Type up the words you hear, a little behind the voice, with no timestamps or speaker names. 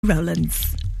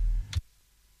Rowlands.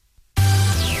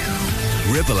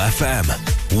 Ribble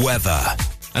FM weather.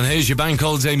 And here's your Bank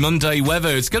Holiday Monday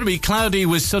weather. It's going to be cloudy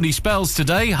with sunny spells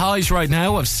today. Highs right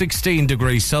now of 16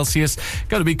 degrees Celsius.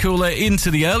 Going to be cooler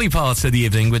into the early part of the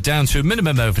evening. We're down to a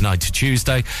minimum overnight to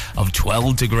Tuesday of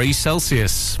 12 degrees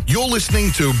Celsius. You're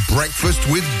listening to Breakfast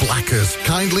with Blackers,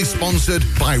 kindly sponsored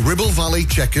by Ribble Valley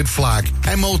Checkered Flag.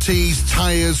 MOTs,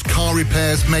 tyres, car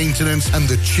repairs, maintenance and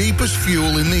the cheapest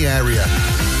fuel in the area.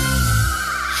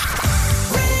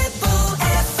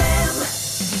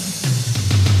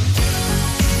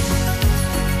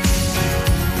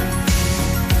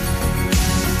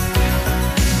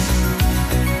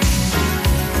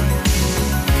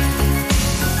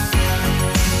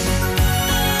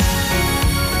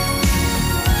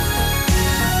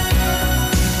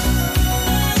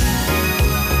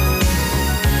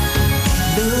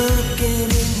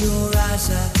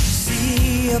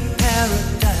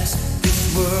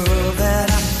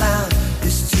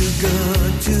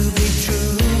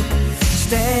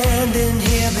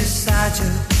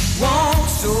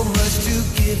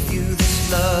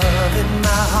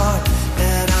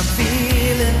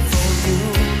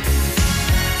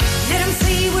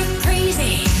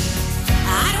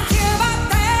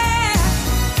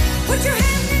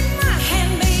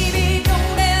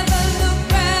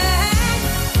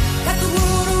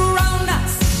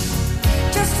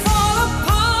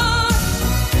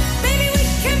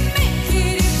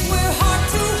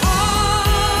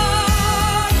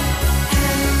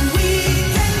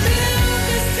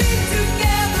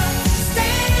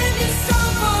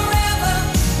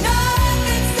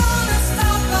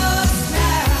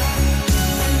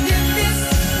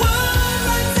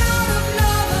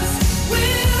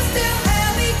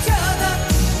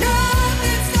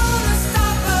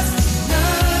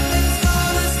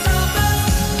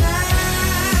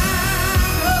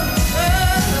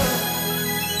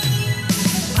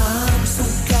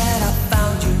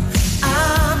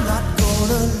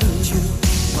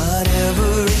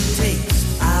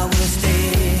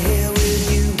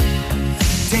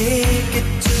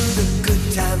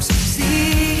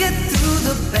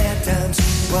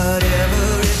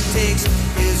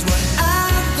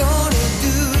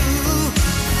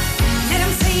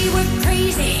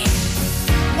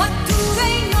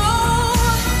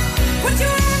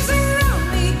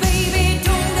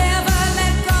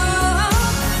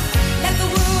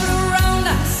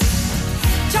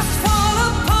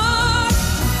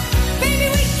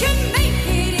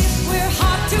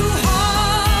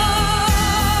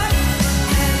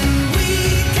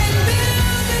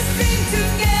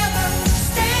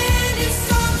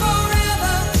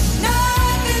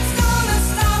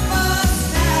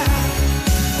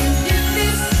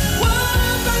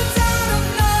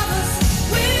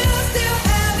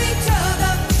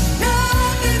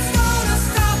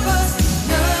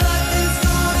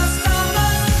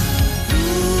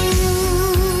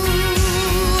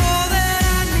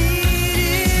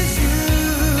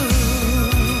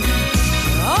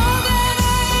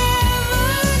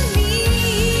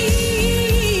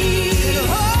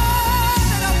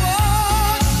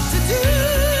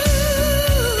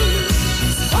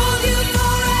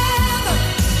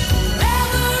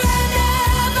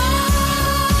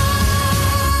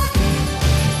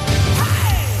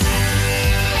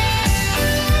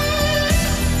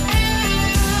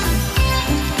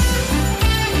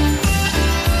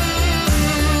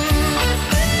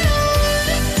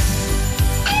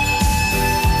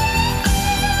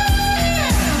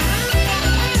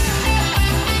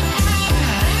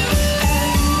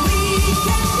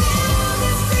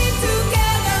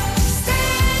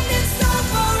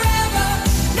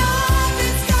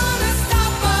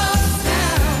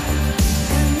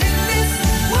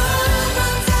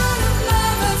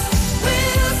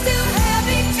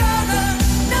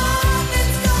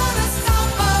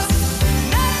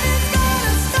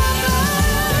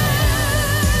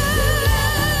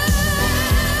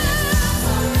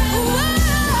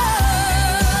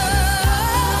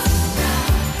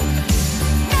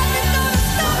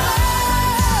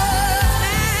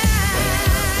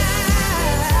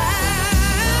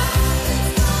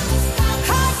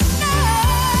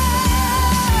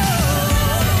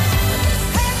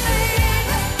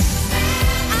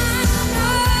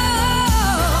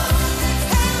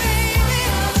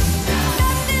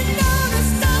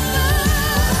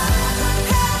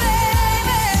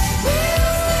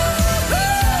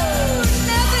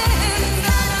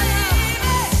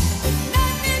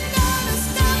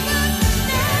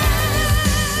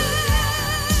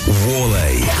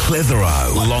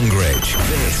 Clitheroe, Longridge.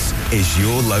 This is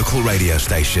your local radio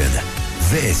station.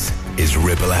 This is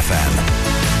Ribble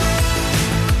FM.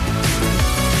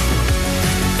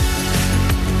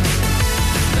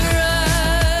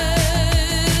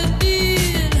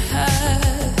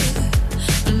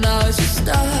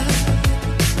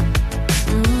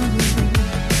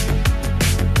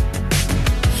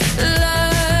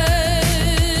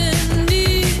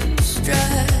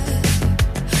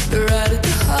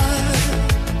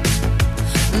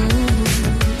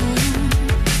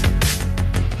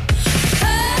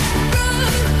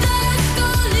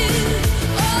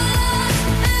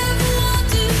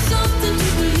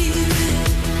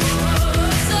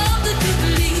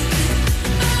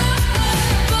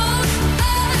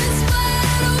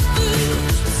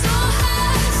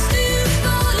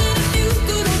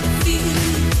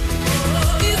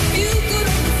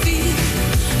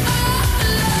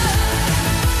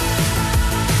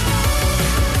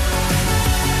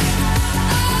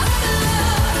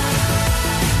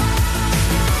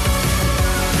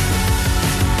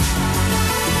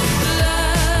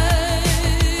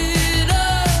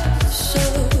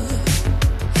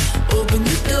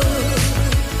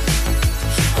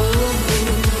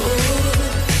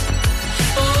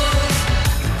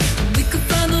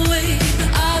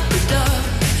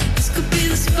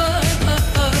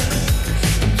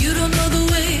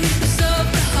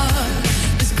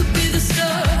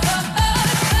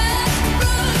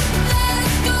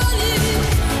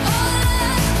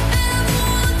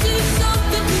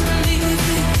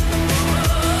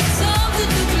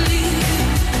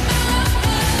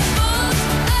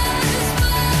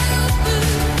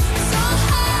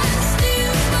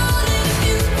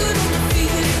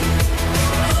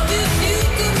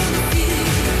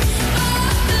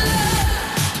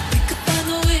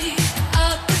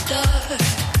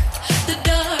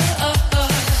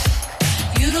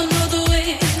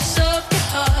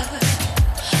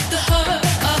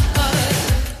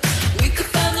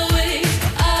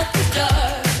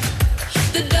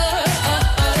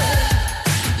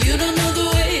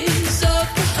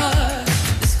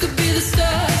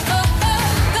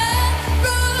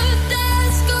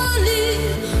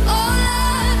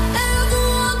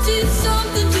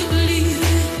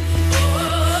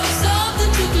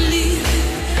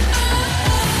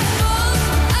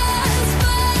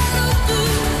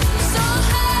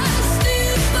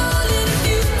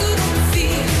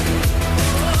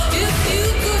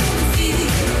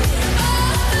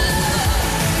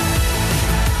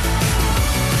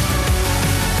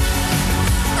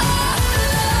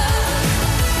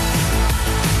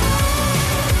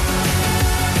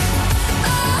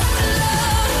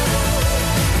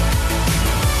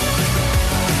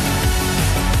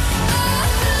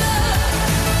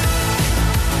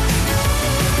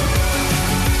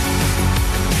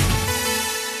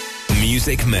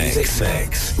 music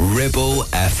mix. Ribble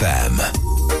FM.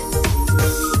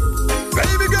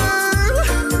 Baby girl,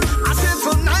 I said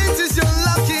tonight is your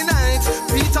lucky night.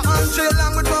 Peter Andre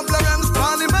along with Bob Lawrence,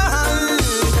 Bonnie Mike.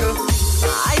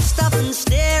 I stop and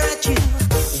stare at you,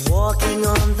 walking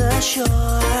on the shore.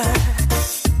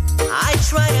 I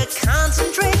try to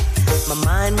concentrate, my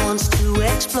mind wants to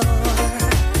explore.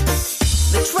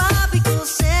 The tropical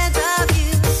scent of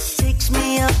you takes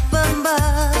me up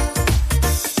above.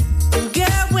 And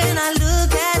girl, when I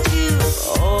look at you,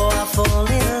 oh, I fall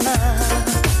in love.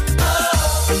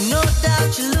 No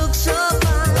doubt you look so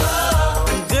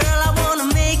fine. Girl, I wanna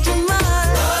make you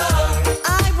mine.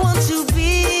 I want to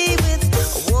be with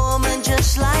a woman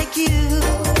just like you.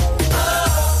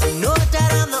 No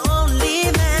doubt I'm the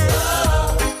only man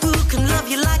who can love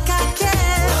you like I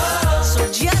can.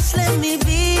 So just let me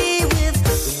be with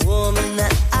the woman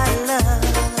that I love.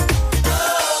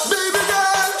 Baby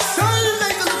girl, shine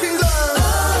like a looking glass.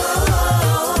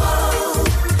 Oh,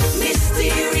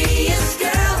 mysterious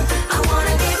girl, I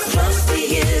wanna get close to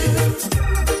you.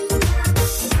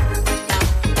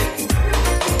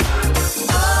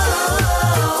 Oh,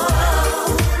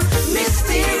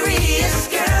 mysterious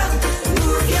girl,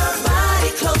 move your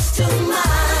body close to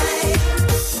mine.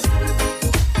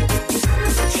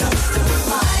 Close to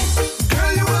mine.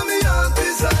 Girl, you are me heart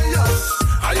desire.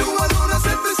 Are you alone? I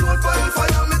set me soul for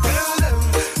fire, me tell them.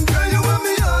 Girl, you are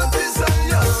me heart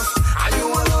desire. Are you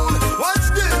alone? Watch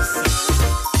this.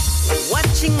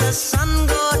 Watching the sun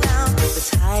go down, the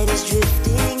tide is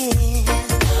drifting in.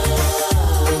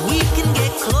 We can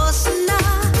get closer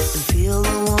now and feel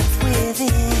the warmth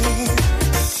within.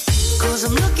 'Cause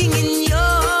I'm looking in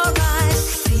your eyes,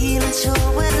 feeling so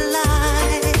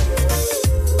alive.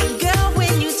 And girl,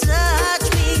 when you touch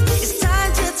me, it's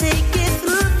time to take it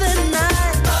through the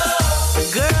night.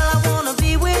 Girl, I wanna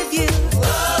be with you.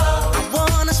 I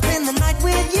wanna spend the night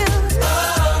with you.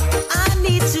 I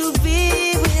need to be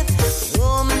with the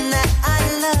woman that I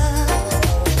love.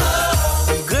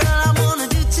 Girl, I wanna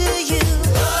do to you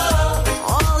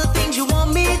all the things you want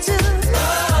me to.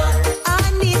 I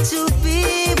need to be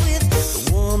with the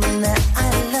woman that I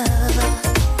love.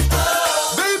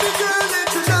 Baby girl, let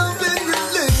your loving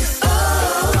release. Oh,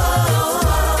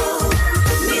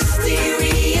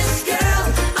 mysterious girl,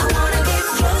 I wanna get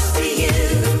close to you.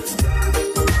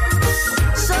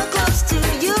 So close to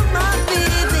you, my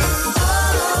baby.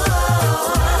 Oh,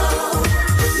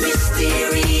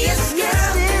 mysterious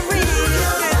girl, move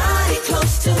your body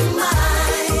close to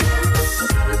mine.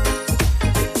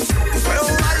 Well,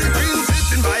 I've been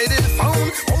sitting by the phone,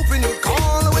 hoping you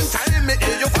call when time me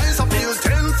hear your voice. I feel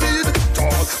 10 feet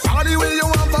tall. Party where you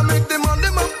want to make them on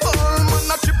them a ball.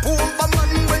 Man, I chip over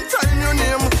man when time your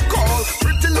name call.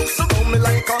 Pretty looks around me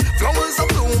like a flowers of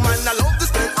bloom. And I love the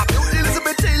smell of your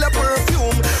Elizabeth Taylor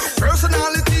perfume.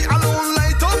 Personality alone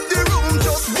light up the room.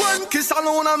 Just one kiss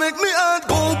alone I make me heart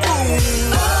go boom.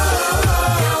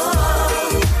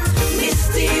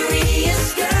 Mysterious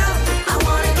girl, I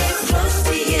wanna get close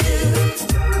to you.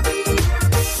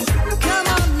 Come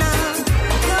on now,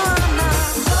 come on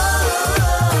now.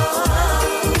 Oh,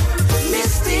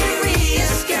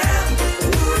 mysterious girl,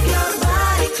 move your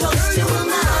body close to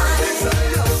mine.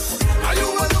 Are you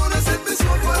alone? I set me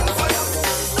soul for fire.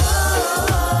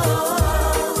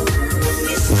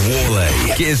 Worley,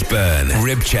 Gisburn,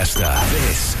 Ribchester.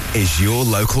 This is your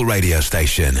local radio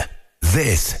station.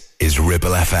 This is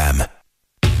Ribble FM.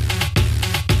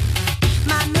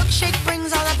 My milkshake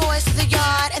brings all the boys to the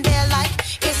yard, and they're like,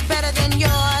 it's better than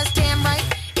yours. Damn right,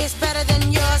 it's better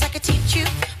than yours. I could teach you,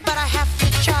 but I have to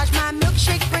charge. My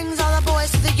milkshake brings all the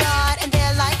boys to the yard, and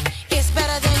they're like, it's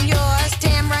better than yours.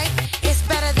 Damn right, it's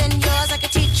better than yours. I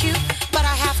could teach you, but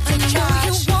I have to charge.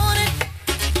 You want it,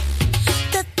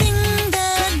 the thing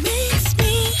that makes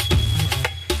me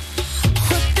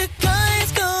what the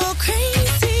guys go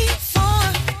crazy for.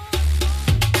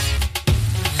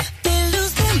 They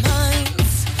lose their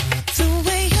minds to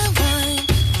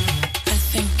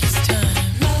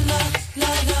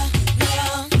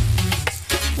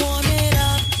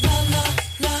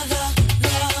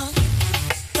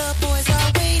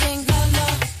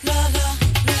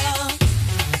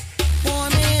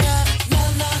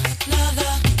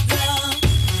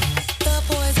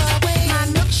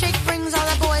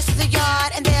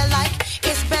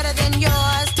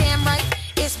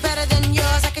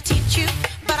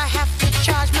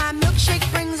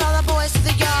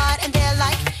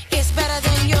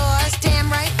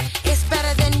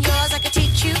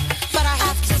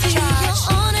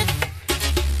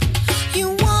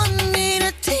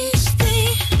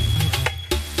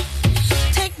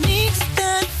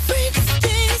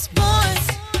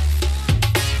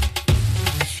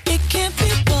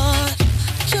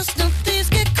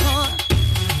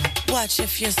much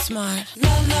if you're smart. La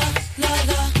la la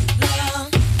la la.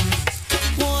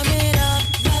 Warm it up.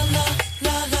 La la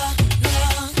la la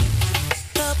la.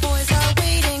 The boys are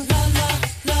waiting. La la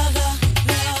la la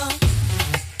la.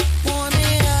 Warm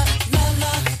it up. La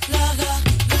la la la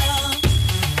la.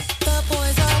 The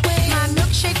boys are waiting. My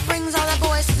milkshake brings all the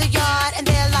boys to the yard, and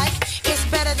they're like, it's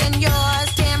better than yours.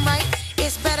 Damn right,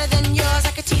 it's better than yours.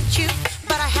 I could teach you,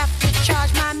 but I have to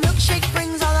charge. My milkshake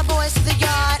brings all the boys to the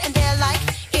yard, and they're like,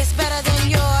 it's better than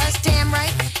yours. Damn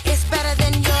right, it's better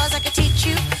than yours. I could teach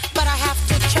you, but I have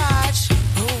to charge.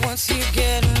 Oh, once you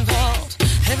get involved,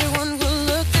 everyone will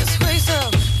look this way, so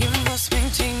you must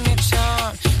maintain your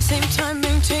charm. Same time,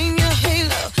 maintain your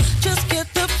halo. Just get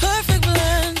the perfect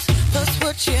blend. Plus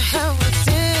what you have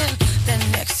within. Then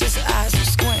next his eyes will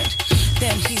squint.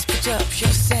 Then he's picked up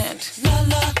your scent. La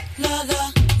la la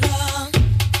la la.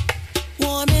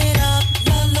 Warm it up.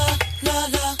 La la la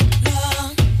la la.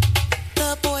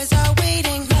 The boys are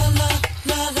waiting. La la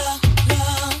la la la.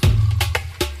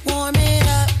 Warm it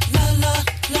up. La la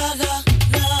la la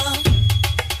la.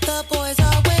 The boys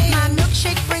are waiting. My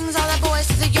milkshake brings all the boys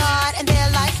to the yard, and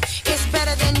they're like, it's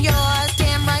better than yours.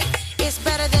 Damn right, it's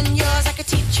better than yours. I could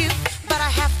teach you, but I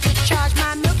have to charge.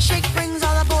 My milkshake brings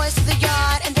all the boys to the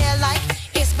yard, and they're like,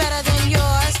 it's better than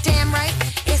yours. Damn right,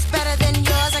 it's better than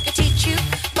yours. I could teach you,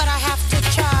 but I have to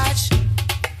charge.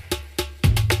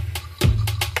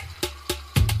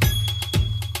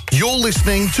 You're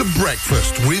listening to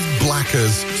Breakfast with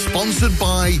Blackers, sponsored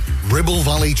by Ribble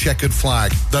Valley Checkered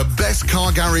Flag, the best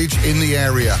car garage in the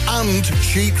area, and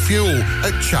cheap fuel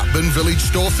at Chapman Village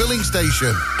Store Filling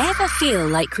Station. Ever feel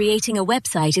like creating a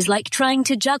website is like trying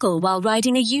to juggle while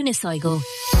riding a unicycle?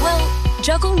 Well,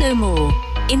 juggle no more.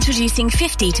 Introducing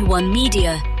 50 to 1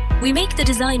 Media. We make the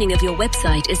designing of your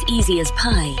website as easy as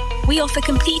pie. We offer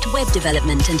complete web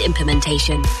development and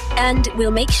implementation. And we'll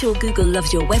make sure Google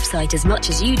loves your website as much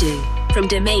as you do. From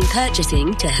domain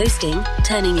purchasing to hosting,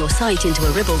 turning your site into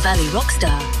a Ribble Valley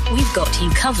rockstar, we've got you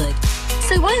covered.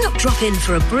 So why not drop in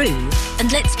for a brew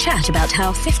and let's chat about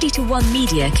how 50 to 1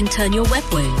 Media can turn your web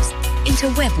woes into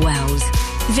web wows.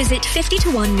 Visit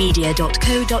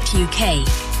 50to1media.co.uk,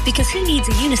 because who needs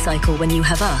a unicycle when you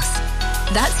have us?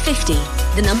 That's 50,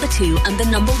 the number 2 and the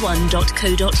number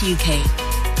 1.co.uk.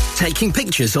 Taking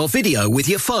pictures or video with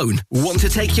your phone? Want to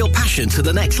take your passion to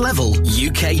the next level?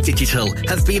 UK Digital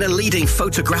have been a leading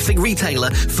photographic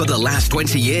retailer for the last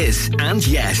 20 years. And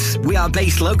yes, we are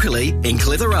based locally in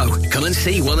Clitheroe. Come and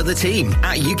see one of the team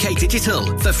at UK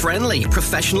Digital for friendly,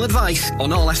 professional advice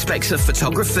on all aspects of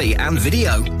photography and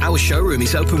video. Our showroom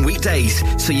is open weekdays,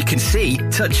 so you can see,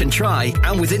 touch and try.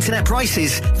 And with internet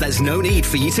prices, there's no need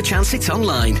for you to chance it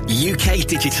online. UK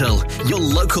Digital, your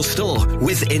local store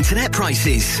with internet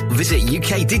prices. Visit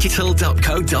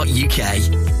ukdigital.co.uk.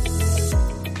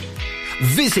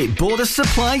 Visit Border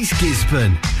Supplies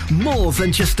Gisborne. More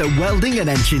than just a welding and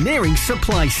engineering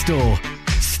supply store.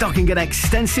 Stocking an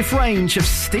extensive range of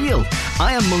steel,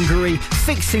 ironmongery,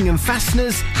 fixing and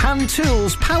fasteners, hand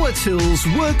tools, power tools,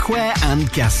 workwear and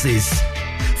gases.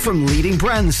 From leading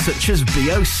brands such as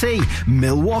BOC,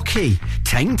 Milwaukee,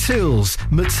 Teng Tools,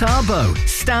 Metabo,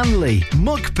 Stanley,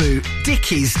 Muck Boot,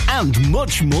 Dickies and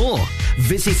much more.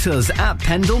 Visit us at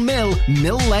Pendle Mill,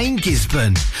 Mill Lane,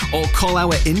 Gisborne, or call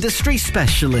our industry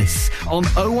specialists on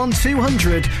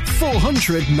 01200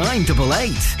 400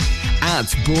 988.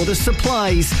 At Border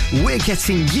Supplies, we're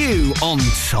getting you on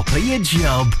top of your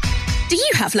job. Do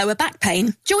you have lower back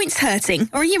pain, joints hurting,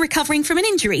 or are you recovering from an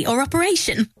injury or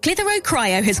operation? Clitheroe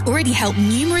Cryo has already helped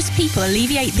numerous people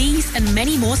alleviate these and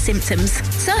many more symptoms.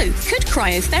 So, could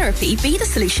cryotherapy be the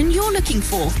solution you're looking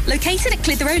for? Located at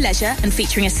Clitheroe Leisure and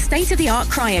featuring a state-of-the-art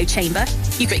cryo chamber,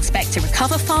 you can expect to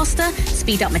recover faster,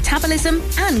 speed up metabolism,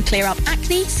 and clear up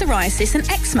acne, psoriasis, and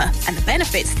eczema. And the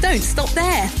benefits don't stop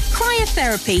there.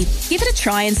 Cryotherapy. Give it a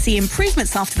try and see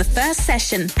improvements after the first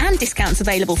session, and discounts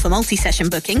available for multi-session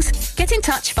bookings. Get in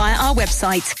touch via our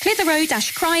website,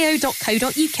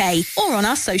 clitheroe-cryo.co.uk, or on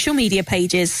our social media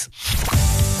pages.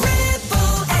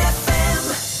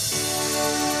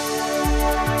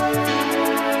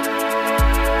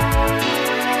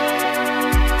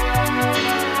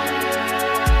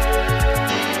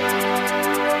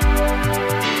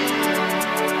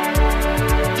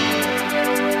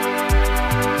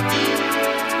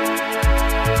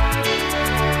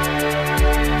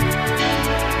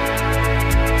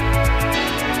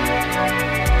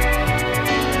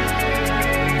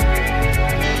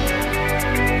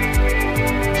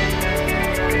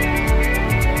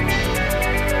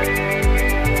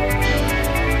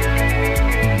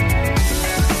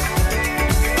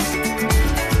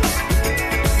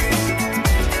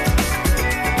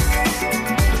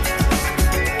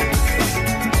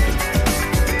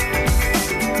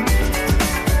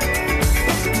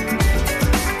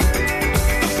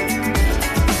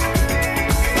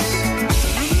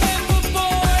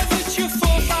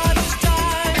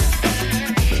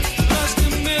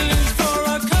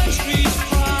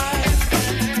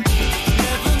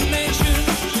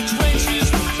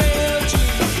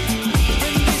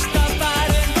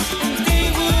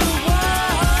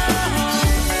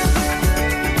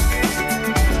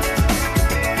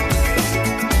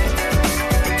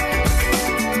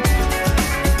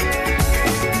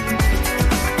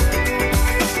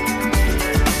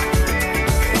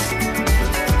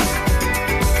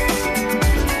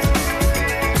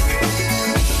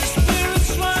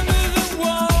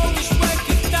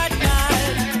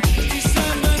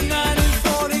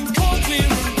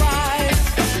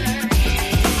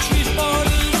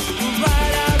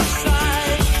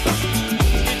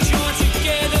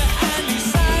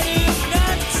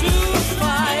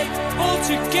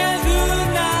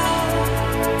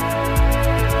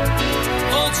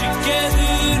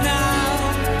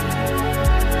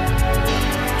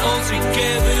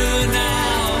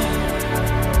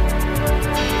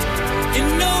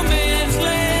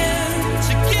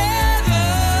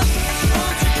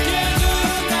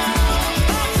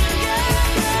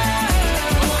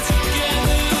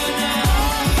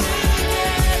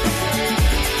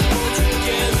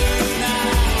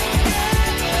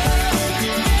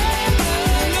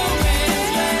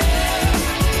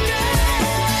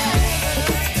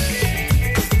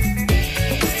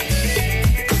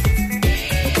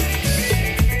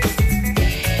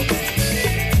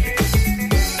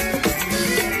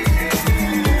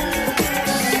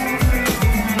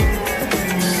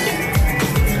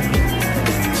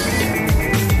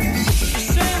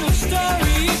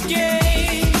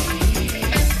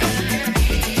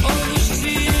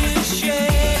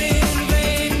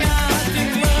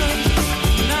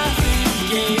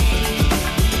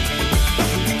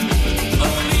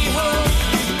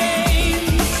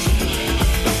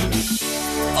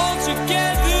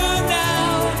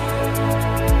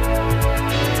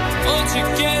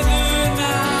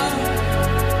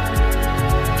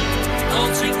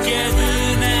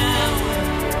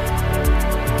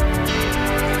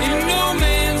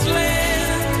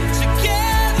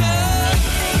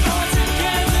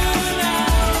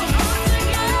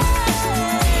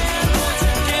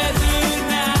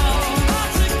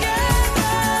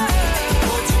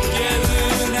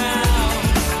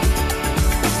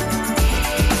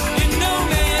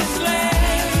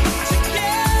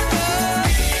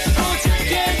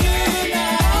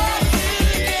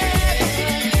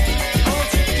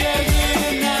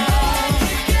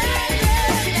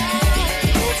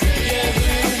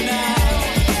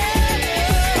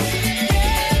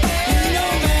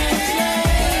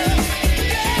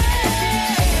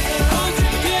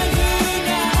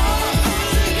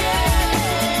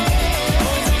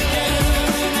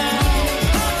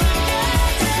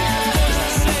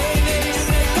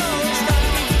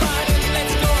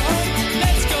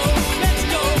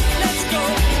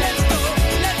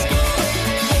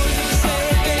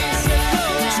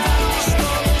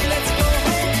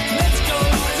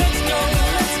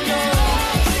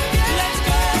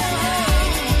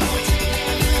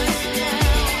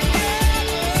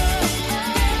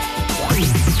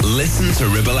 to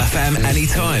Ribble FM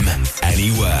anytime,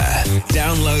 anywhere.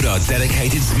 Download our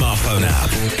dedicated smartphone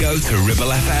app. Go to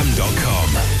ribblefm.com.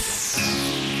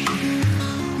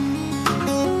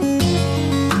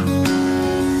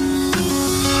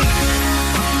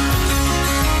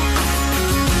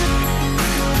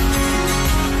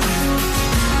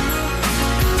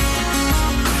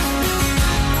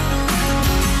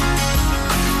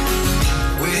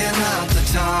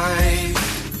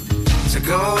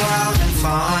 Go out and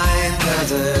find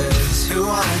others who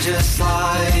aren't just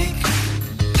like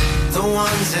the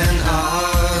ones in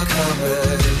our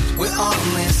cupboard. We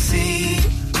only see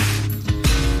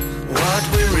what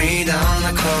we read on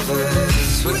the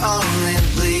covers. We only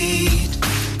bleed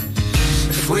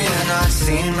if we are not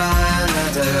seen by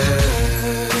another.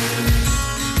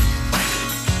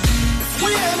 If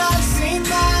we are not seen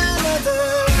by another.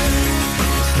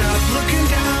 Stop looking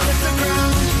down at the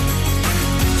ground.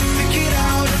 Get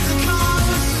out of the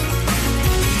clouds.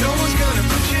 No one's gonna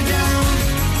put you down.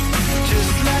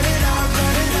 Just let it out,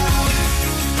 let it out.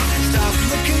 Stop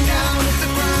looking down at the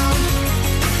ground.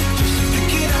 Just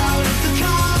pick it out of the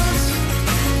clouds.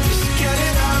 Just get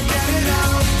it out, get it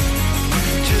out.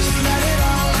 Just let it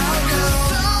all out. 'Cause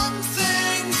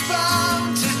something's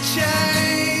bound to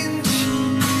change.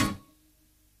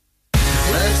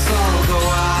 Let's all go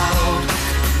out.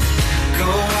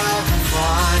 Go out and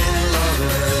find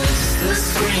lovers. The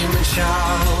screaming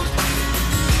child,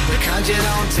 the kind you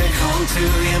don't take home to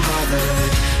your mother.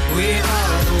 We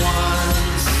are the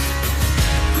ones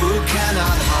who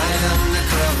cannot hide under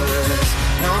covers.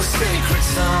 No sacred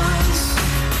sons,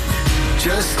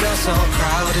 just us all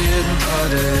crowded and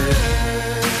cluttered.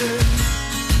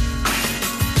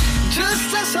 Just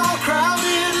us all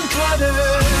crowded and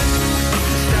cluttered.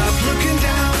 Stop looking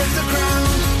down at the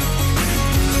ground.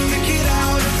 Pick it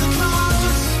out of the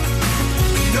clouds.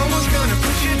 No one's gonna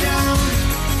put you down.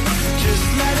 Just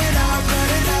let it out, let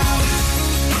it out.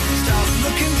 Stop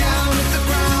looking down at the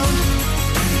ground.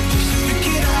 Just pick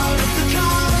it out of the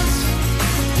clouds.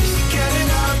 Just get it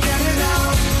out, get it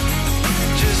out.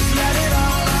 Just let it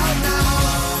all out now.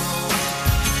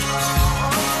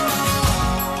 Wow.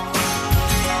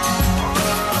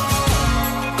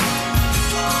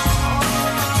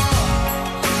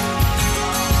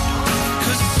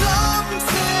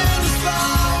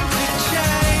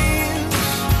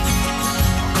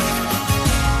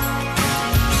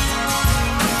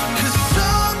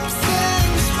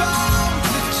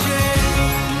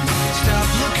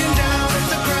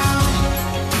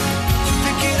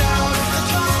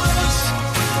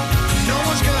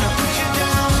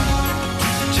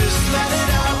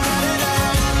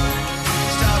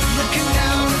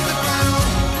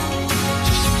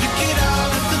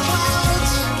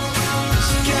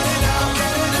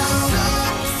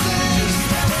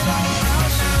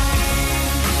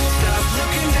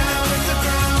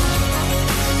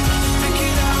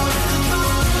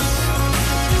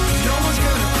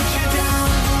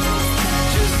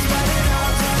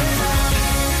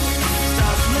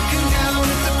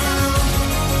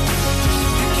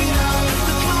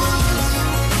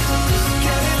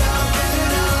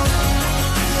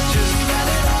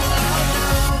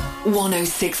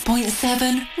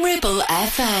 106.7 Ribble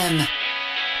FM.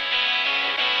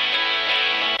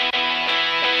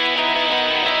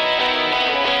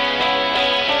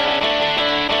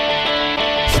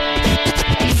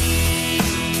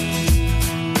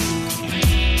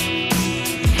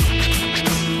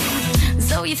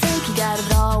 So you think you got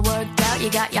it all worked out, you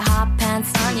got your hot pants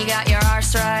on, you got your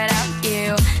arse right out,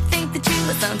 you think that you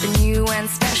are something new and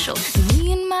special.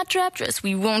 Me and my trap dress,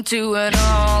 we won't do it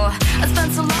all. I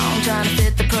spent so long trying to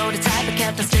fit the prototype, I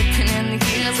kept on slipping in the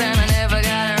gears and I never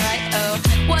got it right. Oh,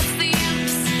 what's the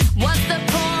use? What's the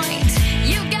point?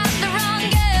 You got the wrong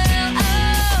girl.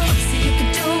 Oh, so you can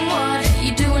do what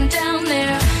you doing down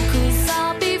there, 'cause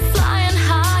I'll be flying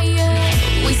higher.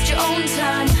 Waste your own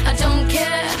time, I don't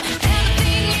care.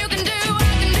 Anything you can do,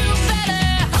 I can do better.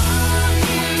 Oh,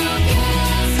 you,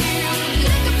 yes, you.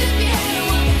 Look up if you had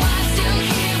one, why still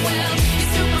here? Well,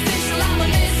 you're superficial, I'm a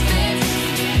misfit.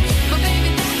 But baby,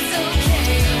 that's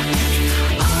okay.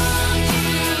 Oh, you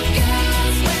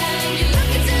girls, when you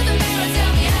look into the mirror,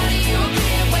 tell me how do you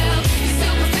appear? Well, you're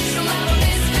superficial, I'm a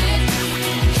misfit.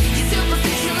 You're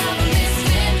superficial, I'm a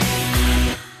misfit.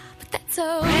 But that's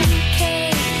okay.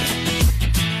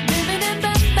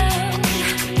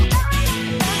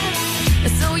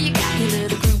 So you got your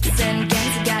little groups and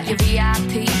gangs, you got your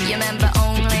VIP, your member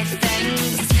only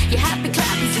things, your happy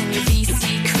clappers and your VC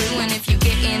crew, and if you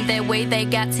get in their way, they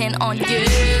got 10 on you.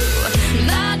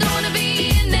 I don't wanna be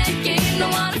in that game,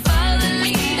 don't wanna follow the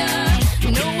leader,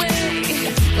 no way.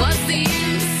 What's the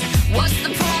use? What's the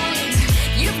point?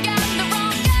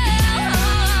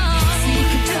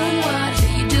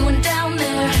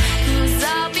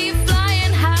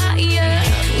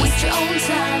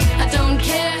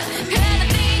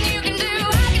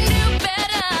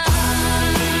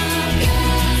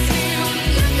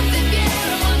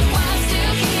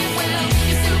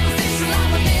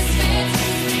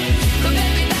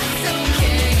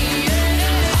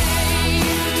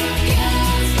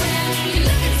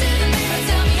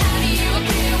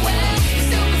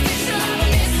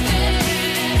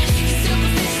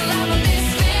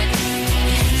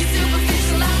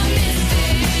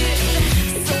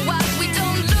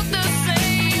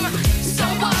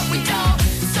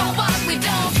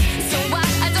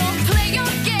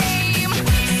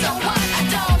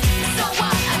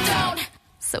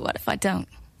 don't.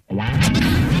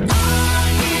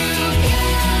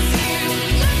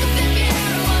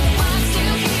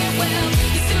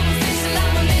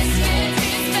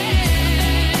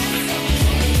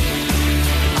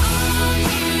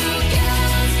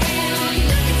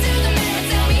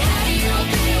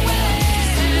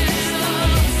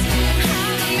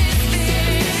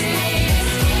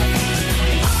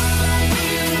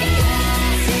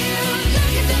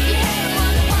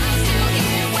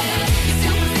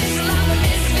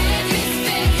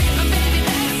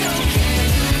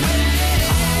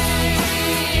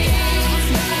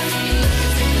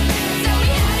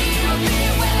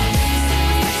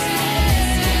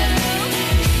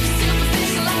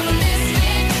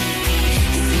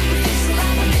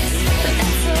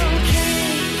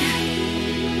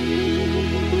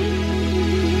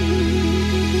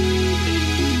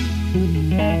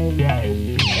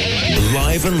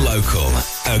 Live and local,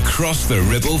 across the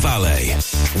Ribble Valley.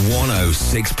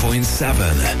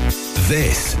 106.7.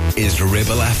 This is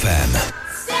Ribble FM.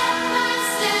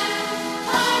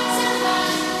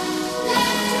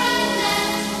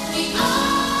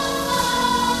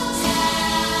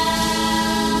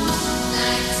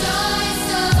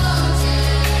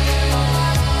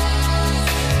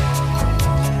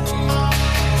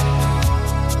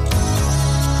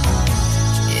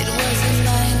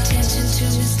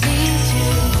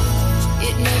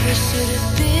 Should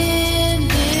have been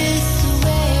this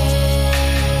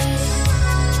way.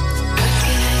 What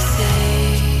can I say?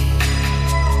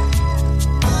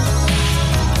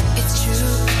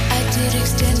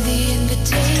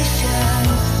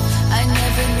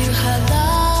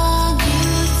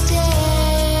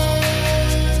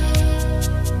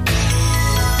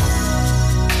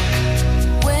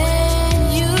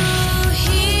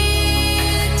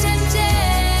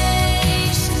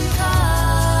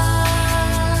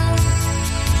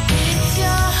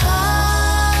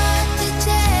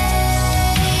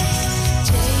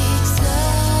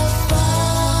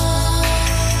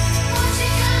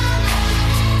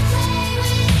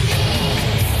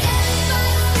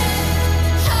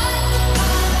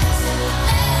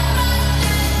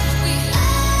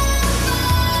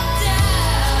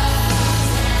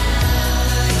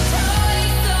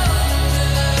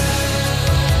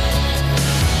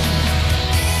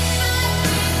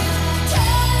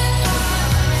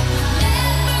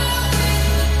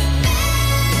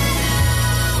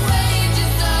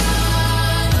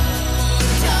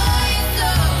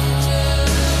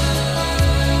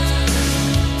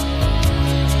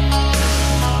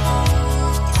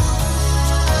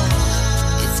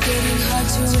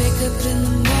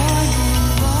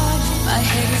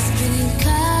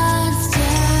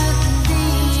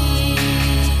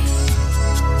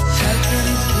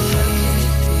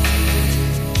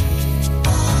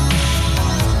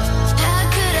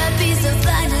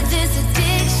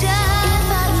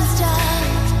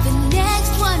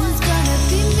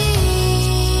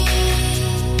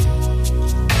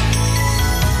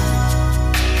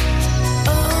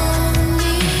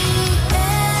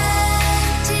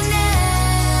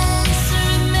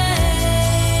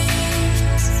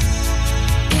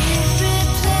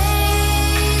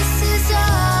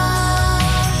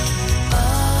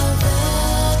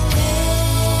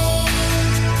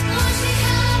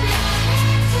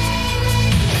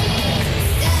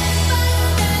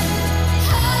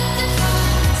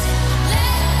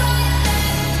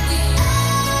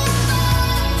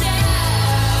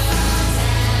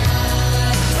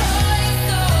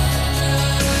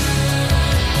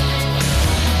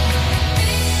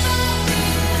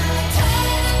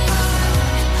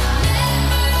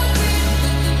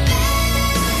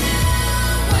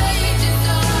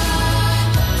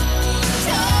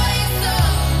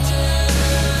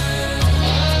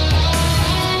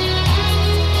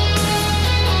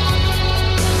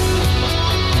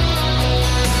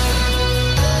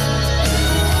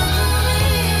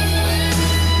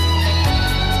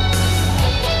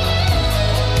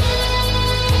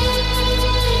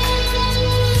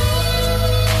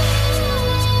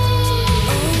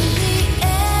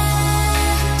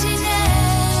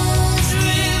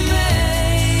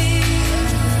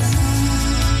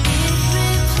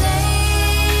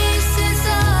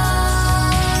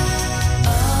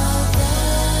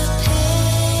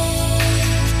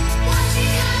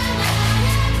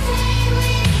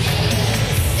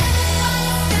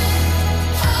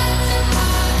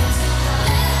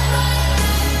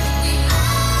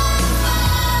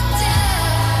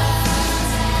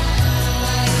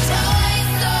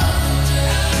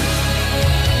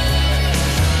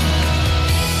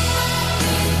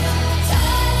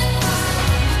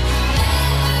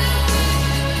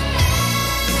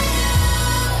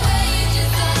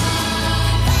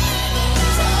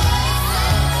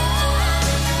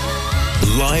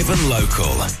 even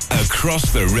local.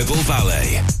 Across the Ribble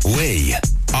Valley, we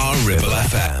are Ribble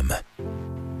FM.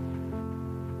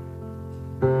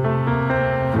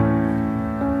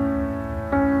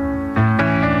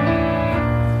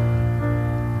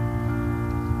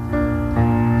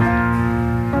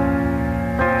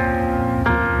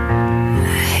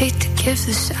 Give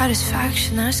the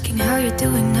satisfaction asking how you're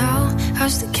doing now.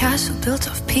 How's the castle built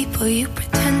of people you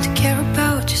pretend to care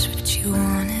about? Just what you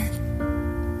wanted.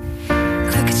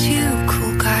 Look at you,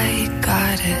 cool guy, you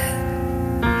got it.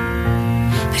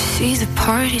 I see the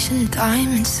parties and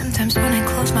diamonds. Sometimes when I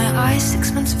close my eyes,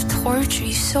 6 months of torture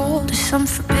you sold to some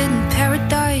forbidden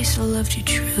paradise. I loved you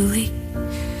truly.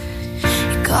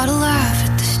 You gotta laugh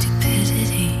at the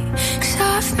stupidity, 'cause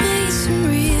I've made some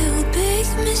real big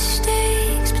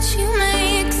mistakes, but you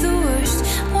make the worst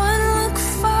one look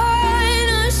fine.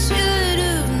 I should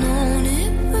have known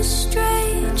it was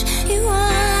strange. You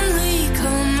only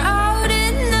come out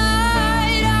at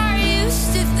night. I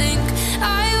used to think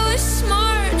I was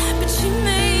smart, but you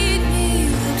made me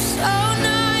look so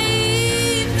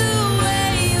naive. The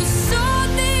way you sold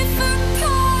me for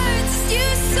parts, you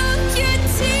sunk your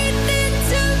teeth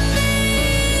into me.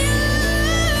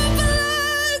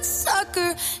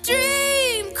 Bloodsucker,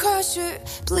 dream crusher,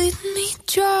 bleeding me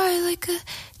dry like a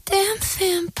damn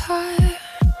vampire.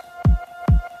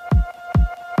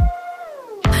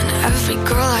 And every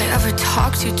girl I ever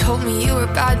talked to told me you were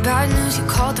bad, bad news. You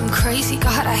called them crazy.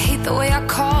 God, I hate the way I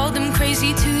called them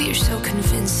crazy too. You're so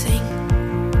convincing.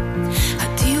 How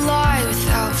do you lie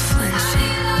without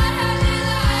flinching?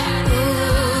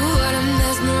 Ooh, what a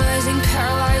mesmerizing,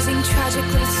 paralyzing, tragic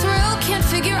little thrill. Can't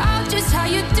figure out just how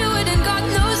you do it, and God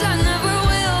knows I never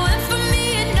will. And for me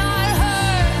and not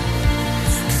her,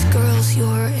 'cause girls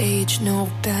your age know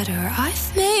better. I've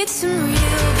made some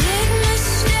real big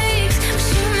mistakes, but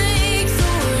you make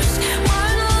the worst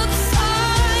one look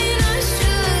fine. I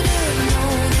should have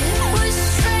known it was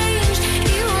strange.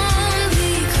 You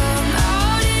only come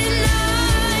out at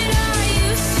night. I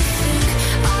used to think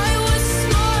I was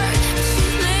smart, but you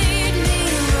made me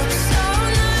look so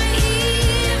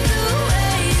naive. The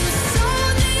way you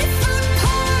sold me for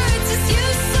parts as you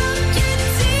sunk your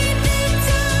teeth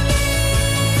into me.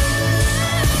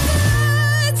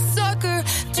 Bloodsucker,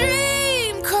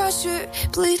 dream crusher,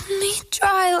 bleeding me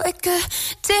dry like a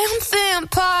damn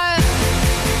vampire.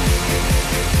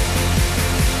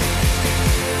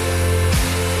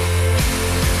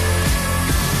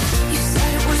 You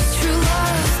said it was true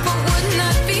love, but wouldn't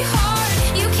that be hard?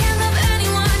 You can't love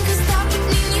anyone, 'cause that would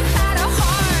mean you had a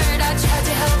heart. I tried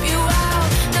to help you out,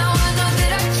 now I know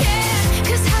that I can't,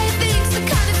 'cause how you think's the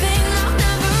kind of thing I'll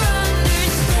never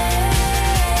understand.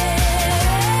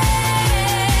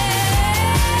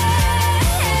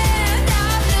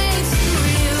 I've made some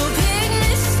real big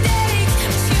mistakes,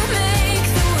 but you make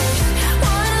the worst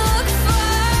one look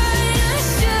fine. I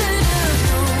should have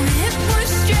known it was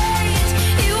strange.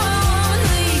 You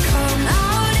only come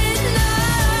out at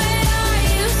night. I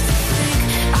used to think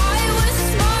I was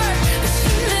smart, but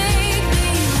you made me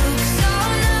look so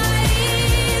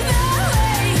naive. The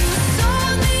way you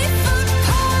sold me for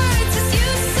parts as you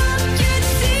sunk your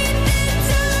teeth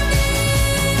into me.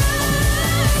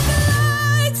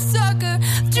 Bloodsucker,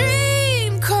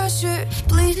 dream crusher,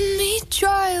 bleeding me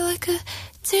dry like a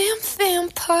damn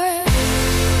vampire.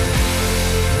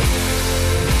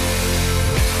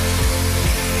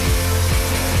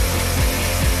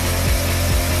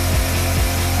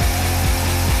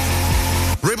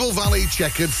 Ribble Valley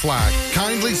Checkered Flag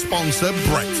kindly sponsor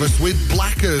Breakfast with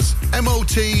Blackers.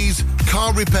 MOTs,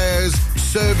 car repairs,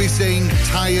 servicing,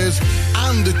 tyres,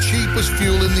 and the cheapest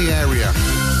fuel in the area.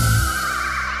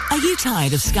 Are you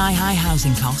tired of sky-high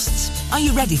housing costs? Are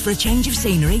you ready for a change of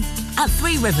scenery? At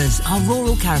Three Rivers, our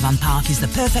rural caravan park is the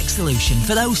perfect solution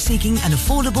for those seeking an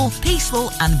affordable,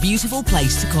 peaceful and beautiful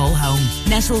place to call home.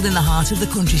 Nestled in the heart of the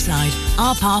countryside,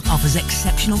 our park offers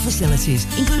exceptional facilities,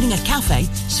 including a cafe,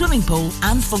 swimming pool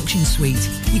and function suite.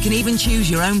 You can even choose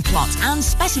your own plot and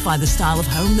specify the style of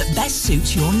home that best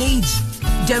suits your needs.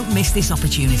 Don't miss this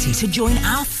opportunity to join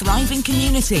our thriving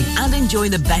community and enjoy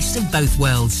the best of both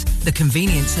worlds. The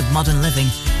convenience of modern living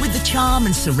with the charm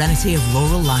and serenity of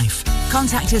rural life.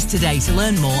 Contact us today to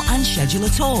learn more and schedule a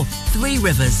tour. Three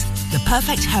Rivers, the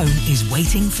perfect home is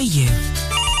waiting for you.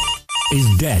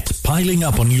 Is debt piling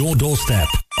up on your doorstep?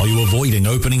 Are you avoiding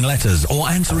opening letters or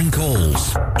answering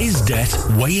calls? Is debt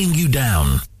weighing you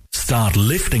down? Start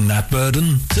lifting that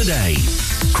burden today.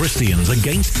 Christians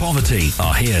Against Poverty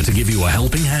are here to give you a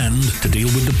helping hand to deal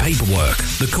with the paperwork,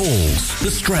 the calls,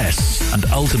 the stress, and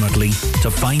ultimately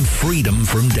to find freedom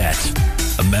from debt.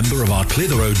 A member of our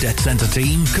Clitheroe Debt Centre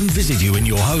team can visit you in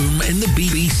your home in the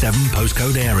BB7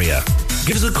 postcode area.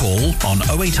 Give us a call on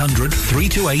 0800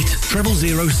 328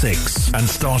 0006 and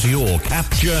start your CAP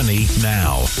journey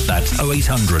now. That's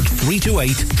 0800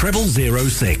 328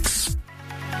 0006.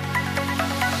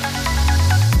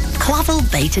 Clavel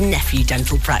Bait and Nephew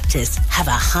Dental Practice have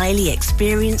a highly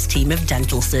experienced team of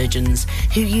dental surgeons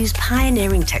who use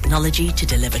pioneering technology to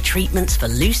deliver treatments for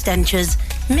loose dentures,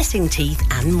 missing teeth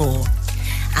and more.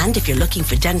 And if you're looking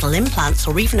for dental implants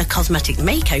or even a cosmetic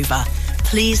makeover,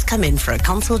 please come in for a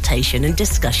consultation and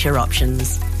discuss your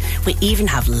options. We even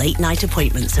have late night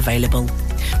appointments available.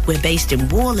 We're based in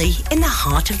Worley in the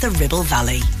heart of the Ribble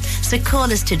Valley. So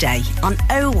call us today on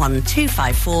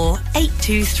 01254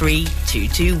 823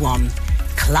 221.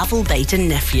 Clavel Bait and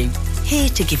Nephew, here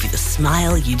to give you the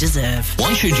smile you deserve.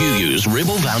 Why should you use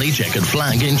Ribble Valley Checkered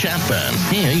Flag in Chatburn?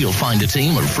 Here you'll find a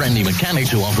team of friendly mechanics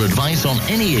who offer advice on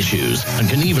any issues and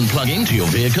can even plug into your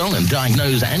vehicle and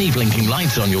diagnose any blinking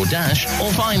lights on your dash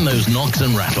or find those knocks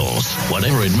and rattles.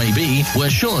 Whatever it may be,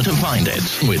 we're sure to find it.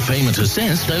 With Payment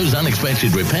Assist, those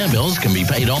unexpected repair bills can be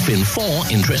paid off in 4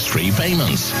 interest-free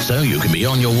payments, so you can be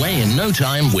on your way in no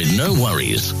time with no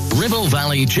worries. Ribble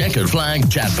Valley Checkered Flag,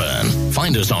 Chatburn.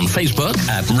 Find us on Facebook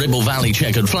at Ribble Valley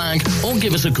Checkered Flag or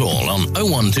give us a call on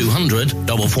 01200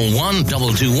 441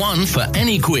 221 for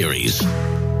any queries. Call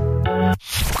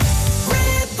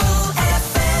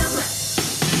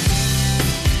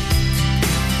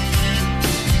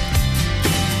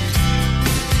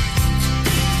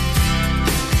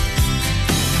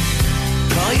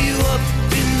you up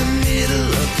in the middle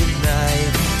of the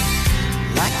night,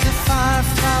 like a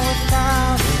firefly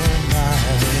without a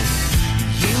light.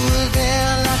 You were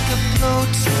there like a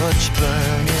blowtorch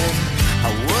burning. I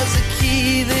was a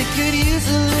key that could use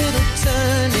a little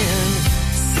turning.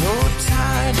 So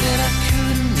tired that I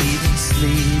couldn't even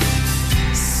sleep.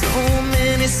 So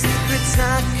many secrets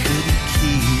I couldn't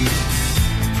keep.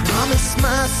 I promised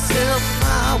myself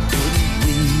I wouldn't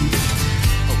leave.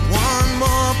 But one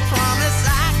more promise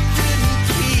I couldn't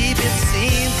keep. It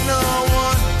seems no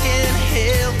one can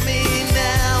help me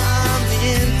now. I'm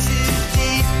in too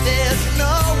deep. There's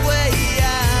no way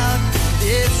out.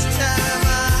 This time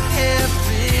I have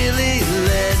really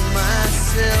let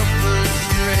myself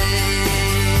astray.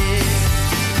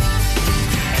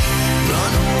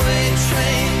 Runaway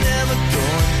train, never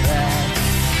going back.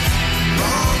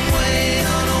 Wrong way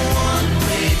on a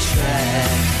one-way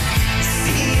track.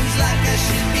 Seems like I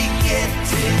should be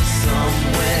getting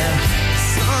somewhere.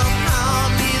 Somehow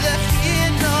I'm neither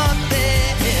here nor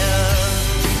there.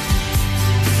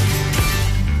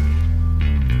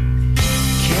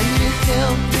 Can you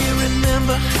help me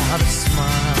remember how to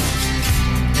smile?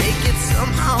 Make it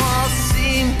somehow all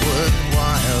seem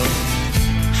worthwhile.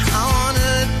 How on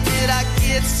earth did I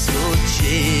get so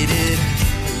jaded?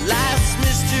 Life's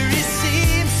mystery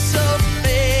seems so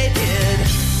faded.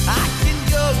 I can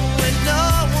go where no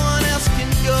one else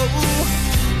can go.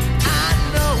 I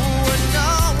know what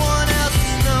no one else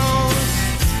knows.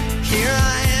 Here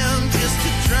I am, just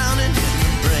a drowning in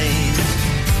the rain,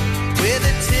 with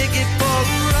a ticket for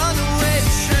a runaway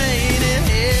train, and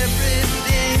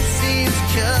everything seems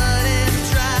cut and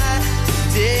dry.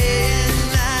 Day and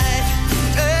night,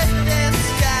 earth and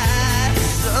sky.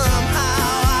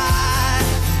 Somehow I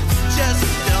just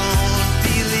don't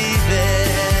believe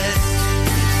it.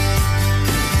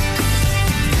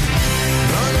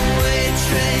 Runaway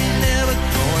train, never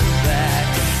going back.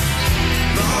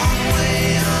 Wrong way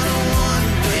on a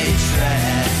one-way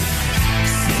track.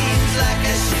 Seems like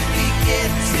I should be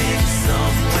getting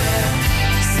somewhere.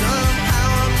 Somehow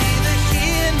I'm neither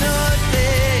here nor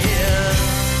there.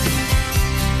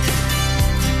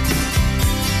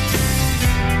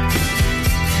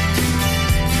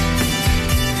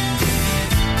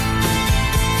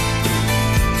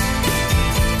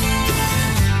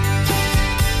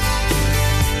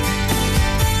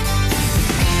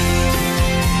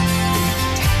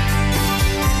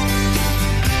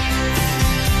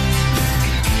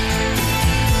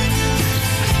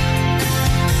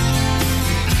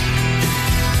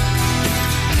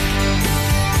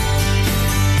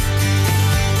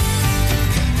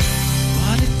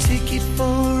 Bought a ticket for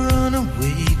a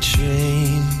runaway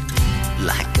train,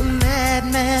 like a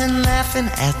madman laughing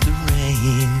at the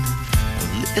rain. A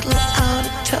little out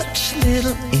of touch,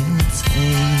 little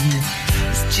insane.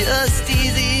 It's just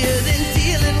easier than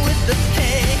dealing with the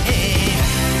pain.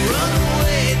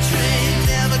 Runaway train,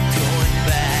 never going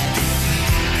back.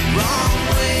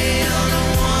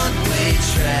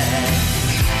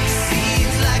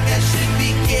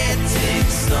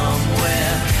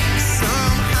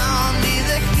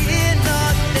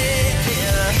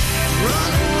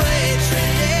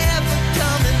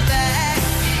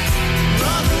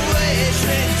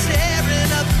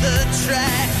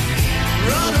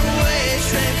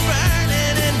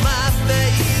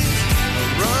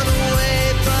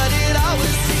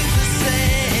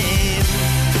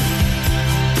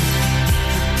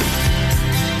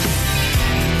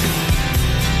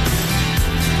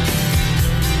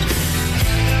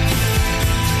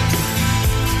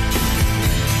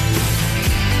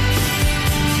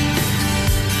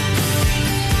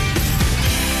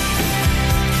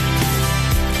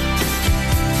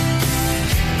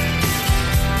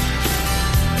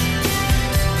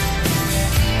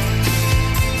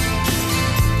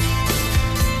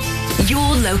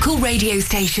 local radio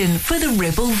station for the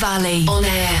Ribble Valley. On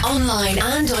air, online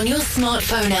and on your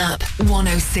smartphone app.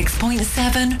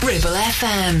 106.7 Ribble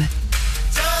FM.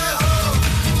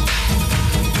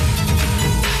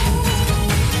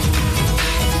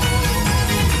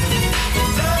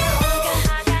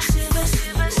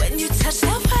 When you touch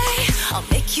that way, I'll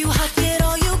make you hot, get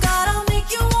all you got, I'll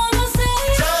make you wanna say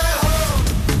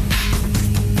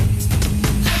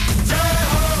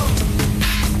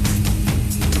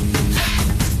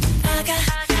I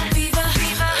got fever,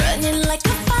 running like a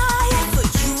fire. For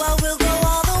you I will go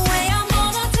all the way, I'm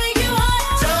gonna take you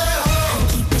higher. I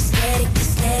keep it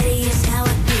steady is how I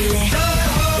feel it.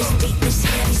 This beat is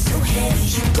heavy, so heavy,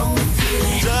 you gon' feel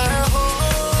it.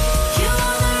 You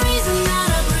are the reason that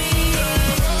I breathe.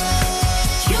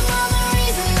 You are the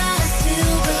reason that I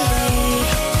still believe.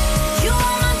 You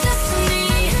are my destiny.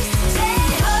 Say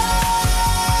oh,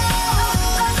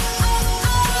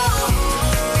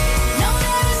 no,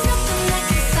 there is nothing that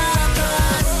can stop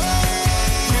us.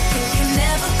 Nothing can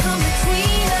ever come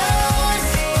between us.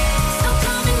 So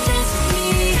come and dance with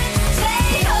me. Say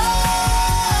oh,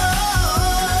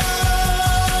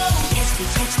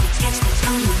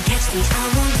 come and catch me. I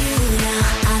want you now.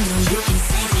 I know you can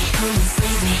save me. Come and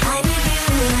save me. I need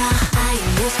you now. I am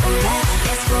yours forever.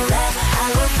 Yes, forever. I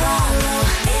will follow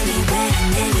anywhere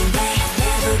and any way.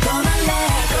 Never gonna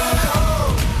let go.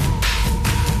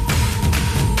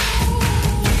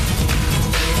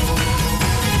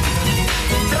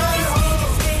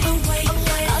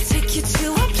 I'll take you to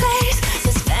a place.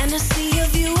 This fantasy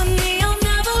of you and me, I'll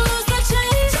never lose the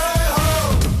chase.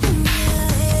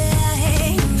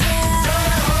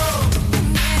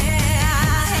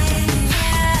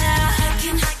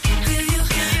 I can feel you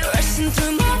rushing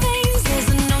through my veins. There's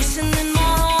an ocean in my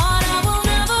heart. I will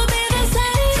never be the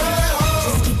same.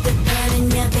 Just keep it burning,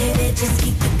 yeah, baby. Just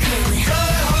keep it coming.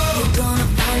 You're gonna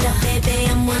find out, baby,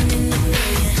 I'm one in a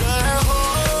million.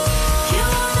 You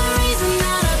are the reason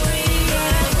that I breathe.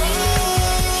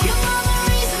 You are the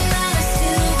reason that I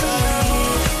still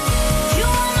believe. You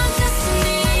are my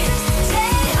destiny.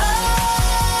 Say oh,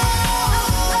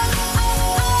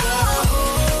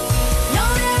 no,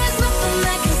 there is nothing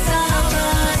that can stop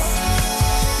us.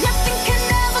 Nothing can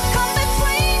ever come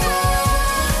between us.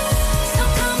 So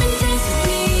come and dance with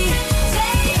me.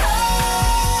 Say oh,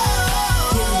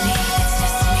 you and me, it's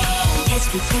destiny. Catch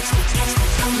me,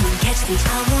 come and catch me.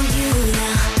 I want you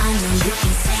now. I know you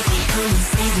can save me. Come and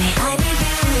save me. I need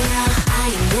you now. I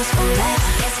am yours forever.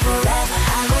 Yes, forever.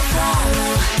 I will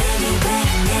follow anywhere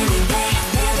and any way.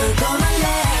 Never gonna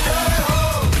let go.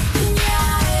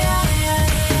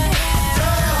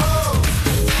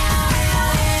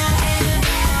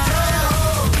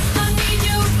 I need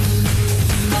you.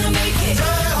 Gonna make it.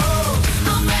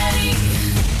 I'm ready.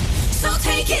 So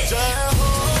take it. You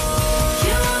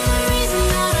are the reason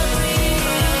that I breathe.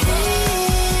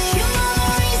 You are the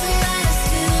reason that I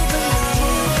still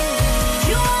believe.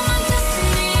 You are my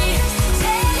destiny.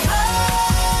 Say oh,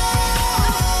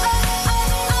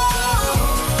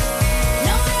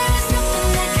 no, there is nothing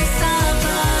that can stop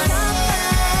us.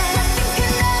 Nothing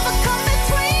can ever come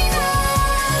between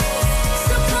us.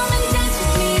 So come and dance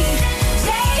with me.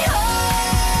 Say oh,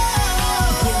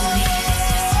 you and me,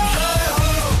 it's destiny.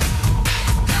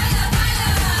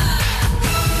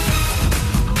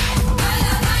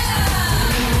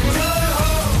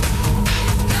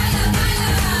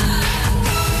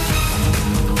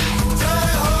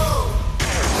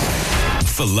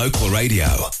 For local radio,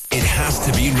 it has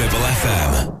to be Ribble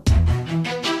FM.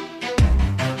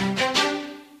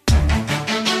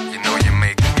 You know you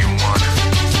make me wanna.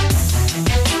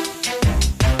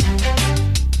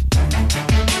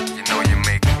 You know you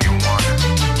make me wanna.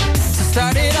 To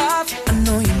start it off, I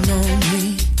know you know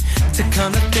me. To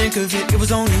come to think of it, it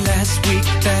was only last week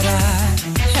that I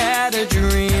had a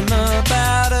dream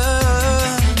about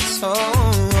us. Oh,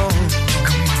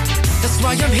 that's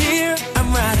why I'm here.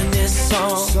 I'm writing this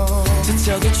song to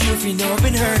tell the truth. You know I've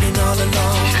been hurting all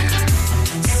along.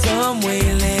 Some way,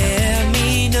 let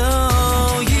me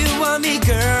know you want me,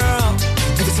 girl.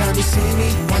 Every time you see me,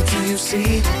 what do you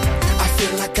see? I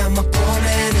feel like I'm a poor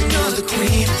man and you're the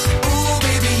queen. Ooh,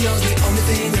 baby, you're the only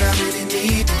thing that I really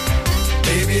need.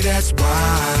 Baby, that's why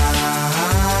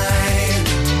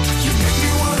you make me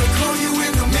wanna call you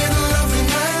in the middle of the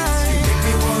night. You make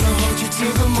me wanna hold you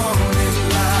till the morning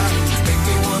light. You make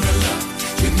me wanna love.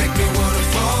 You make me wanna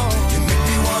fall. You make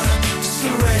me wanna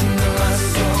surrender my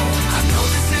soul. I know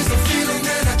this is a feeling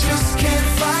that I just can't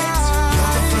fight.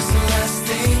 You're the first and last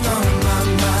thing on my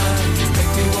mind. You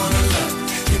make me wanna love.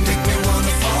 You make me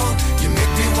wanna fall. You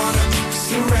make me wanna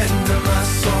surrender my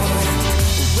soul.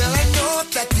 Well, I know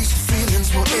that these feelings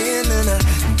will end and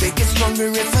they get stronger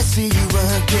wonder if I see you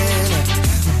again.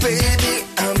 Baby,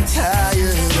 I'm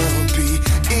tired of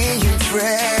being your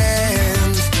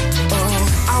friend. Oh,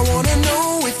 I wanna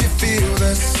know if you feel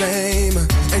the same.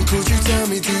 And could you tell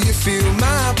me, do you feel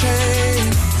my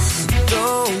pain?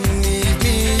 Don't leave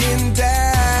me in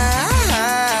doubt,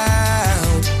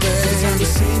 babe. Every time you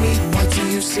see me, what do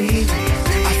you see?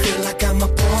 I feel like I'm a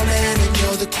pawn and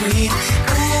you're the queen.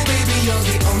 Oh, baby, you're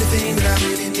the only thing that I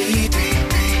really need.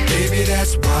 Baby,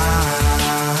 that's why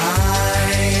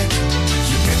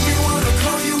you make me wanna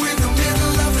call you in the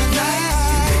middle of the night.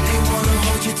 You make me wanna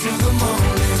hold you till the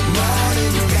morning light.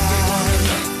 And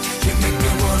you make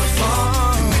me wanna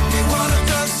fall. You make me wanna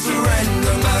just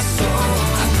surrender my soul.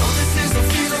 I know this is a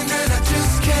feeling that I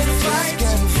just can't fight.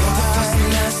 You're the first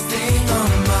and last thing on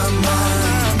my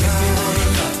mind. You make me wanna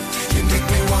love. You make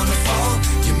me wanna fall.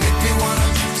 You make me wanna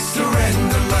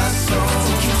surrender my soul. I'll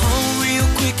take you home real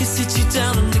quick and sit you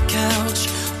down on the couch.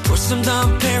 Pour some Dom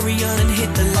Perignon and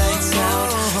hit the lights out.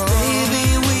 Baby,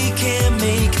 we can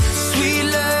make sweet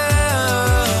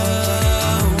love.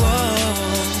 Whoa.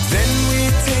 Then we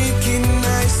take it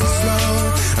nice and slow.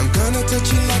 I'm gonna touch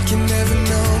you like you never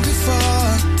known before.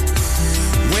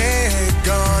 We're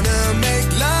gonna make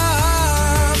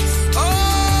love. Oh,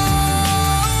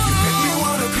 you make me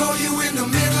wanna call you in the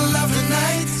middle of the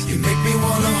night. You make me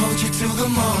wanna hold you till the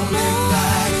morning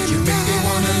light. You make me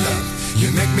wanna love. You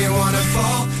make me wanna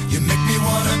fall. You make me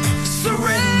wanna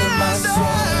surrender my soul.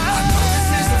 I know this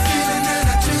is a feeling that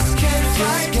I just can't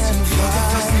fight. You're the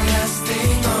first and last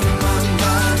thing on my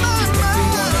mind. You make me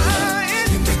wanna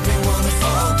love. You make me wanna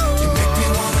fall. You make me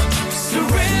wanna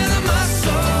surrender my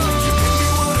soul. You make me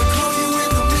wanna call you in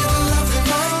the middle of the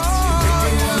night. You make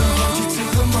me wanna hold you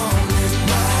till the morning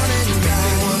light. You make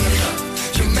me wanna love.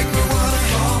 You make me wanna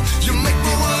fall. You make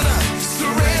me wanna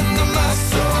surrender my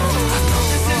soul. I know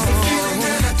this is a feeling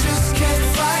that I just can't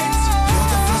fight. You're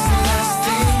the first and last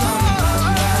thing on my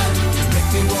mind. You make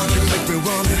me wanna, you make me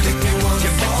wanna, you make me wanna,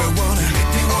 you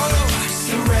make me wanna,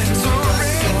 you make me wanna surrender my soul.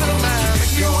 You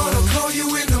make me wanna call you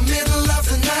in the middle of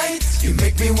the night. You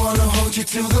make me wanna hold you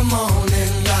till the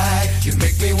morning light. You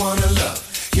make me wanna love.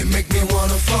 You make me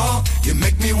wanna fall. You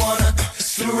make me wanna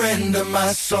surrender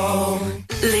my soul.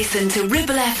 Listen to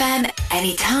Ribble FM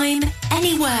anytime,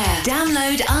 anywhere.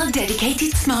 Download our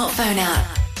dedicated smartphone app.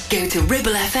 Go to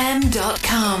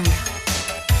ribblefm.com.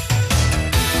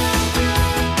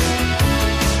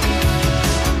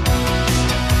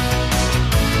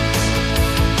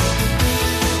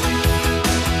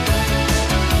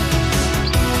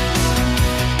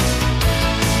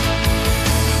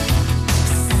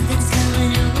 Something's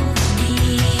coming over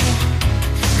me.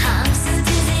 I'm so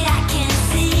dizzy I can't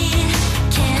see.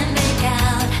 Can't make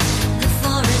out the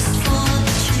forest for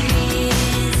the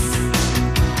trees.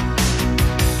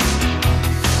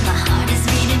 My heart is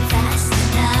beating fast.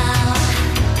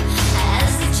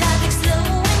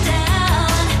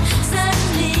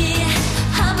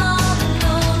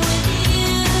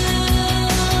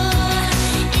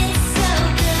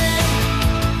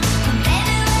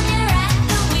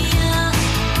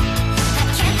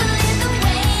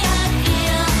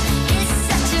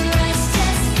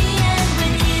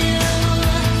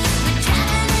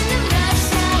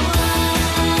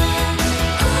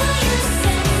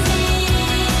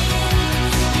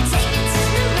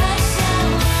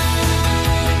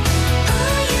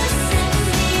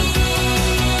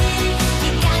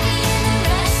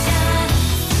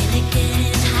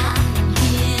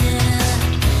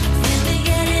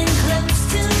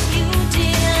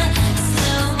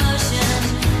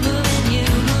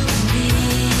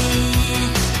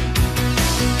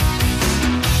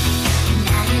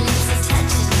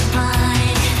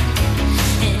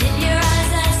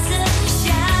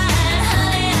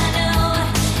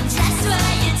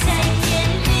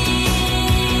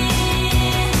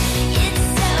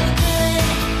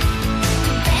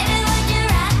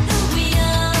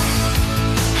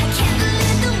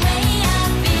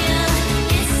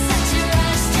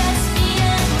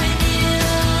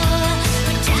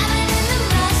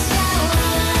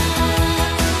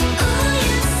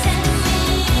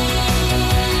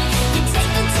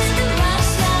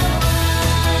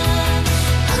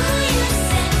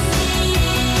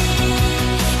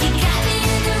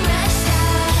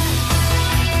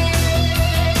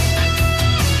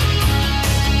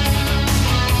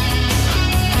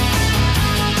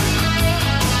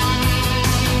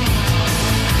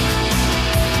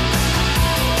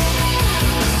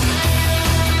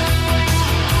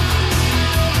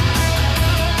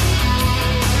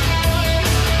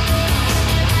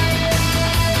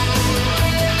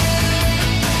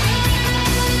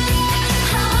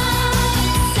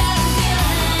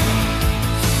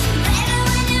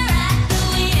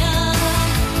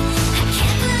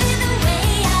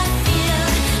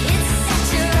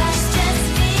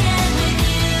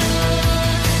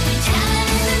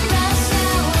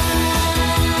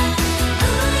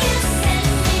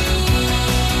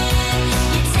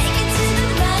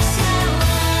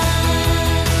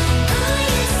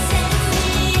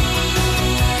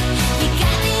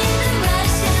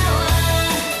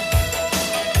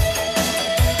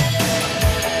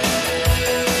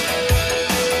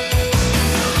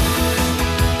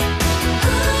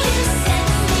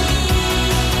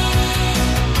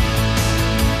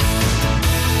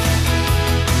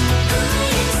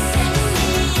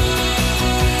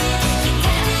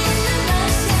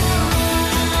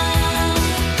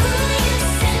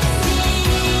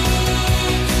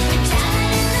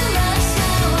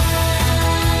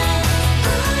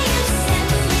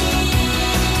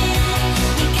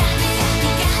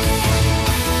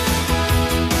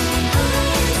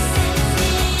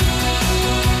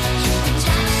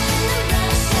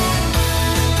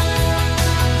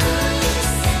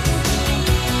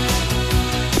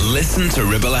 Listen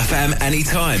to Ribble FM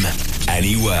anytime,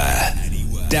 anywhere.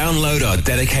 Download our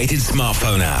dedicated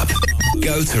smartphone app.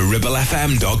 Go to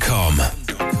ribblefm.com.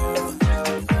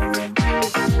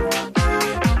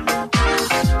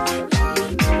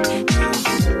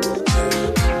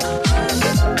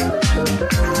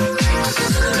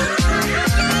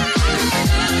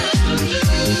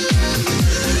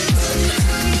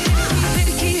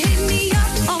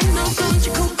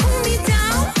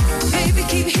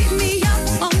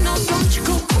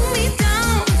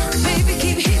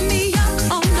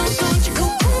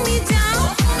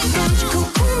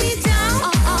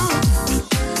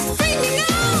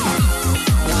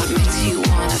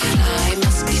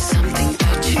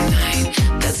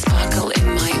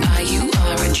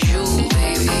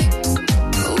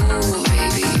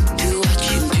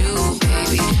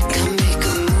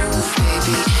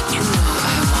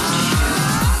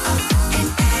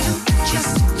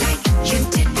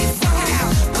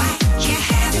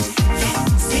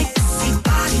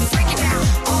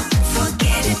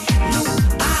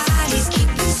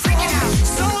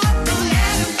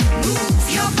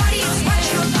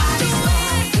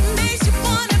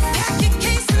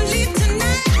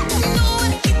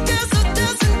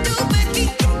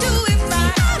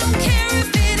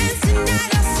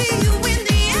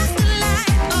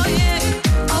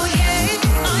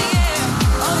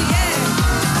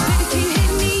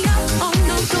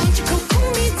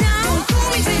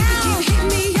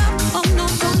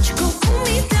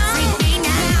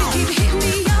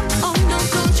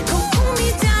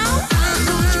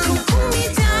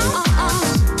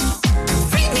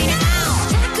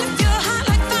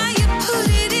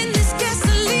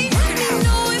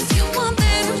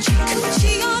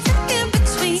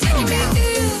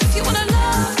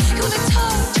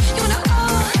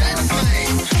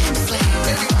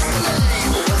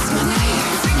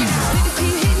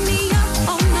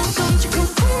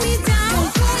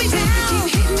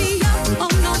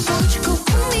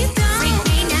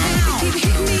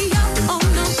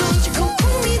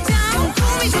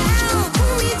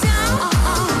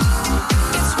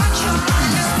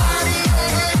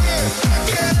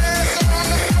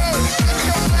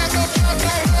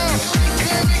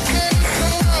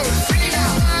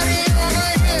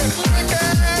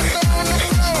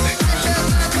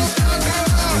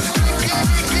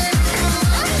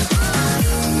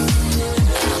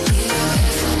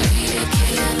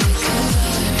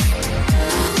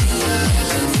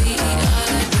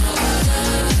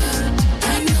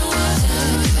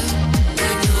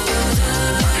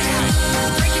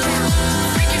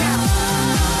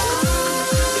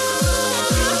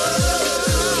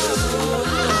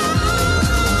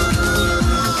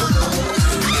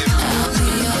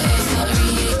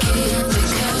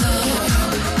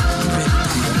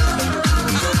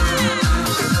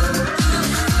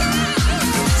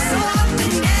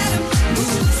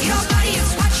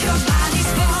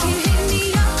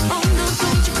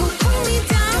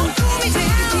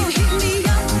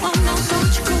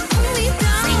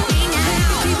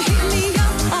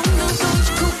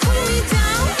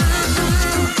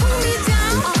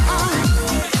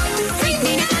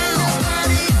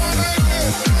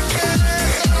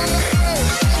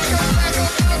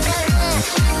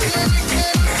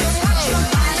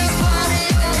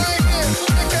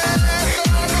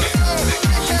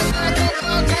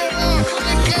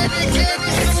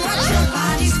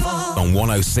 On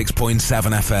 106.7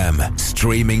 FM,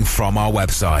 streaming from our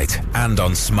website and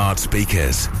on smart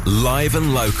speakers, live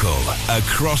and local,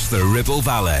 across the Ribble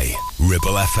Valley.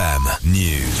 Ribble FM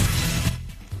News.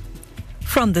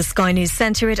 From the Sky News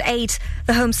Centre at 8,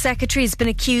 the Home Secretary has been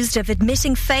accused of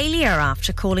admitting failure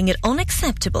after calling it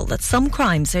unacceptable that some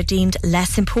crimes are deemed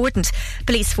less important.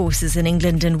 Police forces in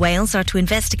England and Wales are to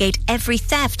investigate every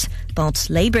theft, but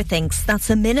Labour thinks that's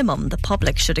a minimum the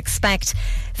public should expect.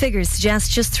 Figures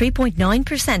suggest just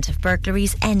 3.9% of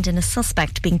burglaries end in a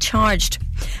suspect being charged.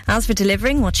 As for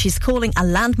delivering what she's calling a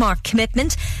landmark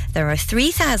commitment, there are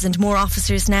 3,000 more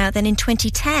officers now than in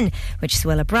 2010, which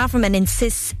Suella Braverman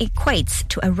insists equates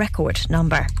to a record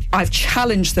number. I've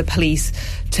challenged the police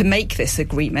to make this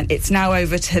agreement. It's now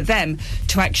over to them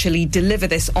to actually deliver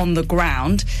this on the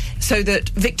ground so that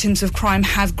victims of crime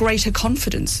have greater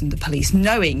confidence in the police,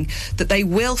 knowing that they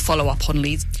will follow up on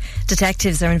leads.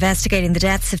 Detectives are investigating the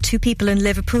deaths of two people in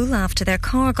Liverpool after their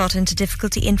car got into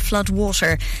difficulty in flood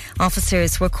water.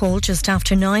 Officers were called just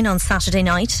after 9 on Saturday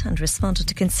night and responded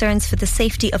to concerns for the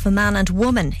safety of a man and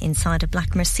woman inside a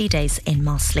black Mercedes in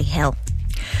Mossley Hill.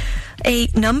 A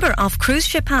number of cruise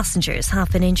ship passengers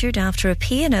have been injured after a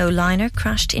P&O liner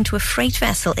crashed into a freight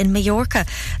vessel in Mallorca.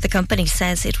 The company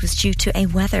says it was due to a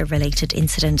weather-related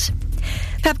incident.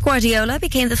 Pep Guardiola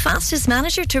became the fastest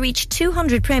manager to reach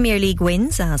 200 Premier League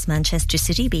wins as Manchester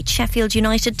City beat Sheffield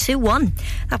United 2-1.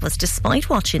 That was despite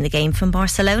watching the game from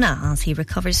Barcelona as he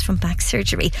recovers from back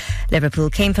surgery.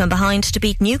 Liverpool came from behind to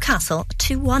beat Newcastle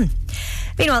 2-1.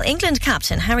 Meanwhile, England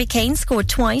captain Harry Kane scored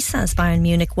twice as Bayern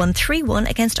Munich won 3-1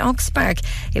 against Augsburg.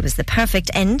 It was the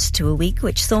perfect end to a week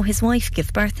which saw his wife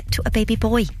give birth to a baby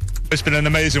boy. It's been an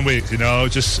amazing week,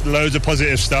 just loads of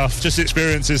positive stuff, just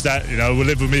experiences that, will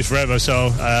live with me forever.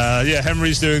 So,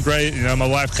 Henry's doing great. My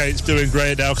wife Kate's doing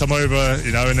great. They'll come over,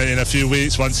 in a few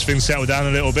weeks once things settle down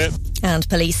a little bit. And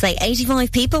police say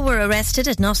 85 people were arrested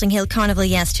at Notting Hill Carnival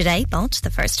yesterday, but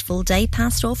the first full day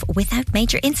passed off without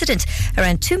major incident.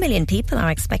 Around 2 million people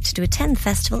are expected to attend the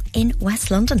festival in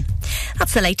West London.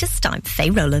 That's the latest. I'm Faye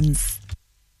Rowlands.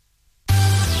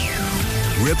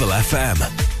 Ribble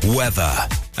FM. Weather.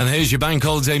 And here's your bank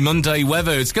holiday Monday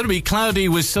weather. It's going to be cloudy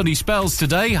with sunny spells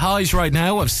today. Highs right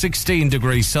now of 16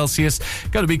 degrees Celsius.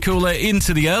 Going to be cooler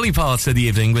into the early parts of the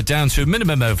evening, but down to a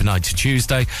minimum overnight to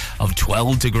Tuesday of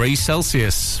 12 degrees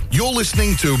Celsius. You're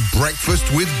listening to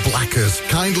Breakfast with Blackers,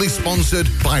 kindly sponsored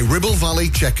by Ribble Valley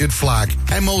Checkered Flag.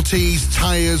 MOTs,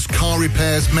 tyres, car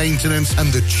repairs, maintenance,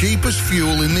 and the cheapest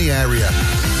fuel in the area.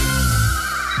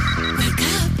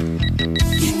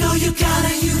 You know you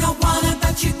gotta, you don't wanna,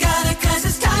 but you gotta, 'cause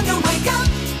it's time to wake up.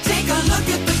 Take a look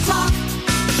at the clock.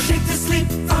 Shake the sleep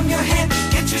from your head.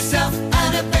 Get yourself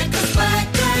out of bed, 'cause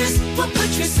Blackers will put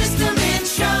your system in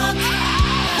shock.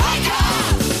 Wake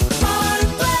up! Ron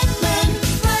Blackman,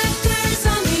 Blackers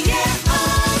on the air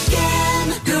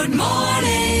again. Good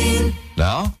morning.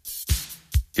 Now,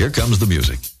 here comes the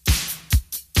music.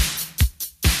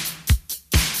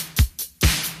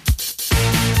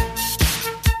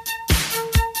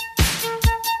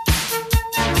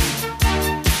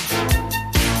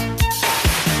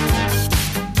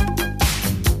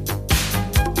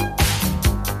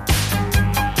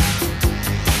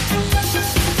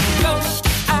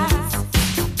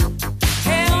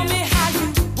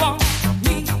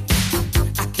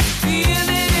 Feel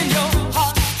it in your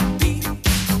heartbeat.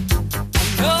 I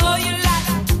know you like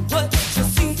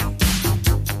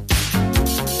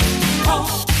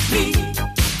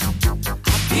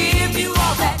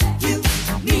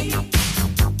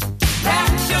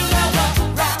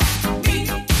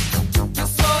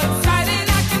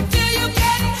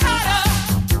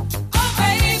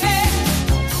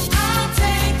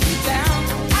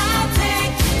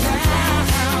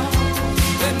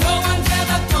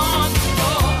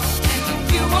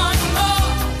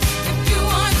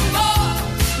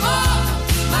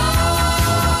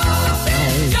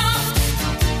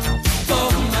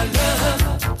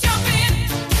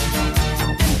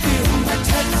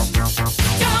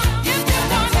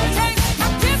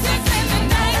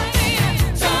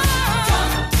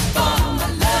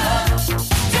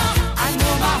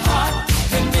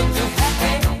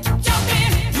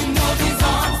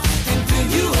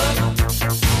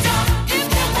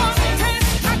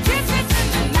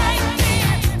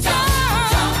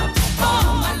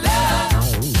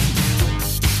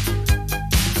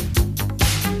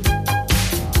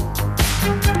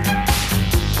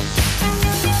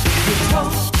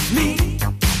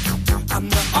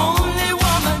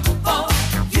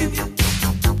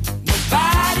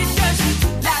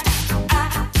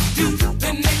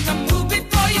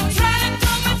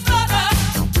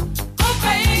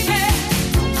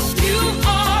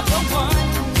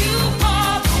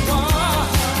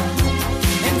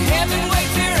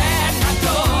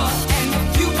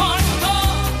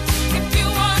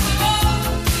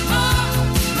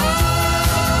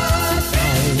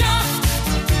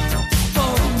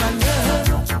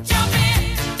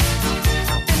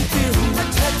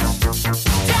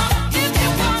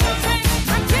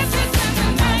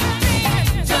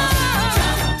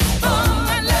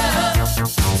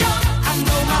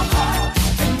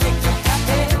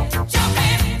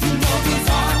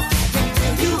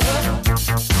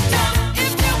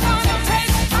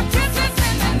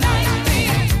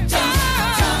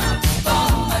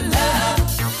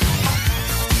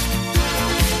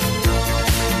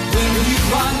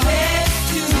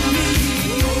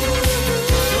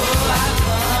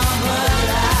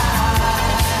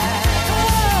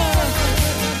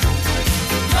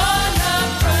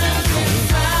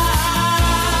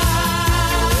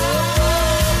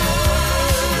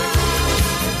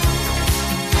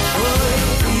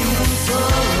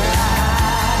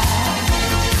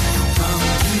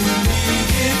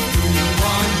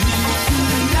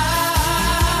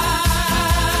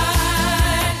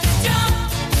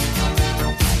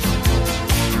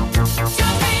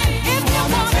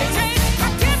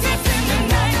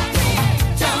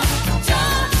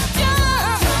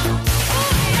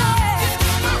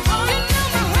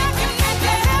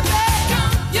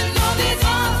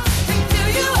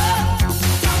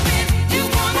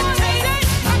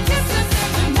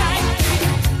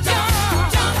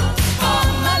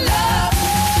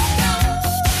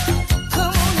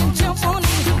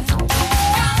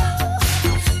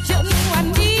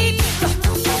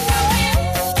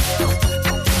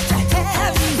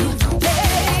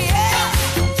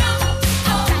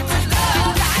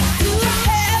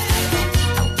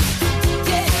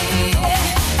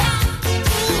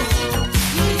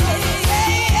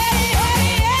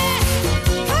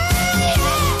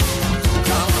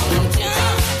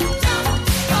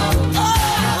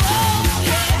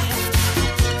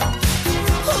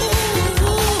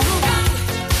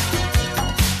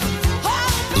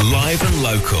Live and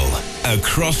local,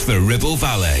 across the Ribble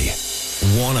Valley.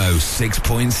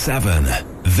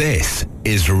 106.7. This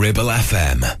is Ribble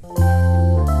FM.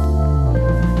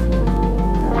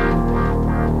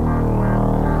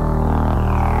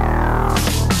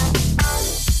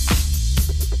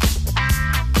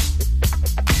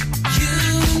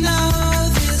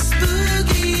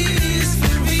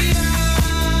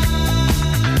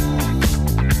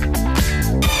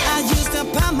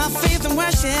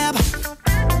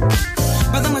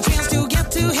 But then a chance to get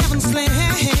to heaven's slam.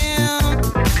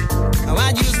 Oh, I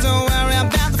used to worry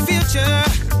about the future,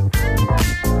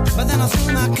 but then I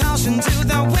threw my caution to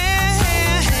the wind.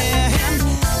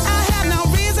 I had no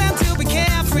reason to be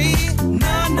carefree,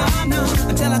 no,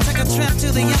 until I took a trip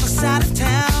to the other side of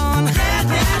town.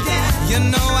 Yeah. You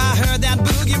know I heard that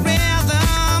boogie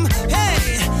rhythm.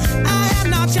 Hey, I had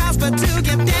no choice but to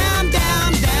get down,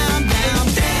 dance.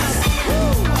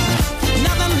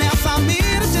 Nothing left for me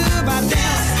to do but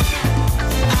dance.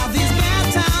 All these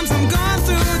bad times I'm going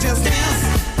through, just dance.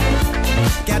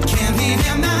 Got candy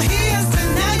in my ears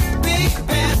tonight, baby.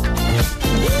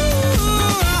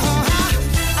 Ooh,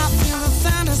 I feel the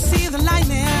thunder, see the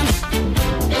lightning.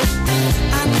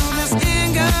 I know this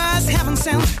anger is heaven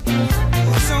sent,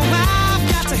 so I've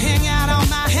got to hang out on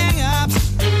my hang-ups.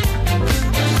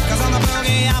 'Cause on the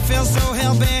boogie I feel so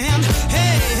hell-bent.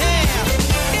 Hey,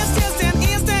 it's just an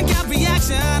instant gut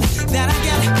reaction that I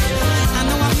get. I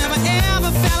know I've never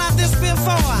ever felt like this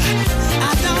before. I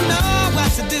don't know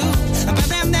what to do, but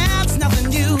then that's nothing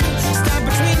new. Stuck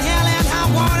between hell and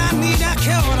high water, I need a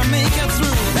cure to make it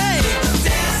through. Hey,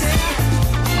 dance,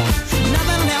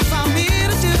 nothing left for me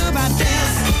to do but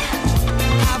dance.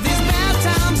 All these bad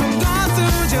times I'm going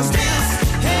through, just dance.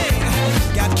 Hey,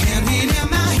 got candy in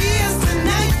my ears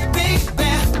tonight, baby.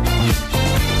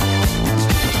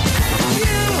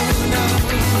 You know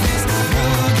this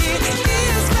boogie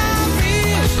is my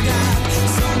real God.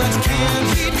 So much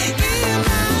candy in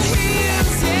my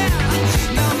ears, yeah.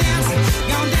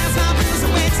 Gonna dance my blues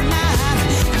away tonight.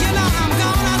 You know I'm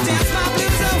gonna dance my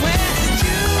blues away.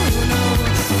 You know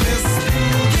this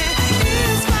boogie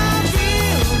is my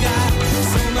real God.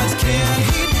 So much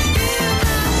candy in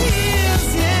my ears,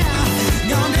 yeah.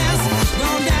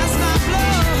 Gonna dance my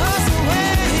blues away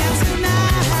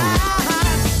tonight.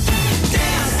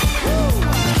 Dance,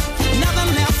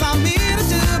 nothing left for me to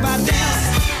do but dance.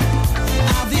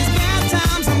 All these bad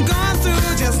times I'm going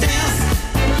through, just dance.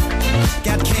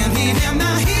 Got candy in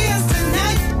my ears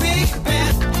tonight, baby.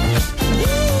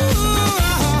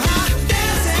 Ooh,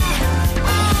 dance,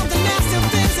 all the nasty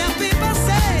things that people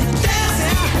say, dance,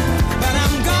 but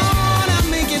I'm gonna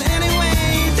make it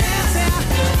anyway, dance.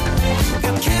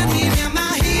 Got candy in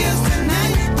my ears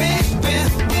tonight, baby.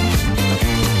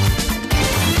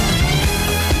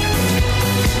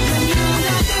 You know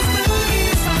that this boogie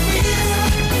is for real.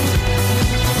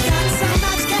 Got so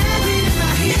much candy in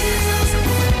my ears.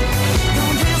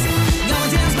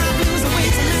 Gonna dance my blues away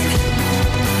tonight.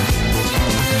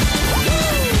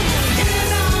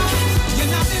 You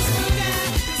know this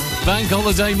boogie. Bank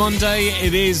Holiday Monday.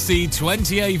 It is the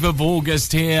 28th of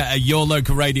August here at your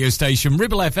local radio station,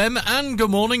 Ribble FM. And good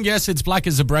morning. Yes, it's Black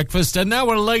as a Breakfast, an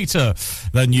hour later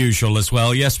than usual as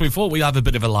well. Yes, we thought we'd have a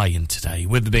bit of a lie-in today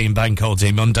with it being Bank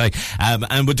Holiday Monday.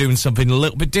 And we're doing something a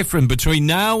little bit different between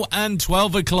now and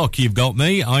 12 o'clock. You've got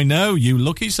me. I know, you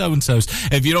lucky so-and-sos.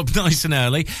 If you're up nice and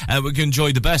early, we can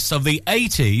enjoy the best of the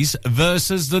 80s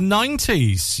versus the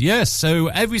 90s. Yes, so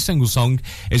every single song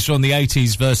is from the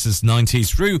 80s versus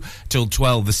 90s through till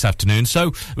 12 this afternoon.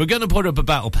 So we're going to put up a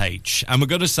battle page and we're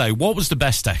going to say, what was the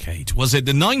best decade? Was it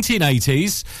the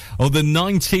 1980s or the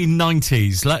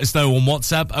 1990s? Let us know on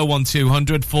WhatsApp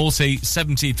 01200 40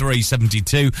 73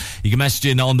 72. You can message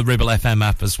in on the Ribble FM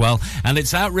app as well. And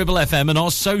it's at Ribble FM and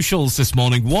our socials this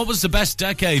morning. What was the best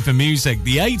decade for music?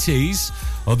 The 80s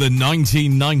or the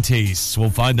 1990s?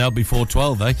 We'll find out before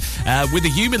 12, eh? With the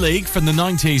Human League from the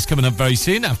 90s coming up very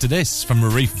soon after this from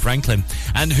Aretha Franklin.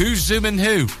 And Who's Zooming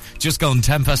Who? Just gone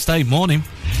 8:10. Morning.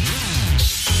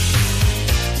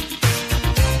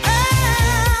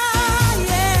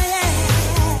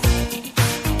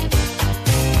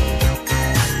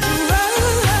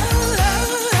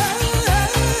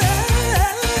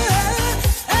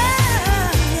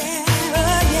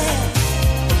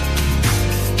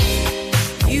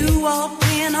 You walked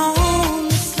in on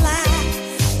the slide,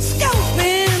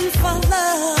 scoping for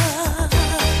love.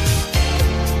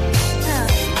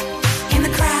 In the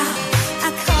crowd,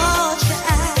 I caught your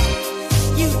eye.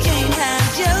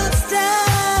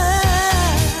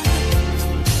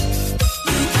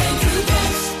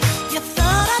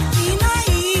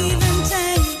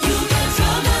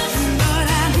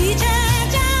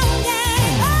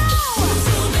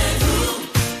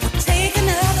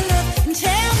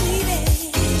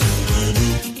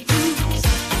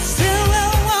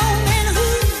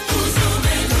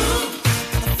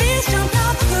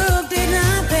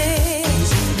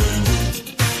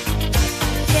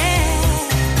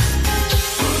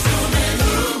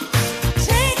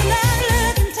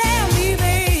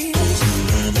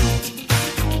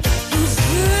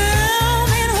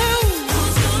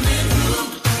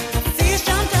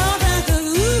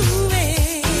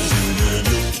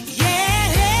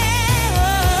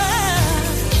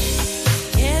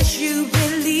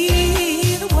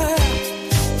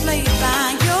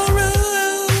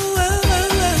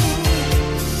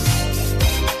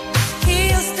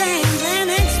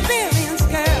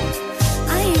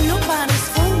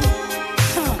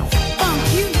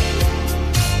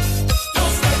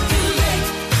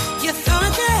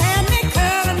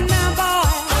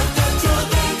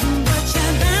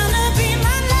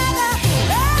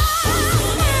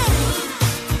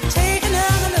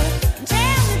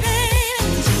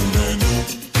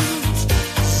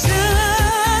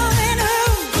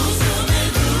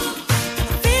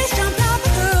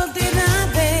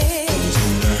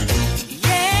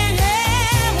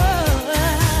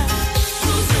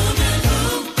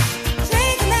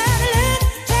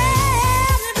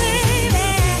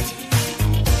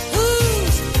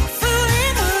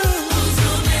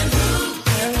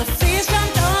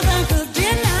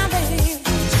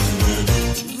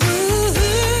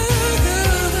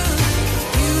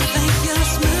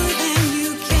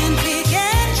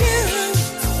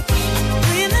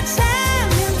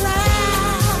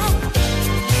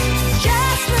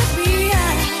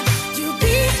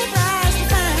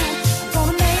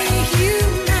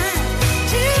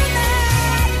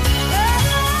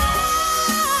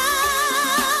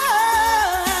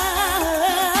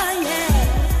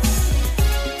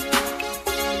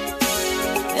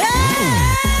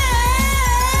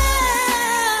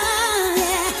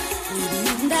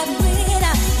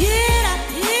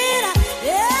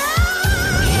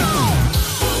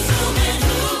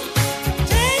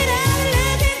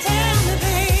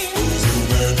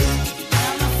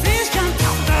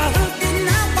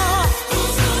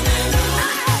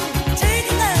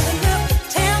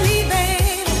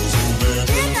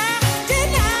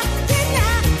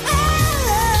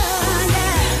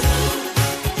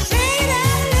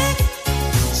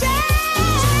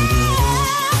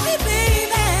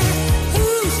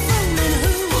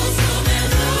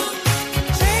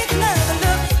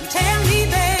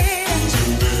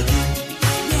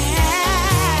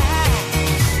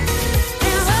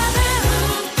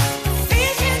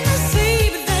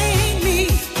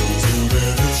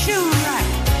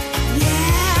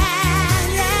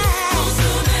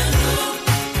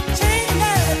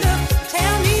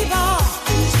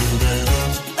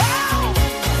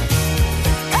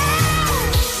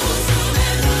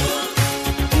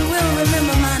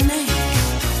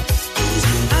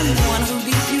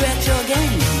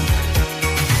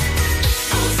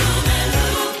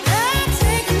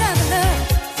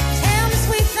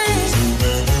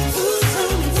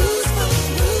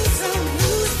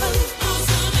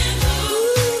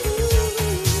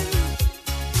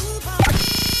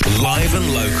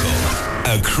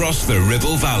 across the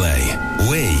Ribble Valley.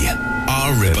 We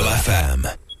are Ribble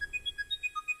FM.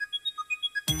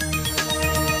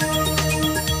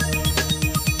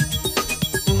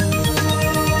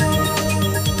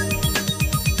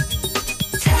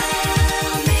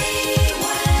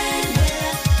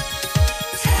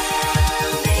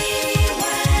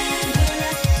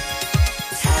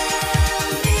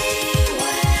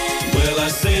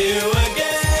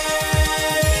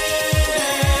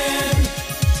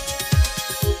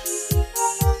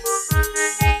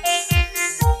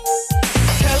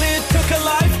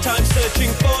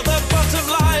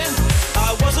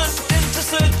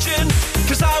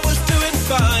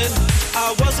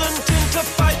 I wasn't into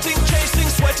fighting, chasing,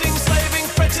 sweating, slaving,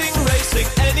 fretting, racing.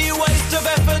 Any waste of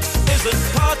effort isn't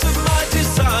part of my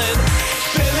design.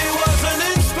 Billy was an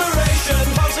inspiration,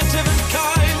 positive and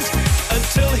kind,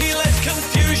 until he let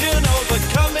confusion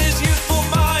overcome his youthful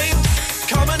mind.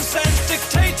 Common sense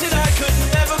dictated I could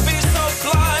never be so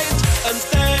blind. And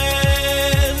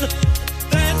then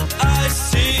I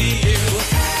see you.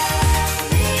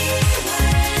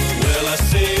 Will I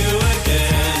see you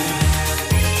again?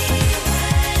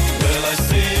 Will I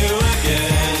see you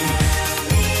again?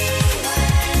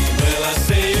 Will I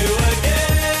see you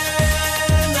again?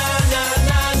 Na na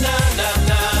na na na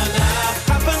na na.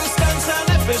 Happenstance an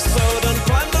episode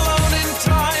unplanned alone in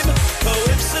time.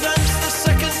 Coincidence, the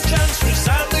second chance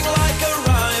resounding like a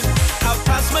rhyme. How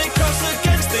paths may cross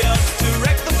against the odds to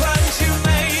wreck the plans you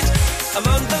made.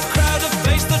 Among the crowd of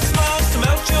face that smiles to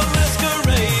melt your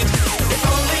masquerade. If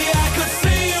only I could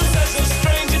see you, says a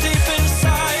stranger deep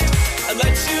inside, and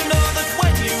lets you know that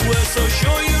when you were so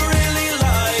sure you really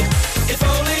lied. If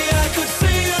only I could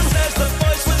see you, says the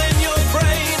voice within your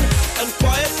brain, and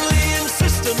quietly,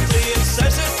 insistently it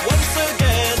says it once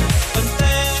again. And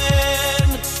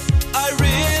then I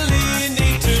really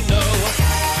need to know.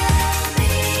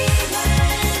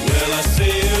 Will I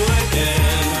see you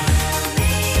again?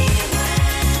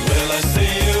 Will I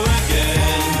see you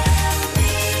again?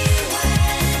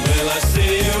 Will I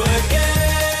see you again?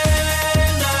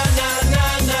 Na na na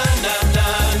na na na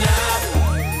na.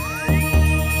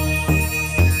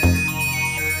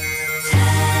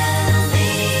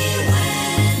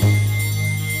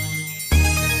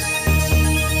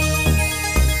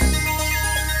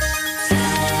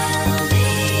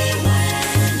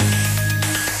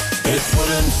 It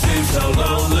wouldn't seem so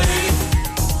lonely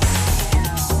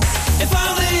if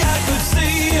only I could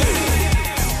see you.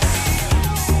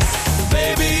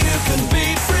 Baby, you can be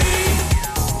free.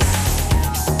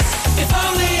 If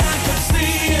only I could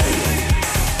see you.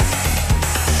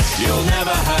 You'll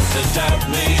never have to doubt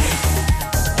me.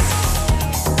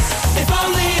 If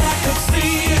only I could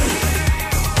see you.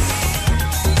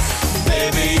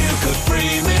 Baby, you could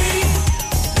free me.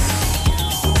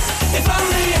 If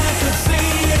only I could see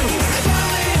you. If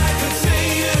only I could see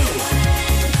you.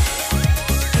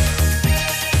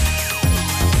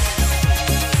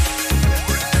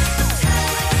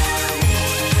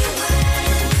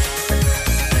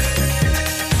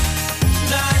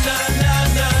 Na na na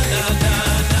na na na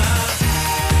na.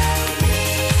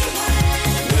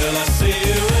 Will I see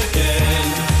you again?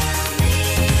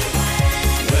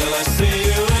 Will I see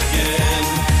you again?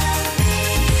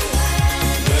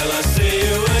 Will I see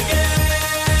you again?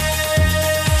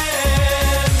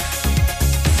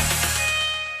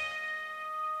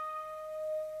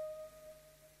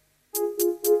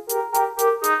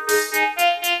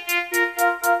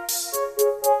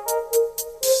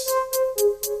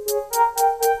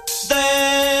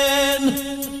 Then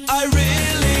I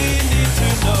really need to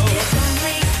know.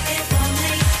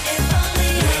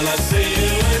 Will I see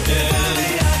you again? If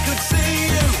only I could see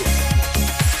you.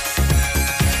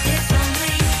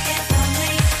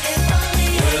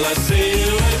 Will I see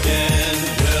you again?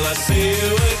 Will I see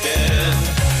you again?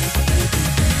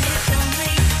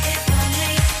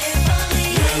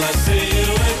 Will I see you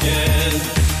again?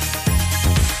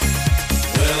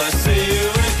 Will I see you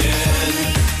again?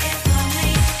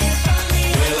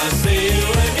 Will I see you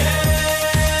again?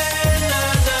 Na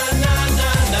na na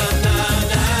na na na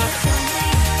na.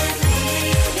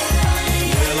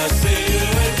 Will I see you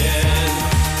again?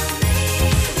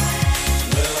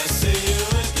 Will I see you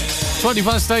again?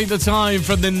 8 the time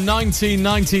from the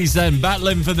 1990s then.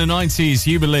 Battling for the 90s,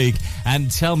 Human League.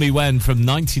 And Tell Me When from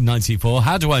 1994.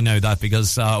 How do I know that?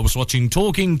 Because I was watching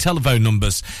Talking Telephone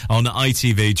Numbers on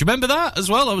ITV. Do you remember that as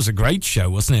well? That was a great show,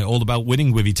 wasn't it? All about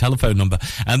winning with your telephone number.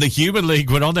 And the Human League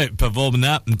were on it, performing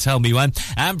that and Tell Me When.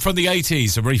 And from the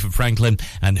 80s, Aretha Franklin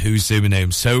and Who's Zooming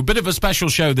In. So a bit of a special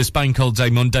show this Bank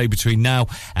Holiday Monday between now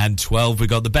and 12. We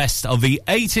got the best of the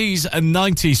 80s and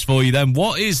 90s for you then.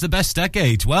 What is the best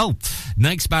decade? Well,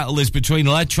 Next battle is between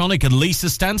Electronic and Lisa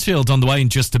Stansfield on the way in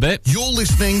just a bit. You're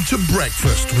listening to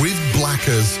Breakfast with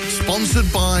Blackers,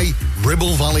 sponsored by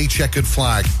Ribble Valley Checkered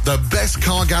Flag, the best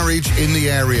car garage in the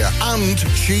area, and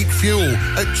cheap fuel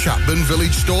at Chapman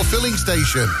Village Store Filling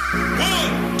Station.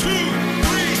 1, 2,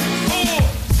 3,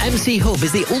 4. MC Hub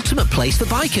is the ultimate place for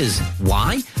bikers.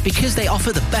 Why? Because they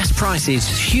offer the best prices,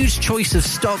 huge choice of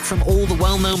stock from all the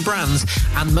well-known brands,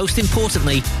 and most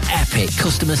importantly, epic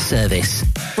customer service.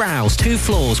 Browse 2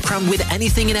 floors crammed with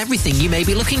anything and everything you may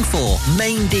be looking for.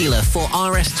 Main dealer for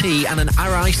RST and an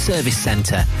RI service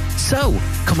centre. So,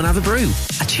 come and have a brew,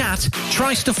 a chat,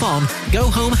 try stuff on, go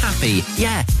home happy.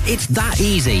 Yeah, it's that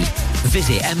easy.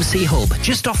 Visit MC Hub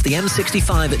just off the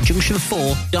M65 at Junction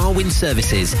 4, Darwin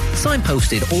Services.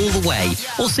 Signposted all the way,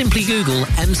 or simply Google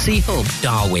MC Hub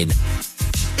Darwin.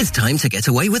 It's time to get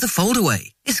away with a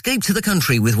foldaway. Escape to the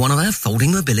country with one of our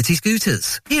folding mobility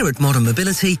scooters. Here at Modern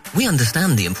Mobility, we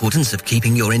understand the importance of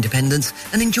keeping your independence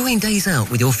and enjoying days out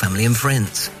with your family and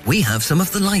friends. We have some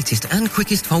of the lightest and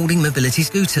quickest folding mobility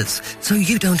scooters, so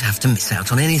you don't have to miss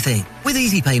out on anything. With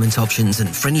easy payment options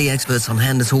and friendly experts on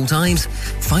hand at all times,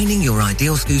 finding your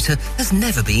ideal scooter has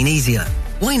never been easier.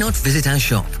 Why not visit our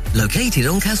shop, located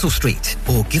on Castle Street,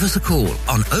 or give us a call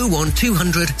on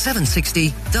 01200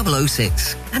 760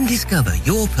 006 and discover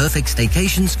your perfect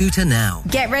staycation scooter now.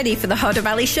 Get ready for the Hodder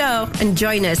Valley Show and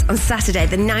join us on Saturday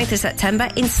the 9th of September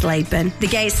in Slaidburn. The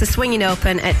gates are swinging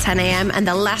open at 10 a.m. and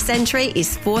the last entry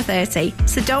is 4:30,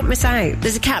 so don't miss out.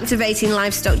 There's a captivating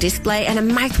livestock display and a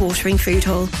mouth-watering food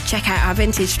hall. Check out our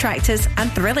vintage tractors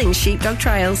and thrilling sheepdog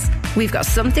trials. We've got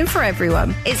something for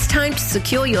everyone. It's time to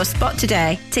secure your spot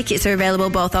today. Tickets are available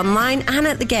both online and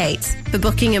at the gates. For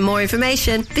booking and more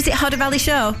information, visit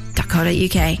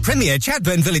hoddervalleyshow.co.uk. Premier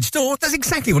Chatburn Village Store does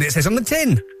exactly what it says on the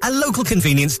tin. A local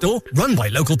convenience store run by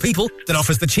local people that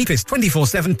offers the cheapest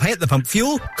 24/7 pay-at-the-pump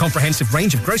fuel, comprehensive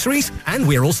range of groceries, and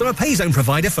we're also a pay zone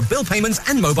provider for bill payments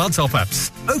and mobile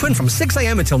top-ups. Open from 6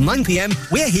 a.m. until 9 p.m.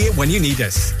 We're here when you need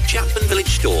us. Chapman Village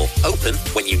Store, open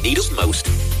when you need us most.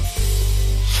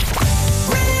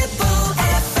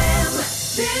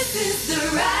 This is the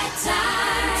right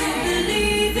time to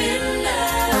believe in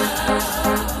love.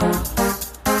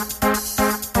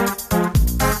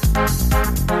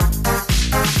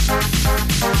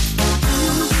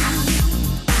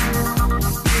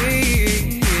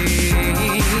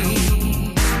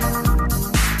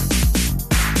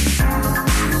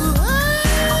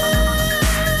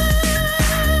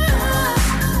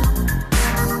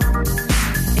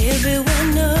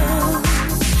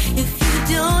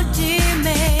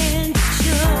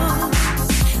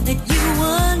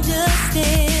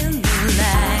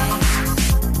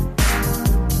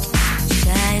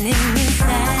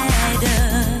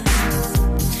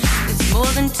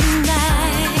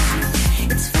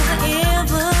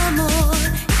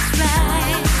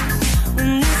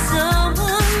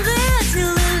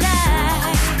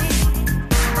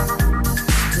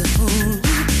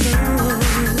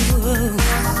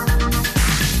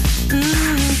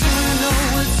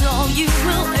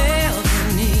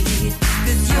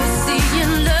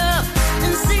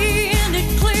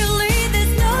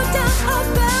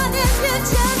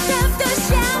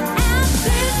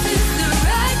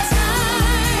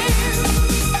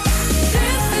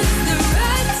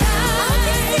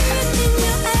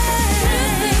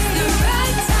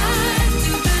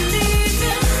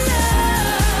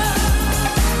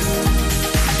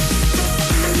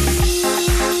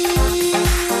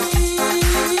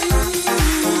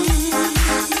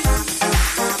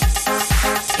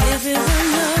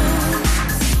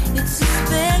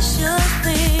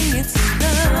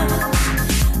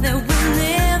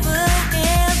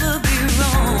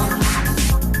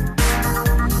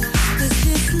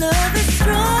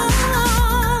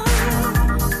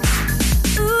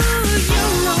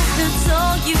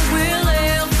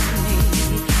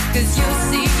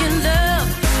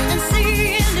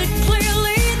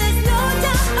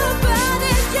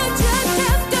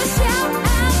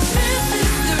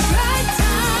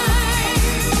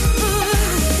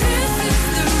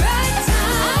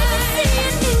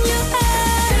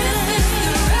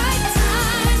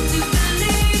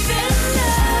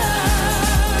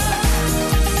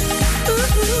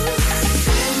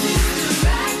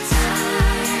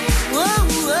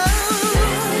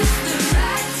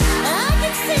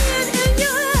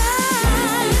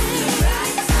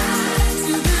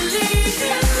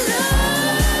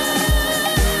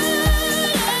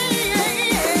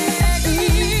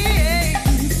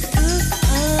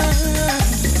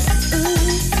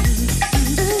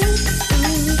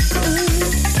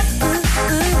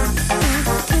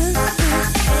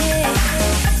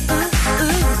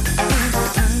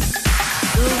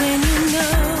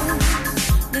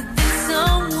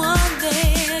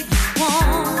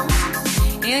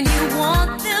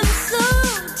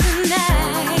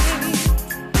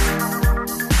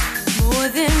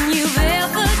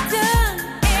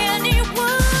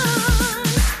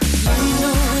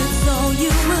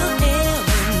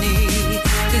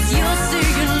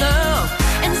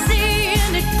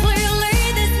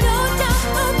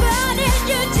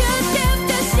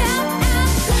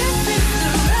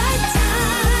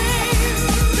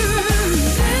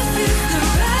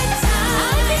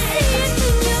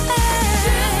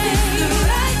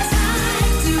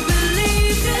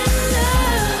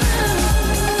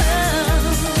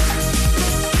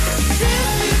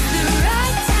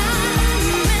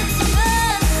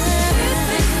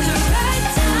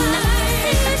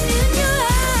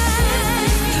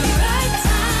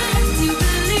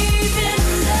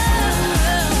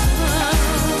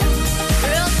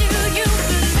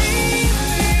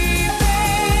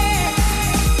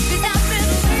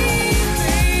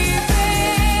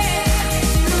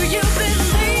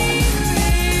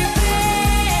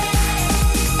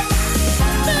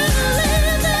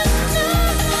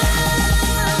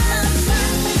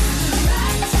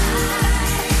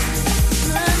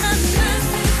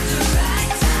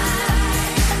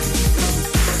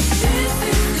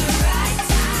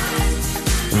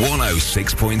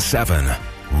 106.7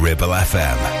 Ribble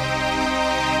FM.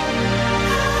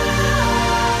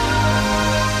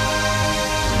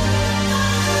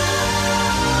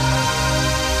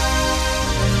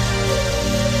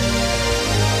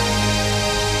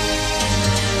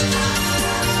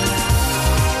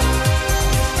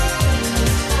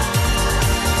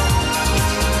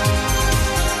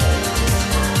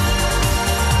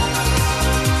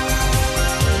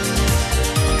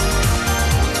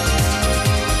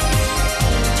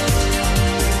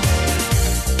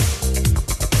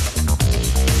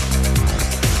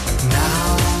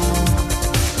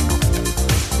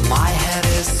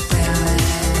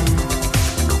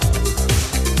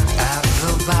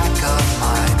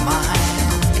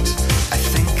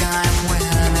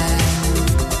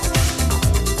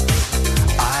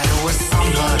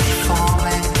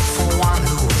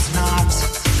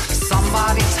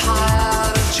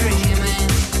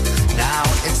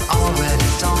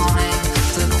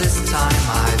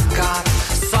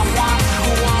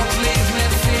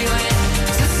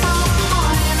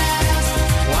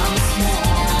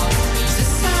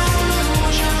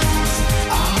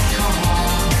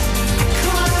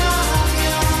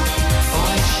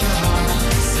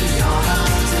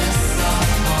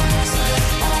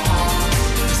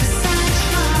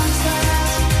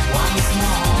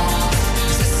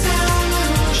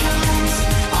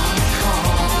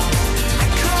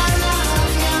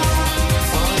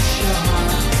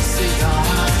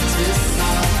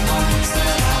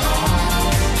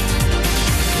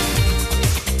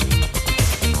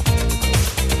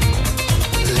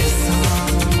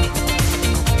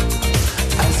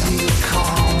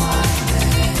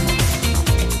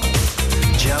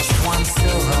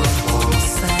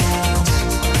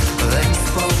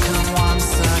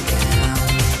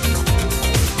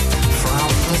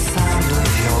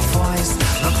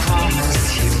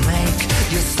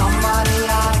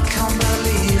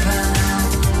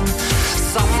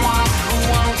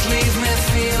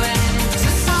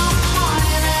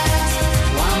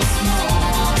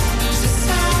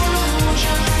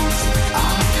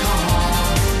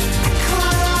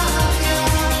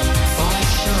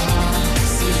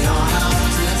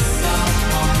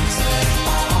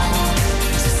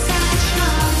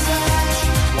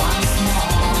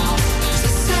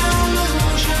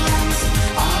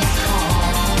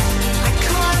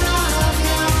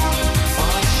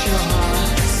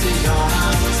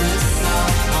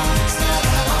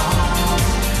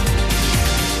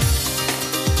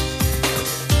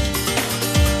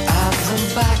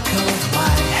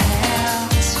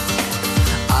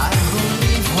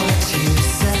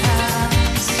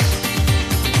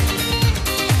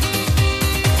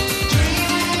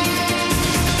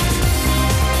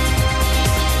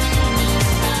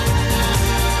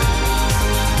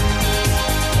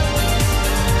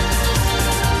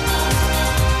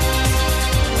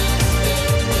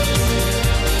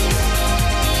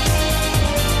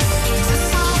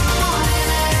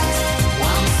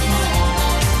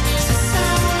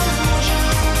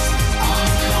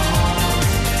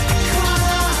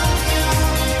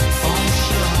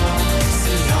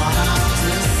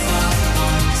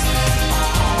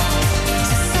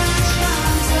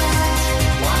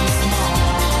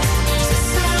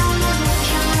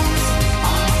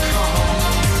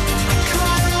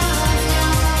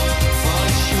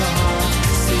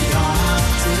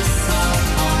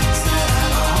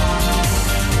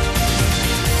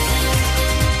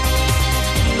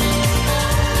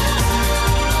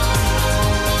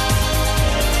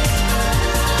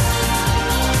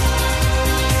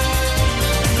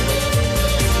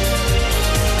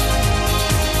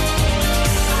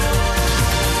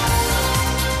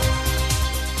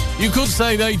 You could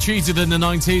say they cheated in the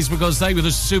 90s because they were the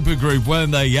supergroup,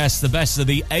 weren't they? Yes, the best of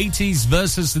the 80s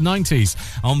versus the 90s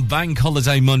on Bank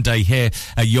Holiday Monday here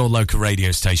at your local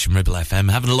radio station, Ribble FM.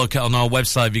 Having a look on our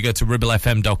website, if you go to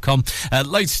ribblefm.com.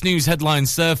 Latest news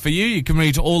headlines there for you. You can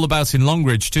read all about in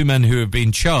Longridge, two men who have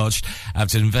been charged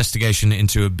after an investigation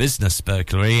into a business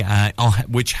burglary,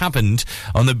 which happened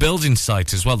on the building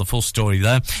site as well. The full story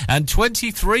there. And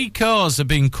 23 cars have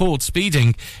been caught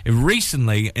speeding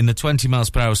recently in the 20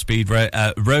 miles per hour speed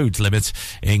road limit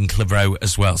in Clitheroe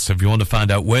as well. So if you want to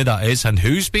find out where that is and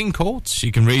who's been caught,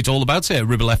 you can read all about it at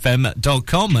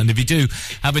ribblefm.com. And if you do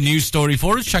have a news story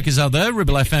for us, check us out there,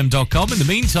 ribblefm.com. In the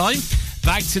meantime,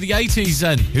 back to the 80s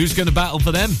then. Who's going to battle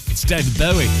for them? It's David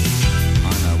Bowie. I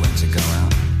know when to go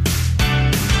out,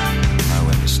 know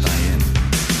when to stay in,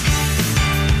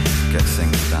 get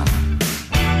things done.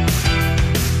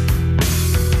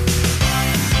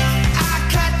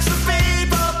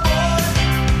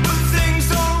 Things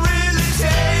don't really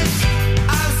change.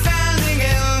 I'm standing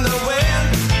in the way.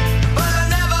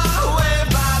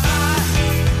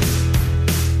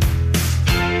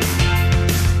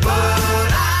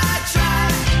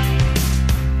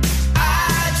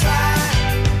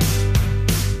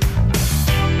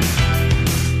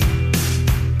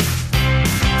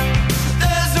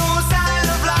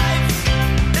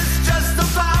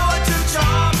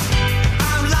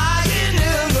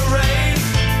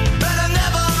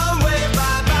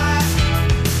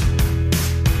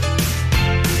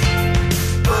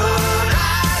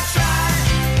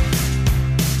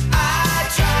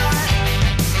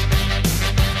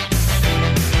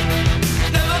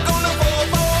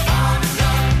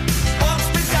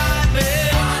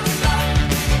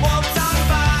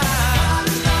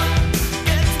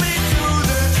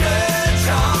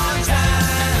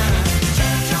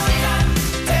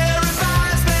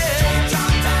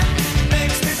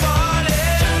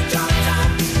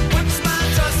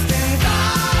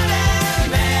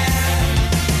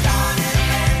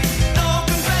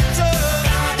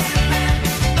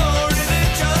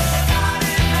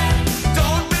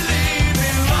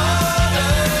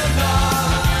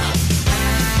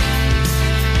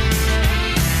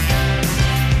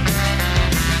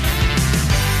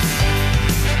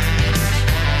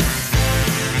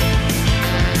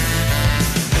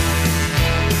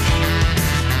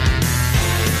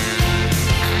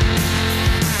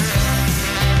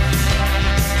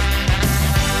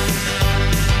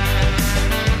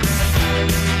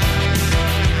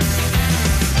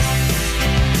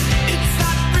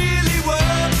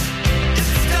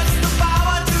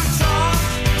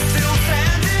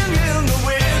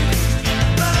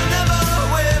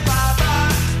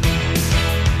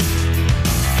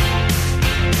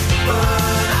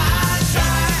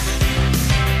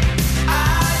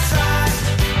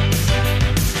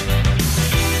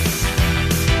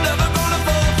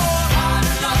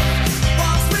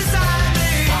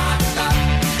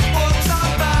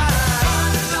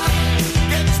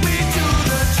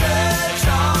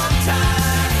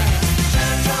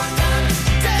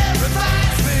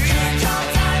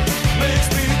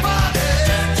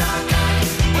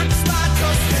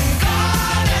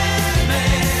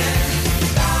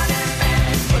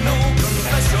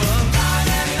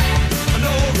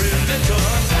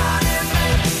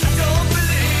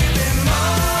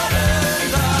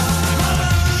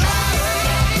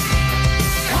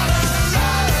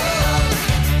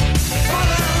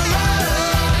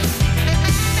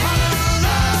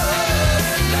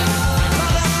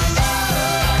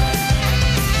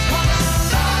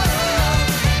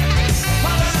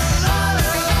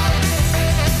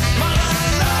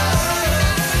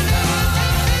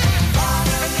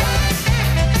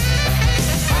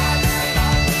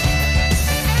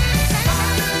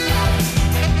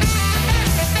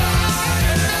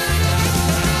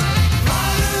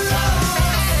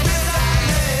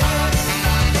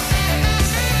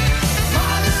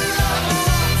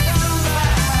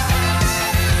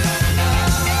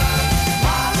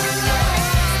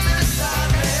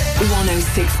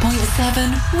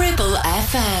 106.7 Ribble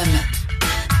FM.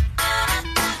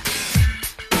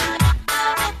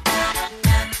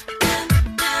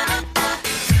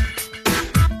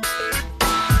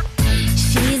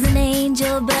 She's an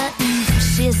angel, but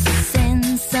she's a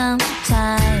sin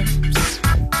sometimes.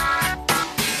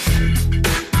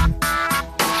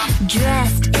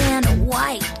 Dressed in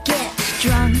white, gets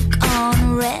drunk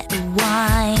on red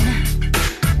wine.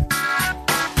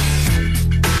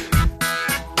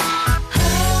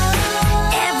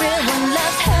 Everyone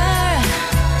loves her,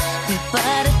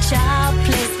 but a child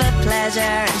plays for pleasure,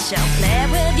 and she'll play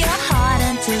with your heart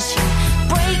until she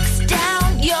breaks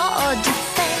down your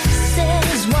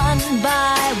defenses one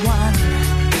by one.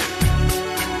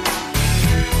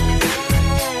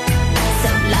 So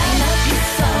line up your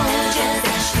soldiers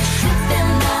and she'll shoot them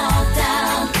all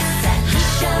down.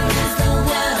 Alicia rules the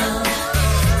world.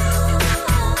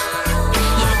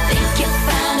 You think you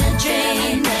found a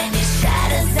dream, then it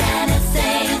shatters and it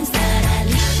seems that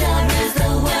Alicia rules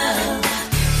the world.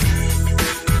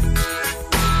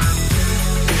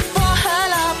 For her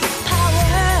love of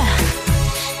power,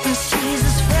 and she's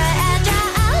as fragile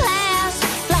as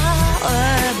a flower.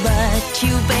 But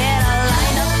you better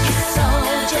line up your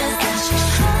soldiers and she'll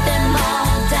shoot them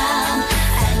all down.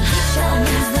 Alicia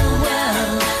rules the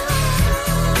world.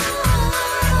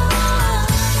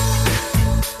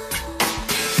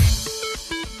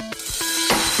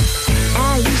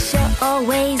 Alicia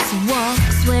always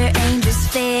walks where angels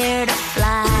fear to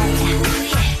fly.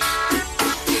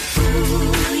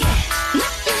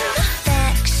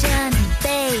 Perfection,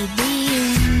 baby, you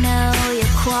know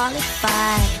you're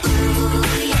qualified.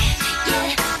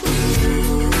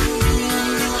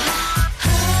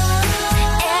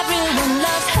 Everyone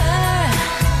loves her,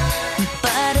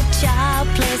 but a child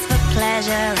plays for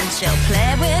pleasure, and she'll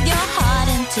play with your heart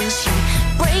until she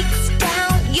breaks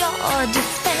down your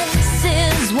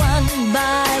defenses one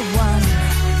by one.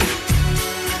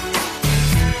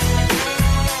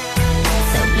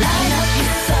 So line up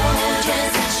your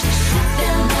soldiers and she'll shoot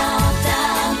them all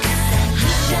down. 'Cause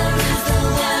Alicia rules the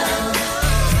world.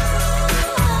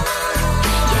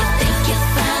 You think you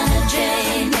found a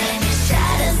dream, and it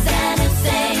shatters and it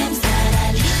seems that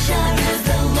Alicia rules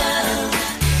the world.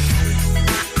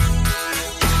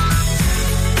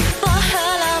 For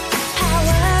her love of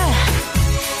power,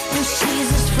 and she's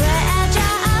as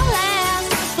fragile as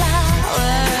a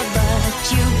flower. But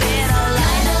you better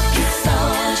line up your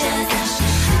soldiers and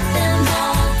she'll shoot them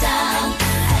all down.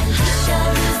 Alicia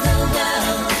rules the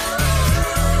world.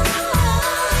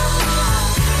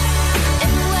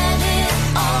 And when it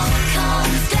all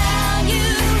comes down, you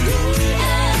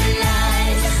realize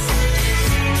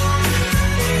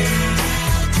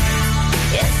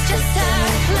it's just her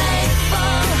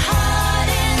playful heart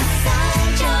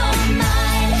inside your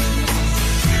mind.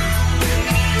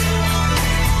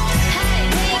 Hey,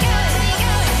 we go.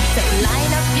 So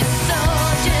line up your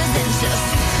soldiers and she'll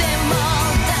shoot them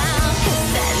all down.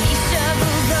 'Cause Alicia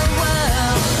rules the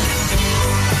world.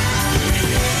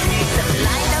 So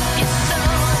line up your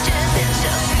soldiers and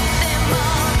she'll shoot them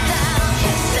all down.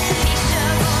 'Cause Alicia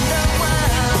rules the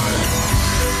world.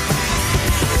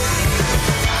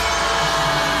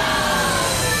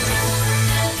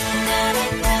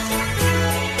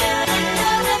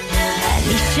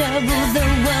 Alicia rules the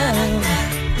world.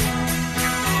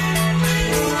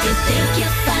 You think you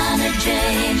found a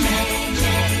dream,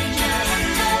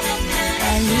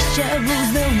 Alicia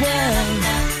rules the world.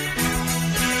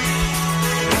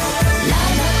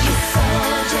 Line up your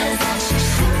soldiers and she'll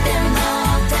shoot them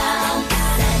all down.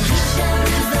 'Cause Alicia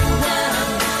rules the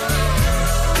world.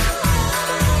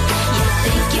 You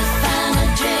think you found a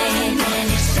dream, and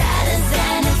it shatters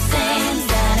and it seems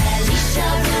that Alicia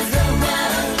rules the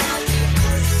world.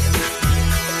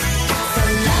 So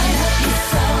line up your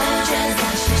soldiers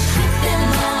and she'll shoot them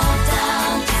all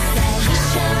down. 'Cause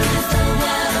Alicia rules the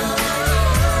world.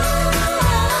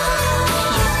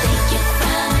 You think you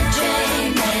found a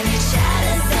dream, and it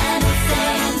shatters and it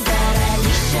seems that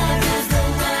Alicia rules the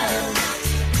world.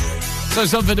 So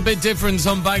something a bit different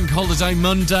on Bank Holiday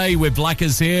Monday with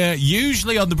Blackers here,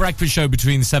 usually on the breakfast show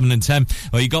between 7 and 10.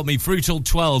 Well, you got me through till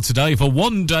 12 today for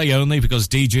one day only because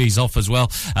DG's off as well.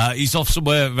 He's off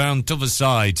somewhere around the other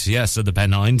side, yes, of the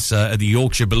Pennines, at the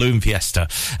Yorkshire Balloon Fiesta.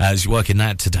 He's working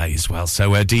that today as well.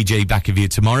 So DJ back with you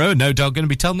tomorrow. No doubt going to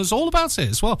be telling us all about it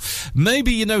as well.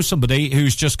 Maybe you know somebody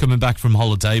who's just coming back from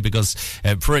holiday because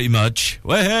pretty much,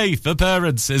 well, hey, for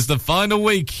parents, is the final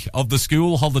week of the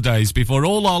school holidays before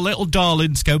all our little darlings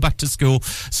darlings go back to school.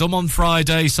 Some on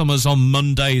Friday, some is on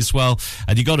Monday as well.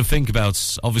 And you got to think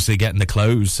about, obviously, getting the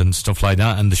clothes and stuff like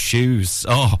that, and the shoes.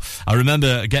 Oh, I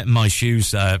remember getting my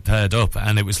shoes paired up,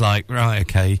 and it was like, right,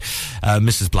 okay,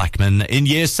 Mrs. Blackman, in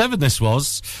year 7 this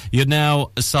was, you're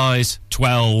now a size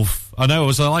 12. I know, it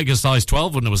was like a size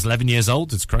 12 when I was 11 years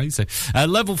old. It's crazy.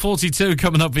 Level 42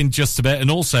 coming up in just a bit,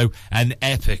 and also an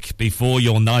epic before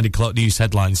your 9 o'clock news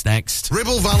headlines next.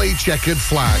 Ribble Valley Checkered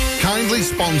Flag kindly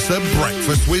sponsor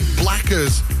Breakfast with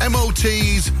Blackers.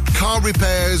 MOTs, car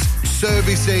repairs,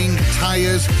 servicing,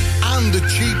 tyres, and the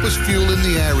cheapest fuel in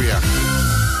the area.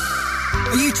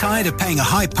 Are you tired of paying a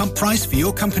high pump price for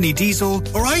your company diesel?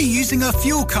 Or are you using a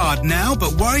fuel card now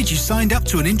but worried you signed up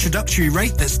to an introductory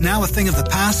rate that's now a thing of the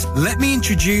past? Let me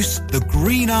introduce the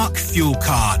Green Arc Fuel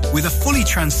Card. With a fully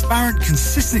transparent,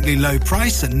 consistently low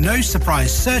price and no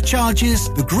surprise surcharges,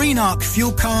 the Green Arc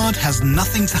Fuel Card has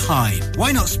nothing to hide.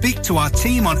 Why not speak to our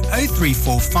team on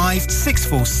 0345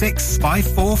 646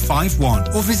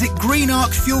 5451 or visit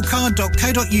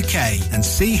greenarcfuelcard.co.uk and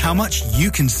see how much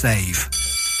you can save.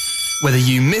 Whether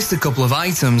you missed a couple of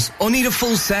items or need a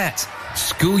full set,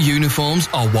 school uniforms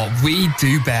are what we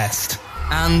do best.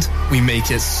 And we make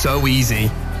it so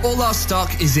easy. All our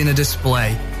stock is in a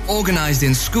display, organised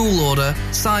in school order,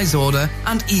 size order,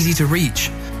 and easy to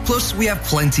reach. Plus, we have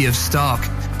plenty of stock.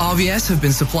 RVS have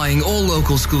been supplying all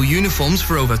local school uniforms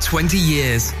for over 20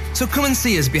 years. So come and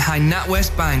see us behind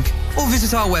NatWest Bank or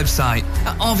visit our website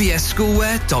at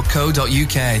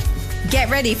rvsschoolwear.co.uk.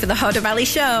 Get ready for the Hodder Valley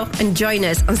Show and join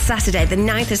us on Saturday the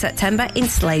 9th of September in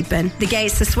Sladeburn. The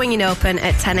gates are swinging open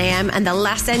at 10 a.m. and the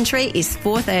last entry is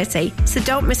 4:30, so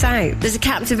don't miss out. There's a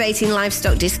captivating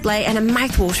livestock display and a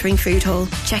mouth-watering food hall.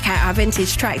 Check out our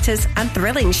vintage tractors and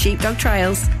thrilling sheepdog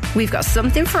trials. We've got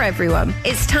something for everyone.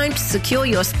 It's time to secure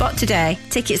your spot today.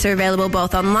 Tickets are available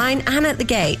both online and at the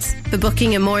gates. For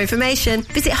booking and more information,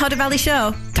 visit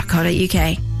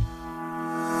hoddervalleyshow.co.uk.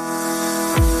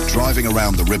 Driving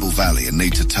around the Ribble Valley and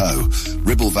need to tow?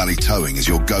 Ribble Valley Towing is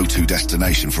your go-to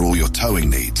destination for all your towing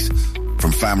needs.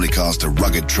 From family cars to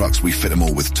rugged trucks, we fit them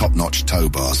all with top-notch tow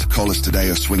bars. Call us today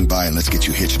or swing by and let's get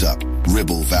you hitched up.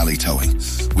 Ribble Valley Towing.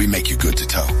 We make you good to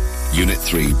tow. Unit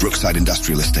 3, Brookside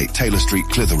Industrial Estate, Taylor Street,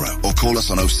 Clitheroe. Or call us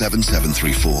on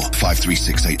 07734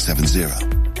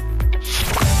 536870.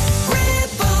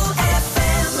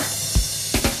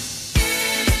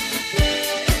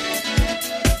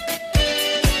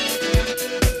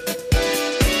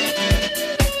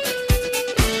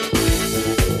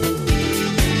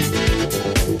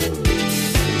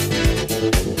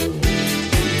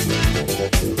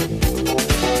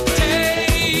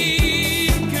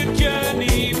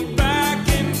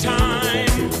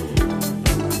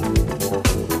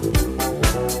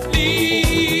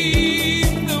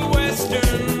 Leave the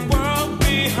Western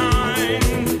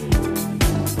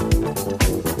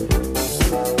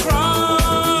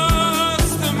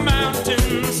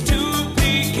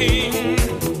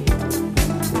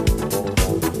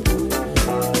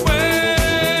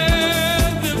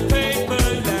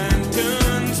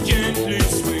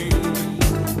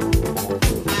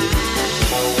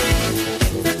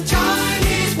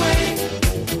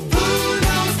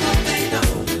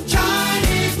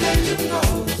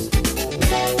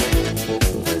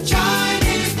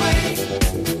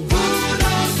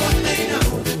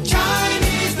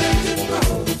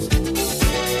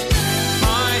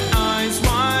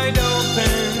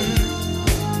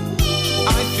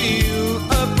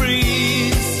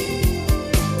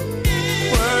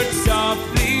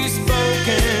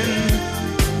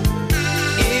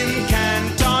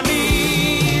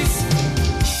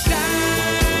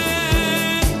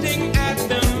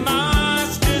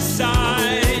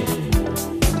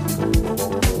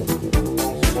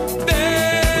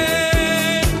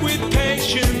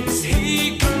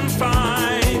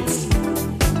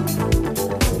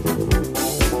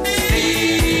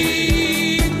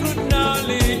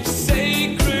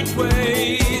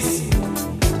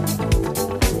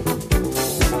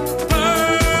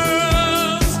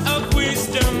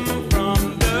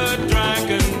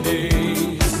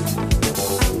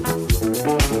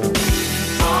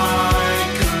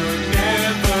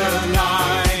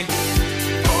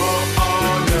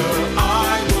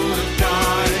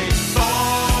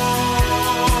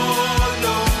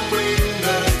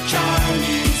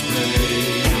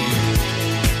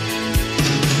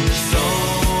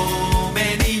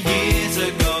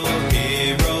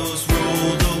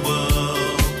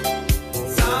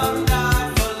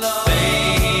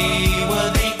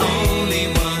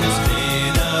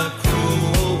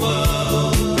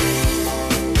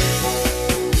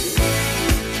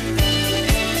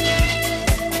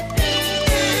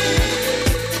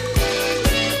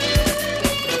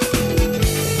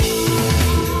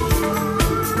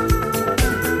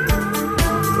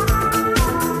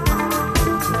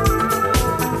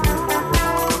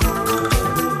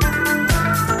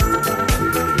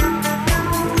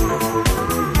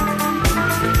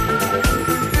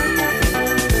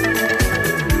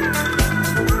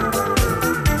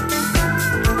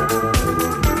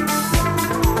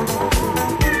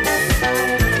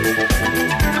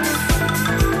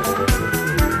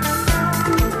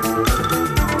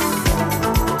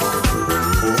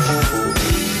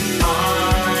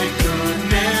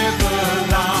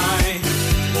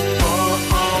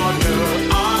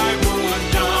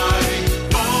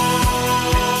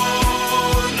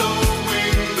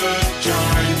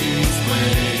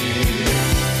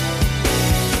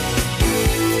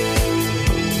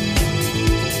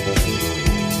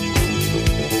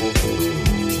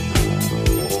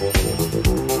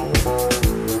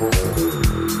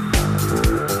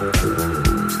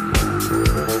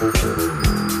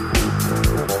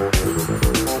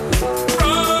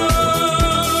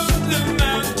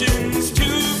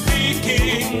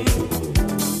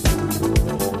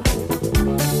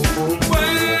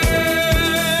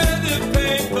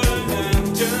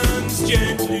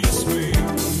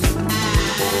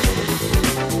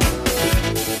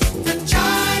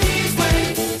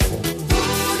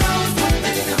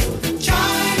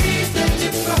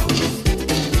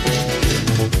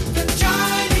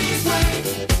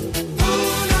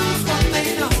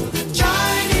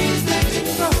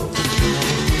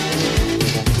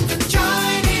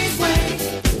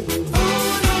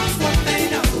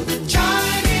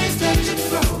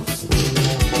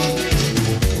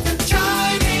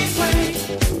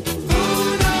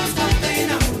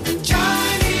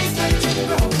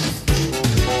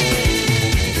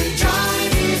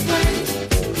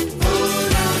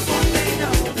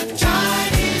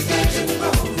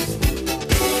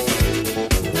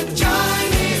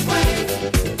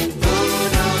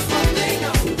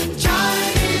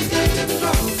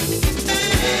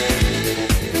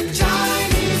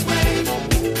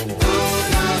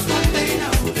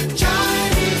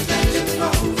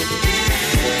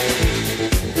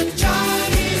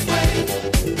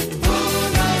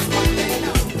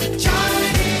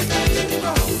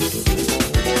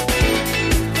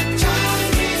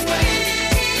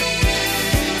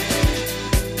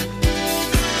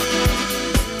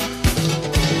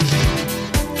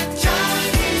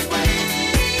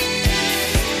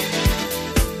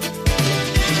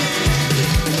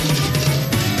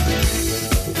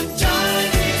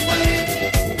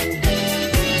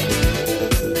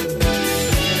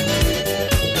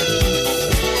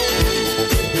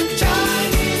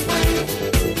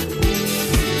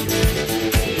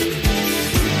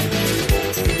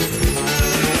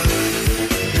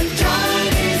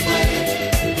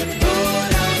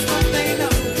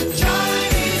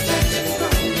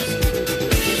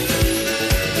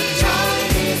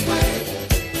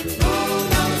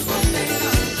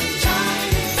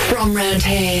From round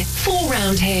here, for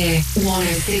round here,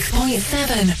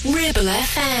 106.7 Ribble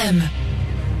FM.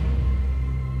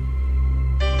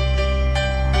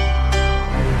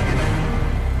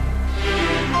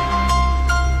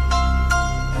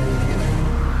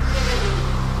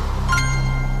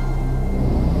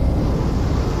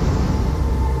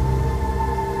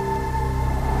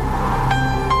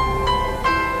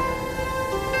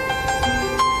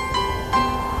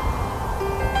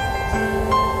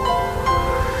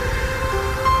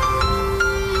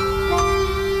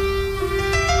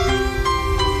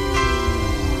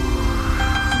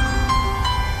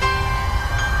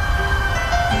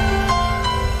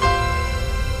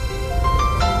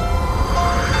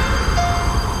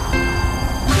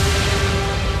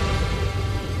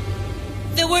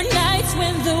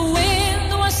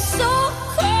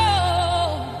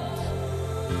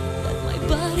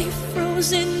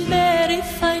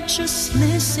 Just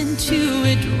listen to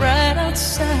it right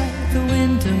outside the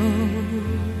window.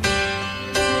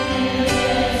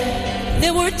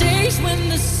 There were days when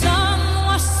the sun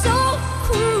was so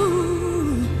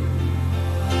cruel,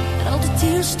 and all the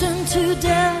tears turned to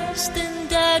dust,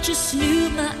 and I just knew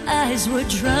my eyes were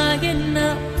drying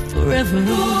up forever.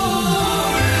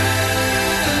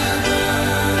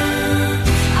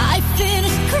 I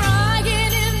finished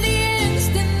crying in the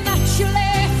instant that you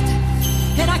left,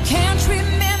 and I can't remember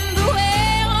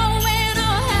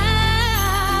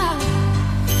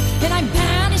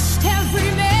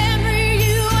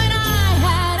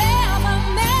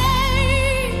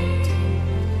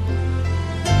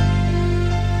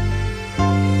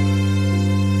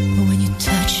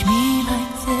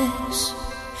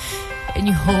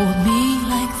hold me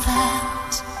like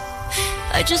that.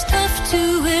 I just have to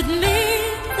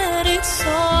admit that it's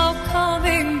all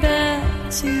coming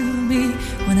back to me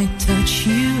when I touch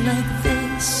you like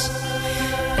this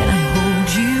and I hold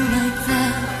you like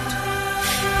that.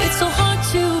 It's so hard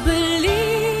to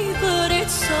believe, but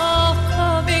it's all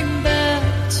coming back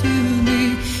to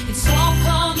me. It's all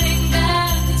coming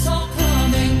back, it's all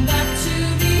coming back to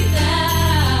me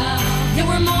now. There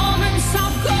were moments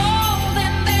of gold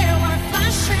and there were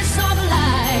flashes of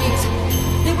light.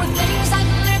 There were things I'd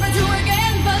never do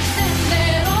again, but then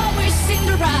they'd always seem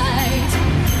right.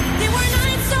 There were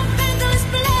nights of endless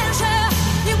pleasure.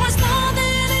 It was more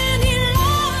than any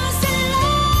loss in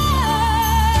love.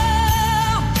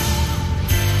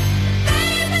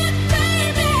 Baby,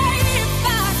 baby, if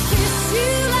I kiss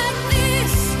you like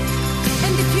this,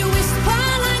 and if you whisper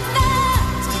like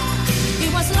that,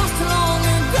 it was lost long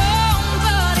ago,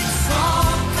 but it's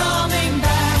all coming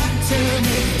back to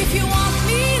me. If you want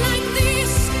me like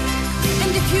this,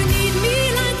 and if you need me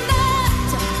like that,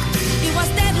 it was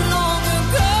dead long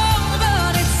ago,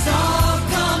 but it's all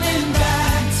coming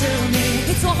back to me.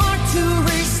 It's so hard to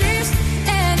resist,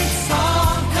 and it's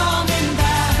all coming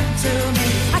back to me.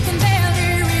 I can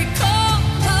barely recall,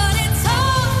 but it's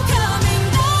all coming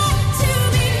back to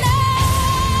me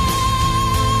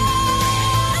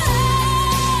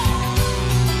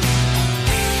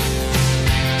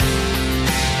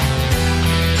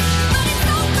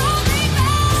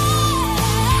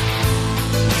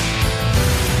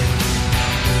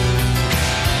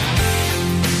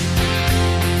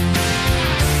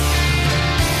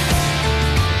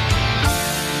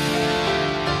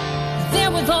There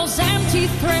were those empty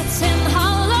threats and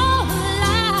hollow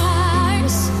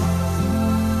lies,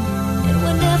 and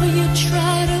whenever you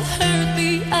try to hurt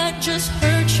me, I just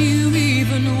hurt you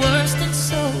even worse and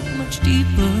so much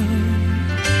deeper.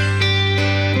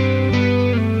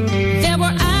 There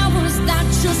were hours that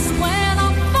just went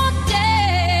on for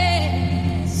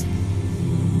days,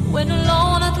 when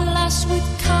alone at last we'd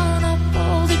count up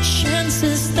all the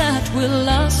chances that will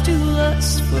last to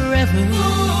us forever.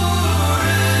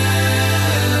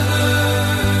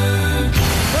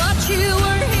 But you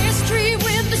were history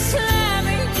with the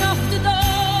slamming of the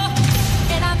door,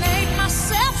 and I made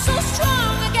myself so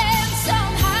strong again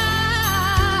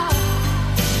somehow,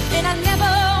 and I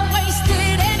never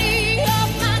wasted any of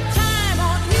my time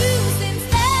on you since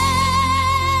then.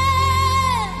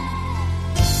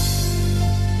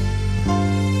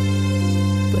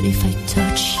 But if I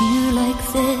touch you like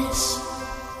this,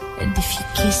 and if you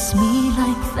kiss me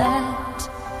like that,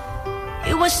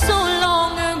 it was so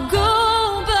long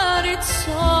ago, but it's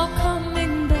all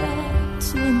coming back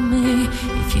to me.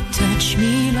 If you touch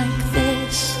me like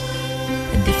this,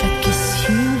 and if I kiss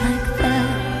you like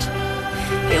that,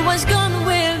 it was gone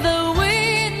with the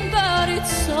wind, but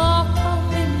it's all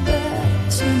coming back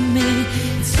to me.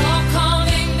 It's all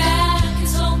coming back,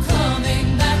 it's all coming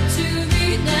back to me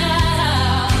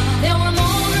now. There were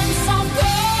moments of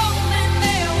gold and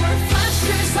there were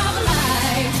flashes of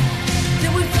light.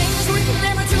 There were things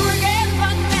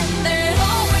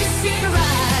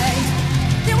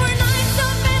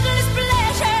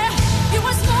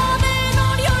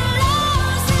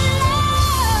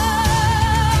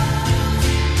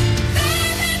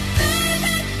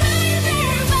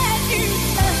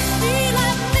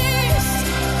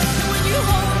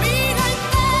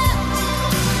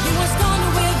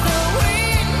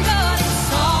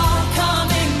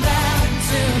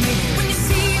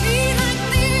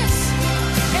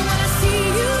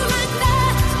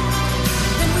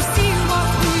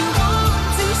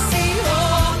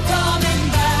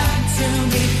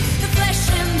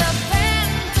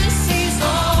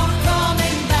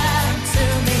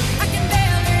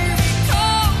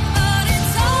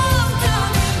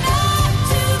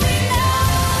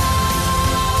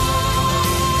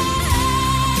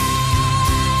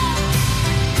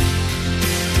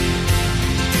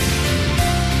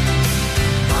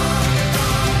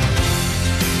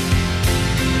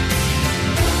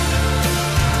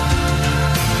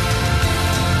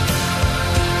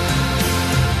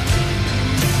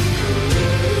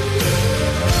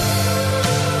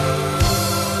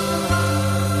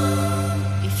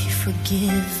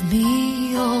forgive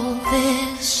me all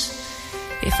this,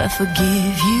 if I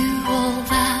forgive you all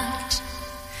that,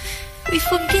 we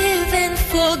forgive and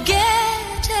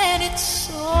forget, and it's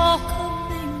all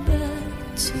coming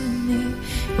back to me.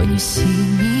 When you see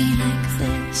me like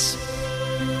this,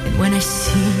 and when I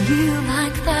see you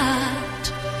like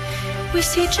that, we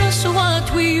see just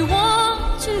what we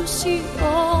want to see,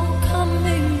 all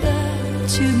coming back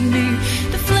to me.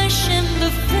 The flesh and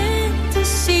the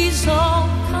fantasies all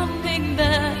coming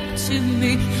back to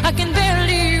me. I can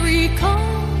barely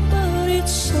recall, but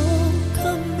it's all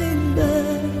coming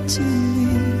back to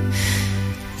me.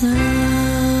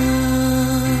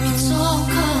 It's all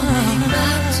coming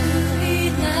back to me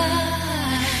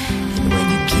now. And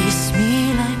when you kiss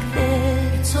me like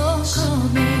that, it's all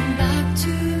coming back to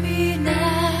me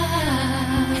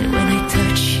now. And when I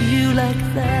touch you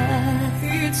like that,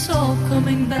 it's all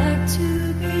coming back to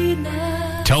me now.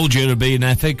 Told you to be an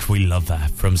epic. We love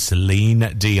that from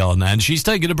Celine Dion. And she's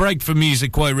taken a break from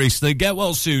music quite recently. Get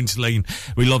well soon, Celine.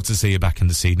 We love to see you back in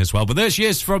the scene as well. But there she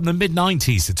is from the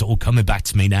mid-90s. It's all coming back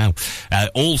to me now.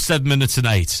 All 7 minutes and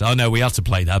 8. I know we have to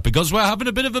play that because we're having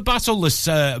a bit of a battle this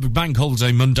Bank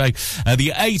Holiday Monday.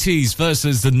 The 80s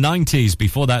versus the 90s.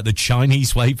 Before that, the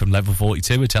Chinese Wave from Level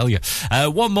 42, I tell you.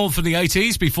 One more for the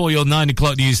 80s before your 9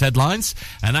 o'clock news headlines.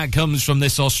 And that comes from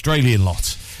this Australian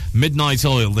lot. Midnight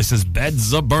Oil, this is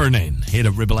Beds Are Burning. Here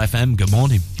at Ribble FM, good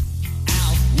morning.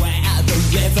 Out where the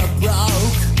river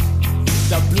broke,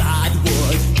 the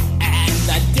bloodwood and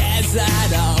the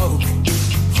desert oak,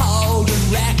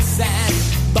 holding wrecks and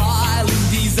boiling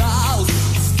diesels,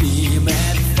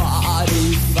 steaming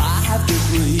 45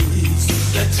 degrees.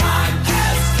 The time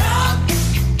has come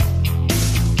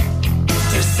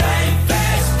to save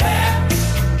fares fare,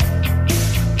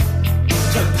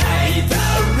 to pay the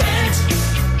rent,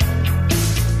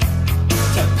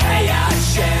 to pay our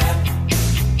share.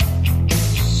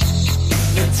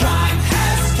 The time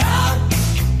has come.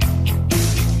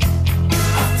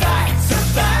 A fact's a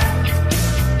fact.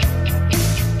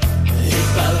 It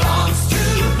belongs to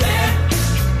them.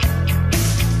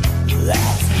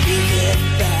 Let's give it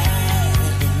back.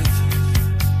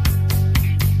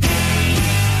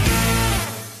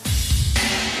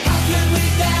 How can we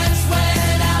dance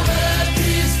when our earth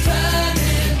is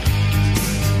turning?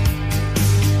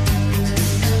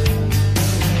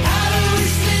 How do we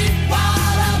sleep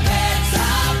while our beds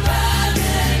are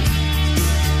burning?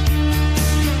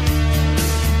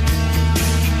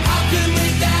 How can we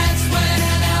dance when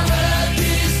our earth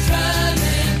is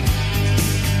turning?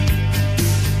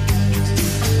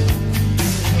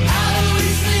 How do we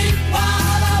sleep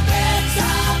while our beds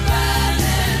are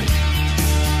burning?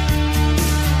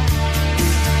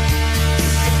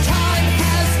 The time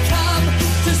has come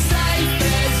to save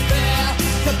fares fare,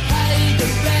 to pay the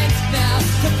rent now,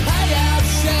 to pay our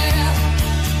share.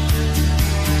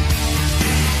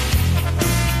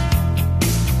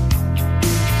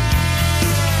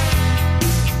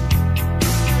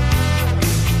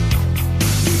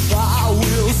 Far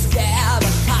we'll scare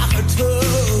the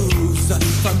cockatoos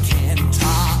from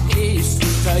Kentar East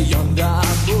to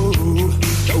Yondamu.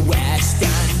 The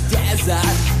western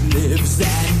desert lives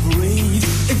and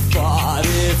breathes in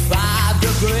 45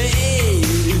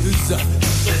 degrees.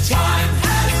 The time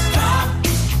has come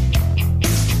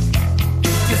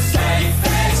to save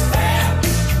fares fare,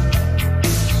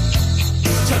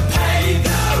 to pay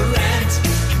the rent,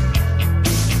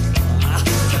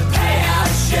 to pay our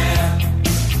share.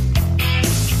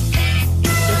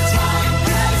 The time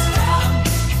has come.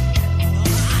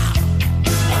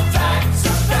 A fact's a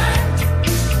fact.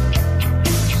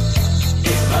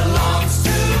 It belongs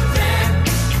to them.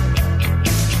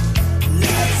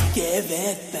 Let's give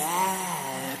it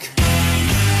back.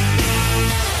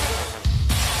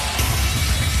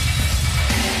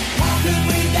 How can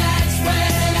we dance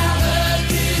when our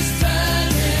earth is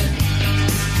turning?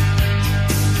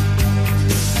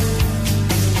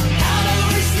 How do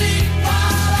we sleep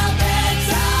while our beds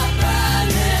are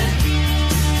burning?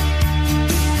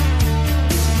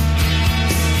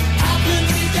 How can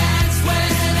we dance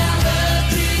when our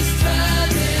earth is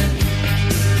turning?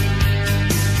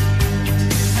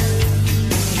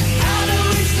 How do we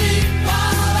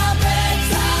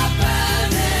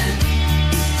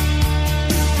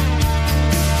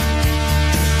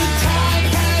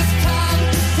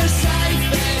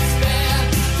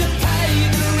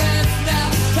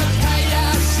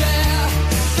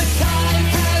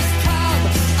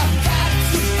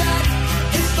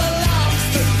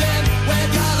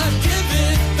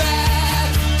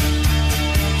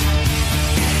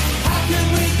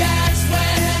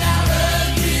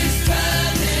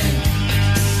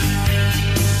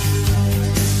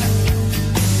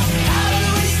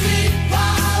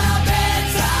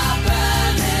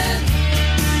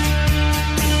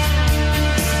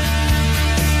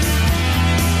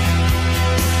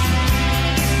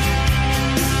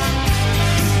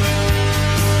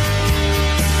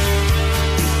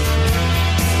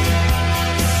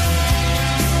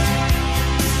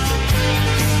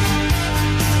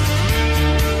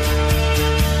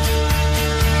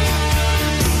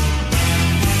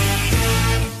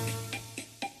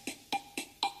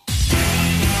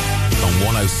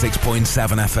 106.7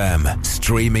 FM,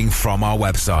 streaming from our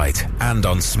website and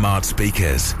on smart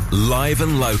speakers. Live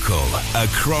and local,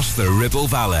 across the Ribble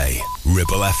Valley.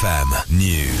 Ribble FM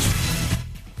News.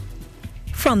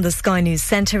 From the Sky News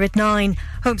Centre at 9,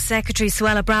 Home Secretary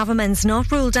Suella Braverman's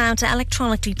not ruled out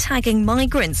electronically tagging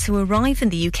migrants who arrive in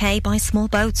the UK by small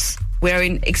boats.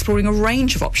 We're exploring a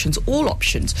range of options, all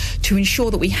options, to ensure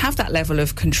that we have that level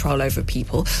of control over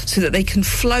people so that they can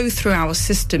flow through our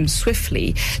system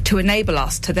swiftly to enable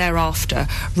us to thereafter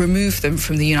remove them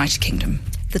from the United Kingdom.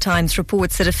 The Times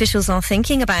reports that officials are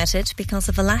thinking about it because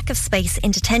of a lack of space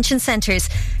in detention centres.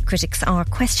 Critics are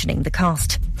questioning the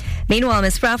cost. Meanwhile,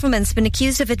 Ms Braverman's been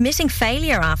accused of admitting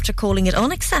failure after calling it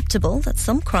unacceptable that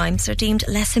some crimes are deemed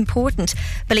less important.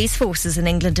 Police forces in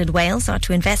England and Wales are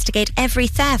to investigate every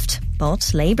theft,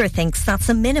 but Labour thinks that's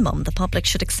a minimum the public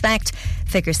should expect.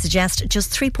 Figures suggest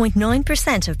just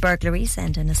 3.9% of burglaries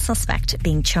end in a suspect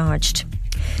being charged.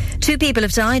 2 people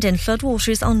have died in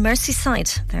floodwaters on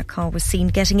Merseyside. Their car was seen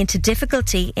getting into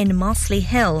difficulty in Mossley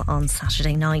Hill on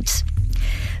Saturday night.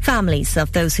 Families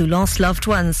of those who lost loved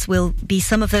ones will be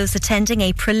some of those attending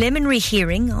a preliminary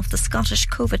hearing of the Scottish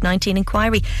COVID-19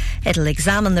 inquiry. It'll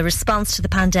examine the response to the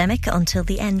pandemic until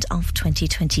the end of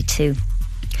 2022.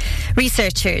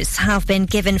 Researchers have been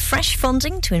given fresh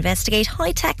funding to investigate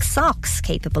high-tech socks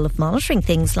capable of monitoring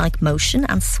things like motion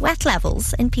and sweat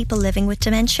levels in people living with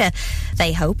dementia.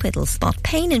 They hope it'll spot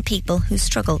pain in people who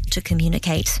struggle to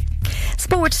communicate.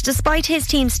 Sport. Despite his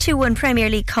team's 2-1 Premier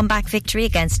League comeback victory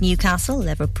against Newcastle,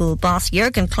 Liverpool boss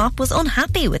Jurgen Klopp was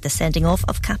unhappy with the sending off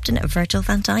of captain Virgil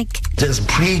van Dijk. There's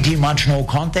pretty much no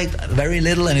contact, very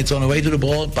little, and it's on the way to the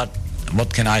ball, but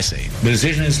what can I say? The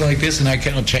decision is like this and I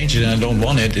cannot change it and I don't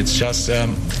want it. It's just,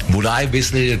 would I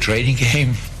visit a training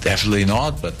game? Definitely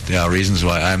not, but there are reasons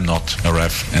why I'm not a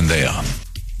ref and they are.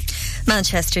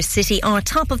 Manchester City are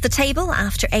top of the table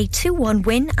after a 2-1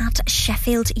 win at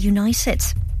Sheffield United.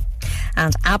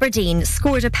 And Aberdeen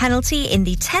scored a penalty in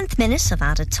the 10th minute of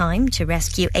added time to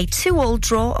rescue a 2-2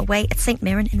 draw away at St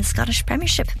Mirren in the Scottish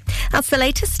Premiership. That's the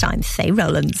latest. I'm Faye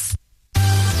Rowlands.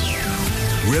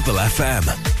 Ribble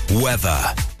FM weather.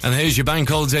 And here's your Bank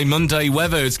Holiday Monday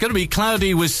weather. It's going to be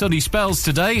cloudy with sunny spells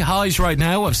today. Highs right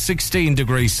now of 16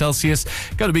 degrees Celsius.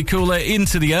 Going to be cooler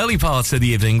into the early parts of the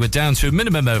evening, but down to a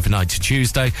minimum overnight to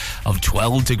Tuesday of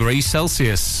 12 degrees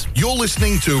Celsius. You're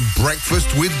listening to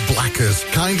Breakfast with Blackers,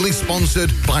 kindly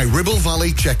sponsored by Ribble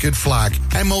Valley Checkered Flag.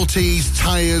 MOTs,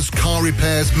 tyres, car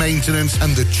repairs, maintenance,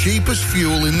 and the cheapest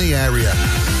fuel in the area.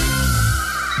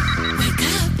 Wake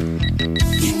up.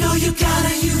 You know you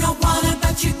gotta, you don't wanna,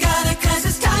 but you gotta, 'cause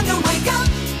it's time to wake up.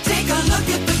 Take a look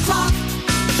at the clock.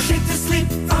 Shake the sleep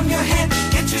from your head.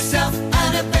 Get yourself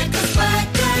out of bed, 'cause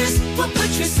Blackers will put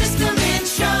your system in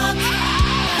shock.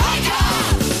 Wake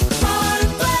up! For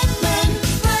Blackman,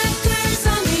 Blackers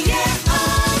on the air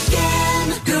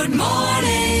again. Good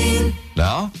morning.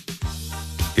 Now,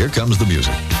 here comes the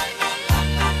music.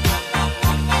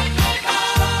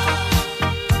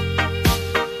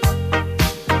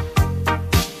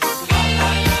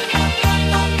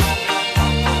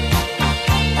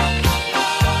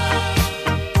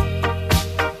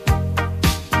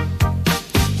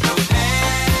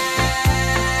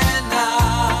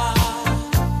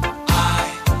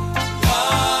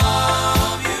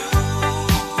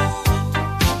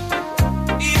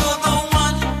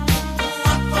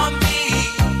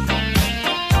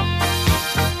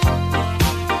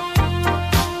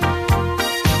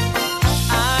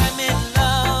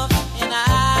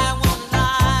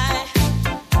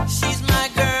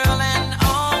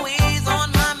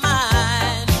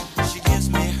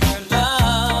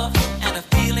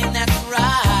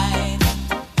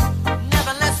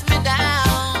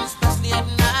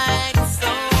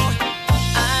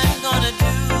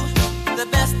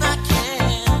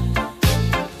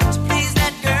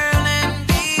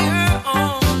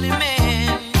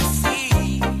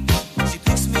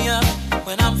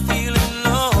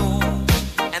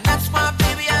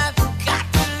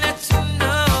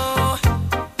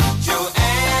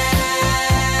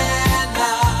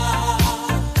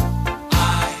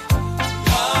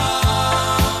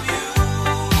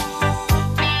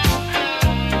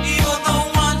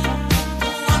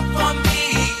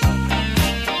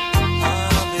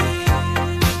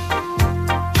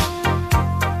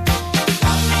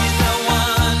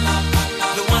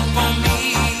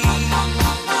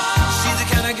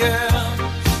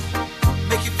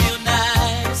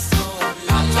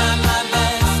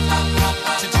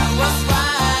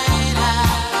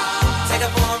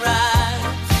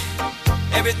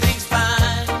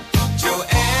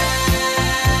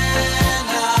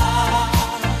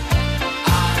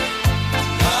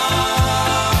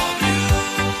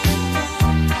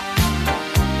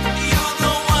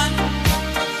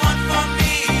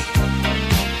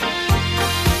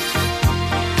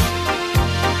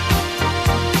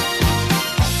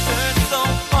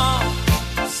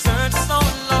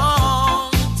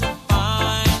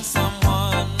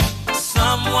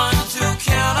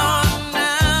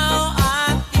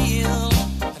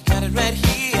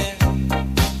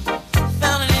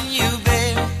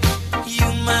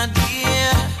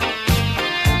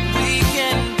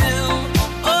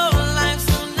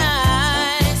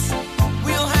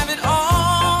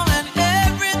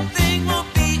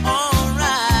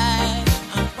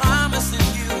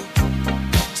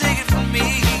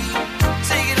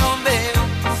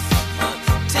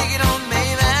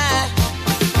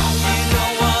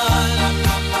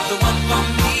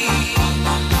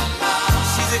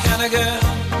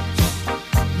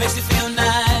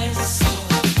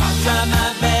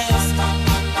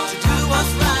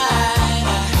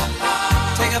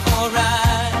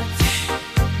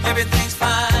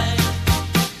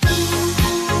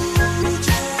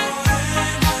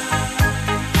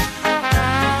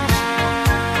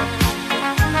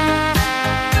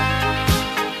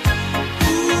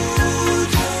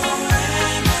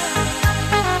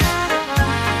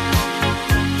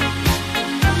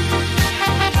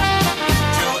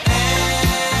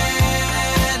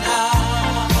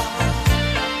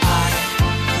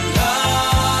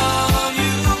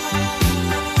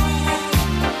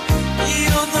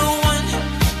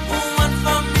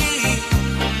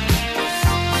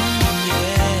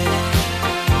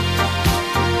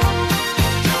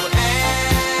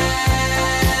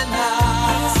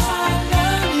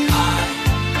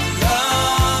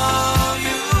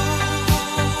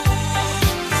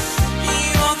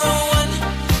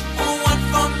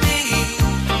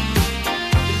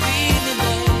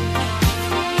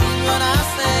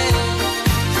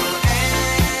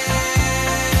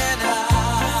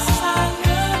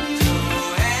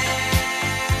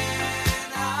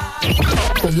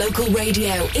 local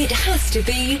radio, it has to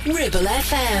be Ribble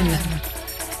FM.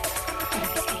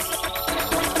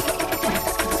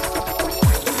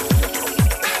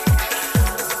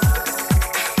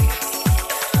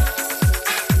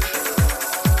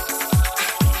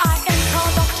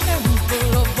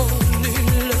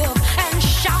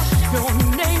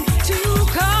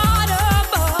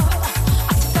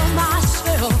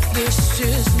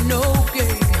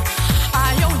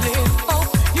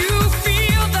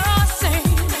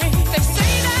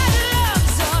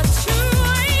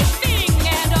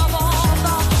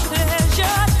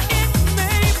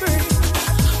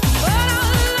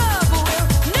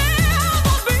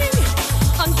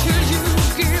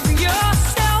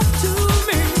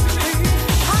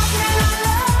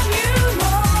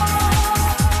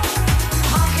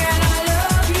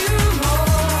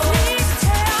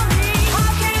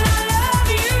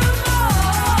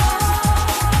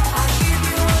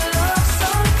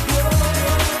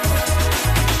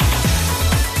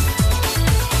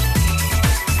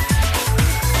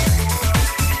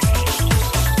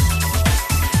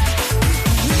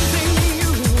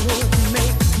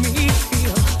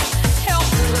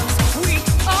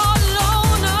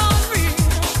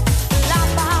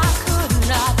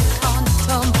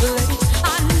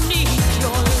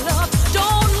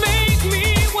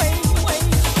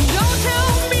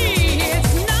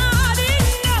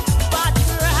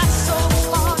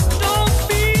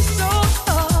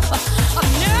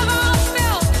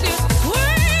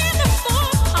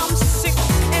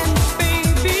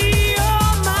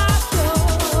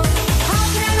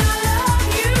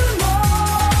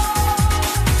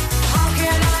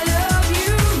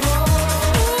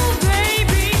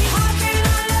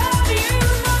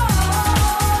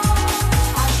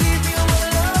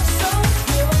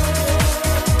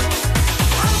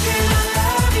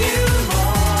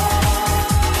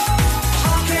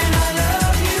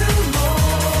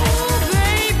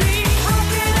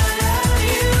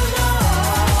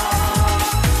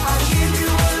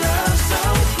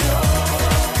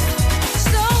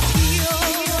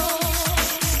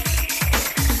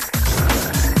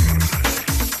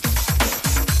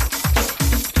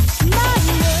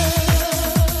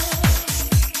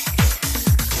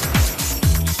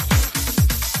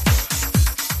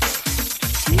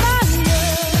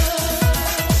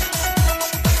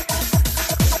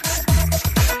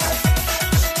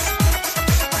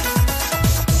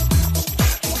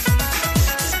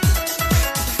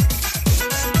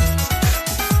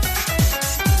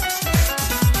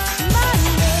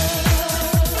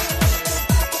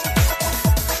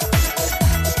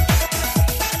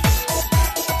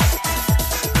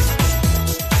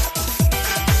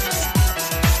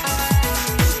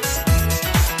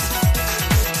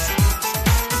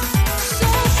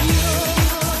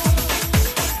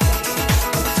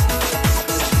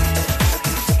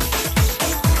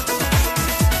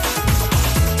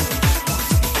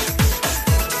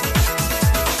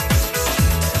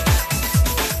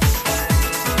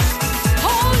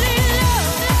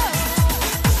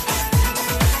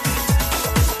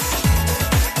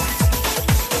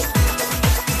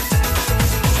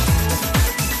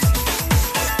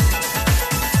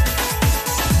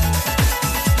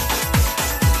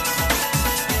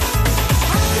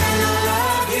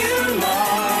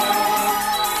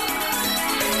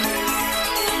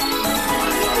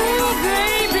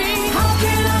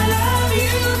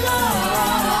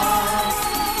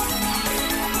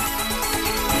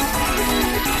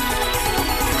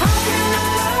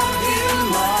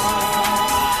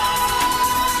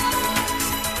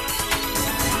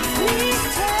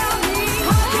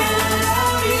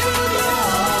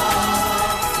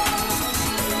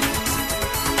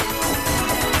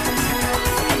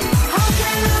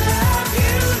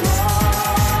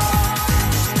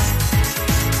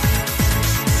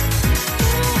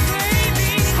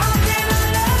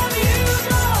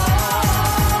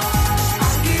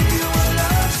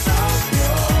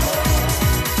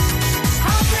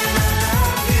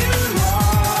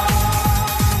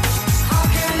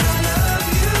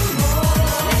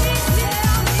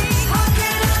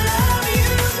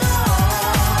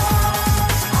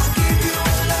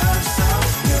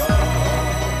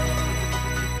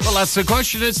 That's the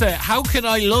question, isn't it? How can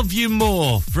I love you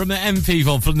more? From the M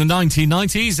People from the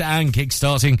 1990s and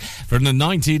kickstarting from the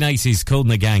 1980s, called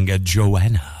the gang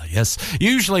Joanna. yes.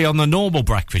 Usually on the normal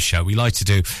breakfast show, we like to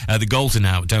do the golden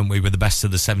hour, don't we, with the best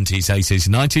of the 70s, 80s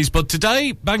and 90s. But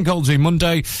today, Bank Holiday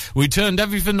Monday, we turned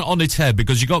everything on its head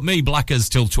because you got me, Blackers,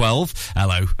 till 12.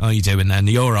 Hello, how are you doing then?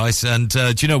 You're all right. And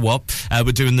do you know what?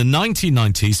 We're doing the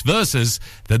 1990s versus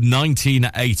the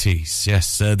 1980s.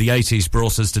 Yes, the 80s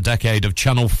brought us the decade of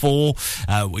Channel 4.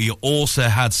 We also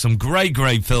had some great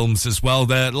films as well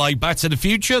there, like Back to the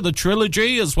Future, the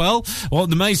trilogy as well. What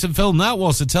an amazing film that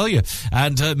was, I tell you.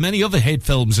 And many other hit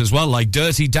films as well, like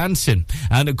Dirty Dancing.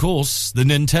 And, of course, the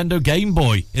Nintendo Game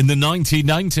Boy in the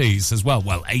 1990s as well.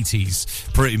 Well,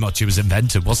 80s, pretty much it was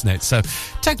invented, wasn't it? So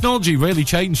technology really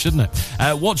changed, didn't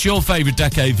it? What's your favourite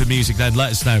decade for music then?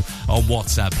 Let us know on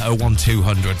WhatsApp,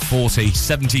 01200 40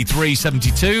 73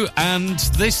 72. And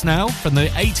this now from the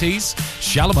 80s,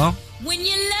 Shalimar. When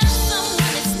you love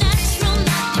someone, it's natural,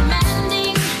 not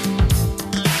demanding.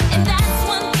 And that's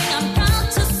one thing I'm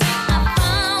proud to say I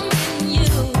found in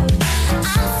you.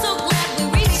 I'm so glad we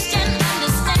reached an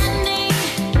understanding.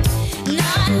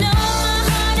 Now I know my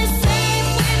heart is safe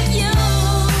with you.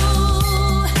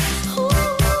 Ooh.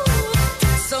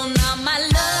 So now my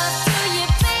love to you,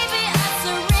 baby, I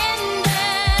surrender.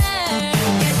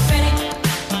 Get ready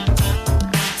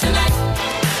tonight.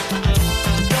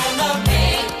 Gonna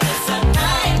make this a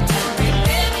night to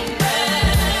remember.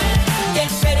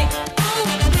 Get ready, oh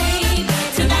baby,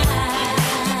 tonight.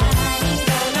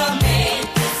 Gonna make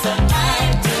this a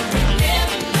night to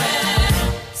remember.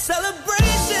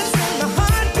 Celebrations in my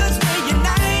heart 'cause we're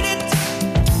united.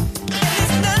 And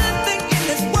there's nothing in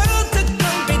this world to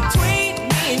come between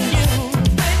me and you.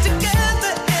 We're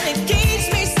together and it keeps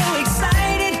me so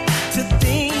excited to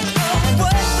think of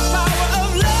what the power of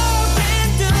love can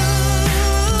do.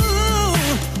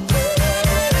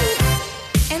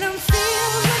 And I'm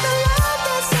filled with a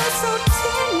love that's so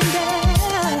tender.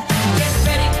 Get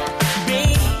ready,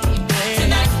 baby,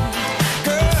 tonight.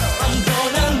 Girl, I'm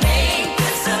gonna make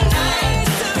this a night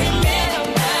to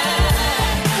remember.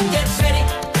 Get ready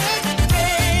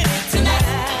Tonight,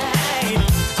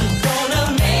 I'm gonna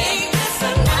make this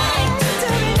a night to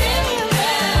remember.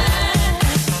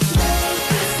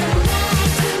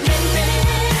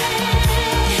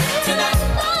 tonight.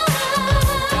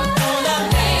 I'm gonna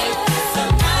make this a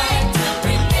night to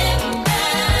remember.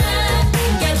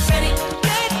 Get ready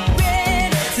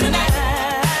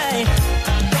Tonight,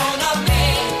 gonna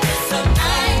make this a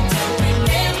night to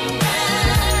remember.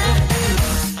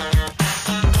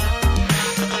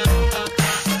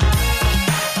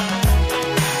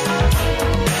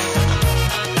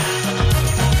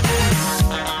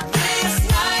 this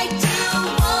night you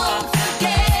won't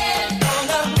forget.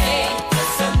 Gonna make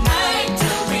this a night to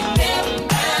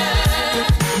remember.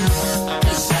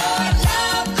 It's your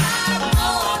love I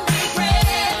won't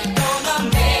regret. Gonna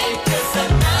make this a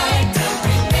night to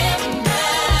remember.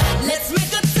 Let's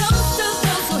make a toast to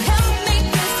those who helped make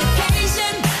this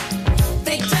occasion.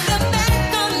 They turned their back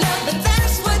on love, but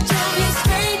that's what drove you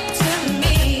straight to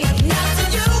me. Now to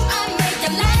you I make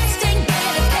a lasting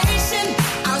dedication.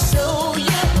 I'll show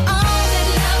you all that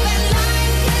love and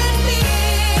life can be.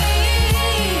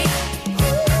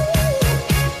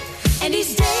 And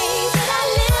each day that I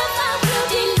live, I will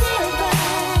deliver.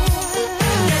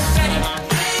 Get ready,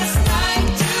 This night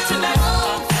you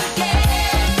won't forget.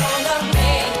 Gonna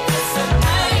make this a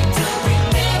night to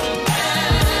remember.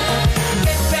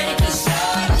 get ready, It's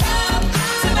your love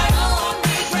I won't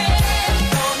regret.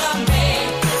 Gonna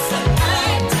make this a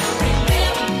night to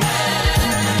remember.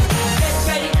 get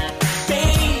ready,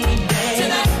 Baby,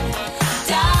 tonight,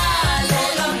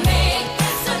 darling. gonna make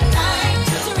this a night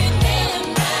to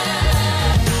remember.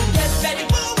 Get ready,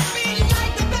 Won't be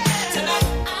like the best tonight.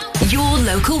 Your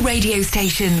local radio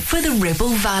station for the Ribble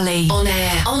Valley. On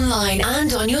air, online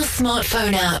and on your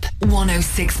smartphone app.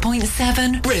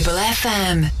 106.7 Ribble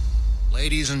FM.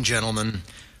 Ladies and gentlemen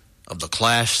of the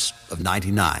class of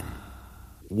 99,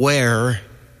 wear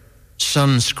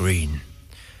sunscreen.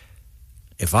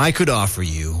 If I could offer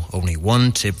you only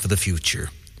one tip for the future,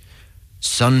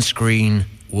 sunscreen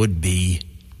would be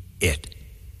it.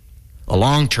 The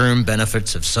long-term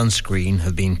benefits of sunscreen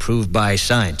have been proved by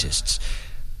scientists,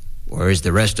 whereas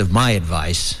the rest of my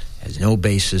advice has no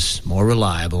basis more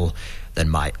reliable than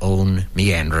my own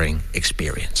meandering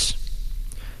experience.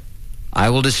 I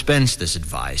will dispense this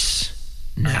advice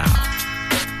now.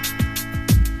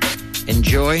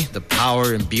 Enjoy the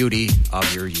power and beauty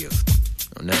of your youth.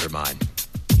 Oh, never mind.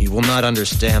 You will not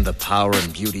understand the power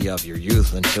and beauty of your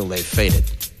youth until they've faded.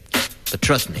 But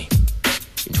trust me,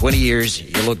 in 20 years,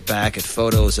 you'll look back at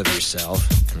photos of yourself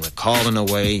and recall in a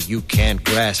way you can't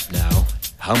grasp now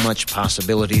how much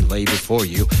possibility lay before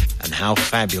you and how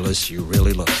fabulous you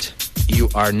really looked. You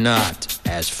are not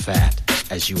as fat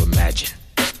as you imagine.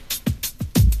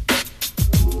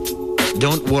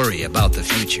 Don't worry about the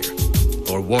future.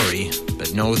 Or worry,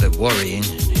 but know that worrying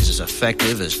is as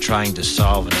effective as trying to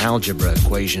solve an algebra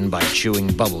equation by chewing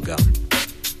bubblegum.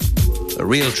 The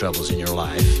real troubles in your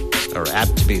life are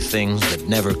apt to be things that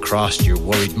never crossed your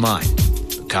worried mind,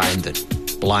 the kind that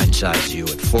blindsides you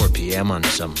at 4 p.m. on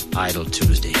some idle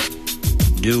Tuesday.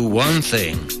 Do one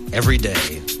thing every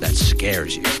day that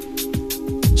scares you.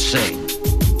 Sing.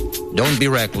 Don't be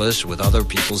reckless with other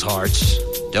people's hearts.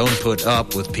 Don't put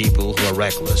up with people who are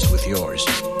reckless with yours.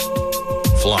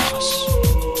 Floss.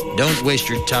 Don't waste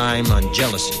your time on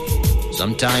jealousy.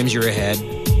 Sometimes you're ahead,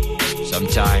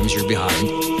 sometimes you're behind.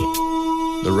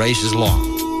 The race is long,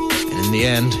 and in the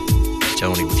end, it's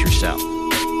only with yourself.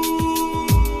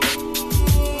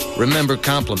 Remember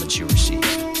compliments you receive.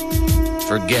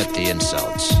 Forget the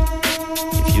insults.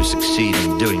 If you succeed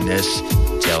in doing this,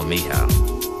 tell me how.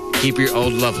 Keep your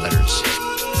old love letters.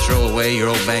 Throw away your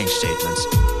old bank statements.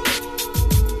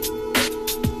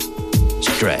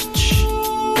 Stretch.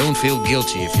 Don't feel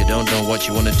guilty if you don't know what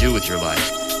you want to do with your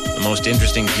life. The most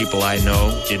interesting people I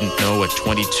know didn't know at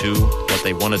 22 what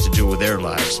they wanted to do with their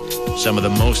lives. Some of the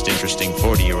most interesting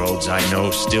 40-year-olds I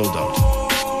know still don't.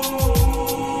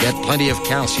 Get plenty of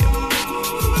calcium.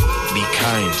 Be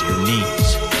kind to your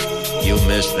knees. You'll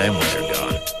miss them when they're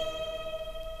gone.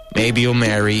 Maybe you'll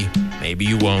marry, maybe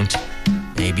you won't.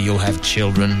 Maybe you'll have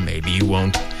children, maybe you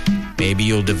won't. Maybe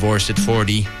you'll divorce at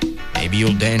 40. Maybe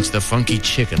you'll dance the funky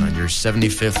chicken on your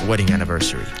 75th wedding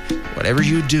anniversary. Whatever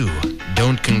you do,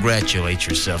 don't congratulate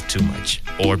yourself too much,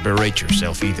 or berate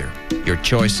yourself either. Your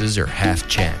choices are half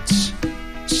chance.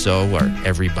 So are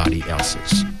everybody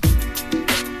else's.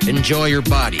 Enjoy your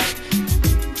body.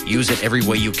 Use it every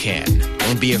way you can.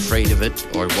 Don't be afraid of it,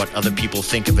 or what other people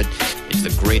think of it. It's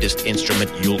the greatest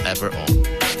instrument you'll ever own.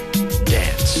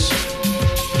 Dance.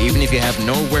 Even if you have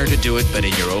nowhere to do it but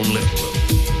in your own living room.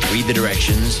 Read the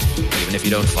directions, even if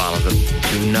you don't follow them.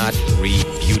 Do not read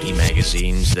beauty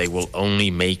magazines. They will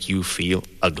only make you feel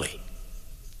ugly.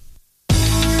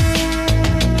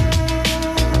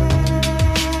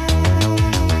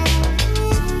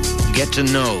 Get to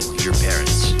know your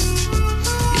parents.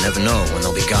 You never know when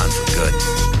they'll be gone for good.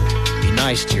 Be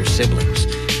nice to your siblings.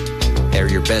 They're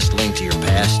your best link to your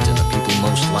past and the people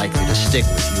most likely to stick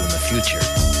with you in the future.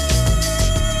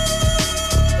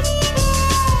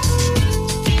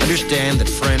 Understand that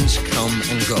friends come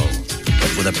and go,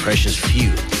 but with a precious few,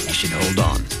 you should hold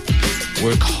on.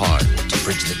 Work hard to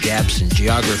bridge the gaps in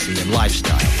geography and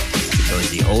lifestyle, because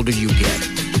the older you get,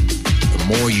 the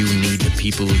more you need the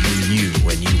people you knew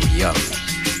when you were young.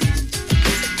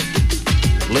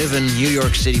 Live in New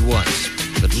York City once,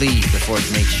 but leave before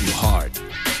it makes you hard.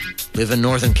 Live in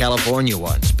Northern California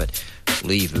once, but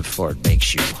leave before it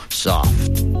makes you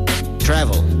soft.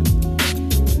 Travel.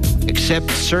 Accept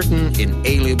certain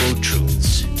inalienable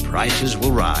truths. Prices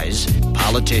will rise,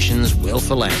 politicians will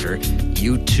philander,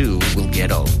 you too will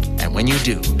get old. And when you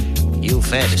do, you'll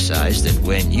fantasize that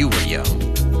when you were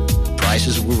young,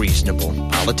 prices were reasonable,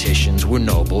 politicians were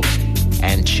noble,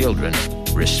 and children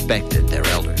respected their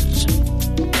elders.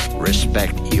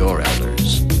 Respect your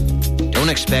elders. Don't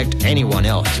expect anyone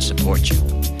else to support you.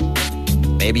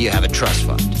 Maybe you have a trust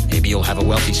fund, maybe you'll have a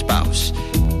wealthy spouse.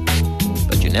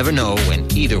 But you never know when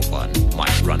either one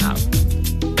might run out.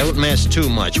 Don't mess too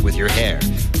much with your hair,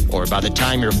 or by the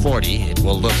time you're 40, it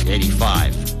will look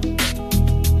 85.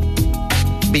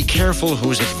 Be careful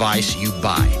whose advice you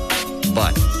buy,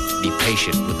 but be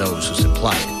patient with those who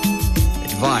supply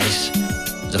it. Advice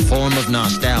is a form of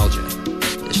nostalgia.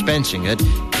 Dispensing it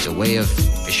is a way of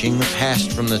fishing the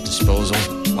past from the disposal,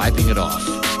 wiping it off,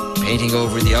 painting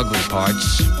over the ugly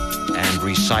parts, and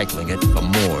recycling it for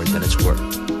more than it's worth.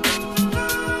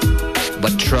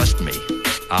 But trust me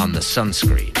on the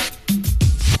sunscreen.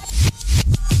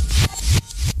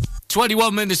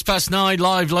 21 minutes past 9,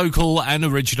 live, local and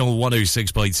original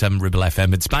 106.7 Ribble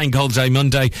FM. It's Bank Holiday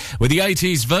Monday with the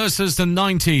 80s versus the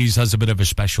 90s as a bit of a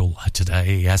special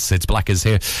today. Yes, it's Blackers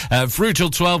here. Through till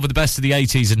 12 with the best of the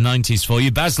 80s and 90s for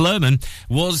you. Baz Luhrmann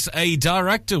was a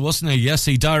director, wasn't he? Yes,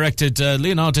 he directed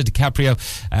Leonardo DiCaprio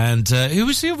and who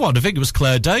was the other one? I think it was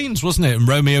Claire Danes, wasn't it? And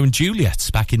Romeo and Juliet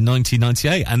back in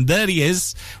 1998. And there he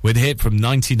is with a hit from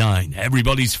 99.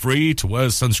 Everybody's free to wear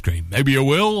sunscreen. Maybe you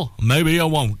will, maybe you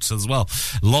won't as well.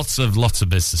 Lots of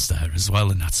business there as well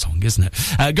in that song, isn't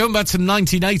it? Going back to the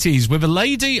 1980s with a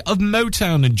lady of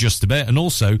Motown in just a bit, and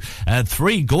also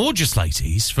three gorgeous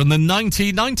ladies from the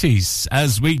 1990s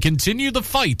as we continue the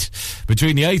fight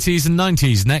between the 80s and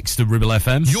 90s next to Ribble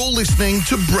FM. You're listening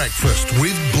to Breakfast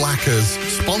with Blackers,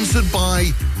 sponsored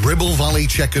by Ribble Valley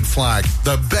Checkered Flag,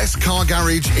 the best car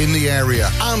garage in the area,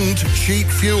 and cheap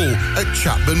fuel at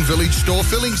Chapman Village Store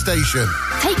Filling Station.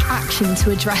 Take action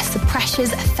to address the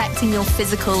pressures affecting your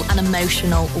physical and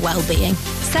emotional well-being.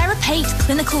 Sarah Pate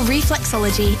Clinical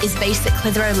Reflexology is based at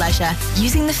Clitheroe Leisure.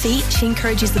 Using the feet, she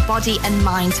encourages the body and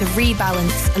mind to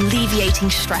rebalance,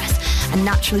 alleviating stress and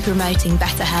naturally promoting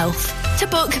better health. To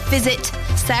book, visit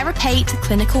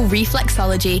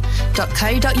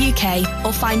sarahpateclinicalreflexology.co.uk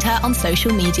or find her on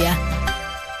social media.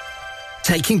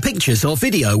 Taking pictures or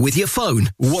video with your phone?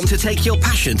 Want to take your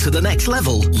passion to the next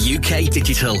level? UK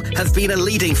Digital have been a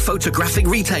leading photographic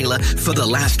retailer for the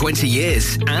last 20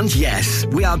 years. And yes,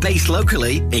 we are based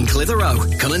locally in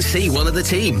Clitheroe. Come and see one of the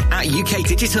team at UK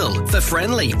Digital for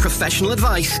friendly, professional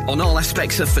advice on all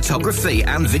aspects of photography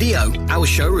and video. Our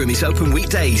showroom is open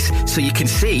weekdays, so you can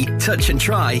see, touch and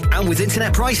try. And with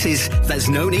internet prices, there's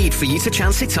no need for you to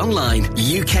chance it online.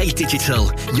 UK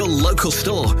Digital, your local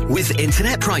store with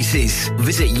internet prices.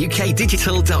 Visit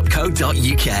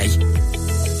ukdigital.co.uk.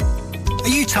 Are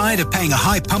you tired of paying a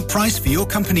high pump price for your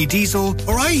company diesel?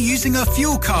 Or are you using a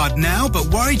fuel card now but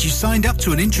worried you signed up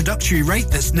to an introductory rate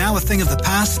that's now a thing of the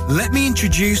past? Let me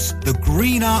introduce the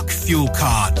Green Arc Fuel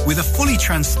Card. With a fully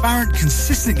transparent,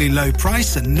 consistently low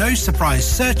price and no surprise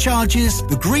surcharges,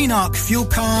 the Green Arc Fuel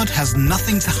Card has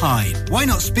nothing to hide. Why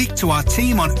not speak to our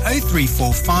team on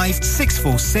 0345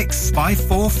 646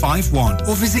 5451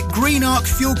 or visit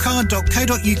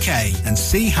greenarcfuelcard.co.uk and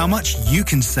see how much you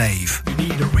can save. You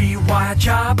need a rewire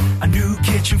job, a new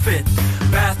kitchen fit,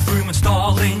 bathroom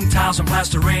installing, tiles and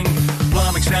plastering,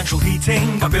 plumbing, central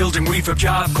heating, a building refurb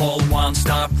job. Call One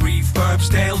Stop Refurbs,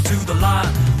 Dale to the lot.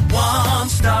 One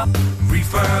Stop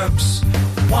Refurbs,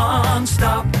 One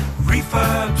Stop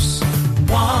Refurbs,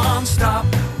 One Stop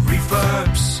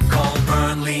Refurbs. Call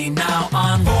Burnley now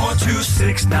on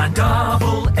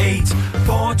 426-988,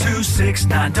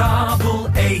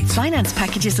 426-988. Finance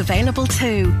packages available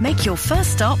too. Make your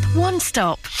first stop One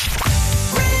Stop.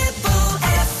 With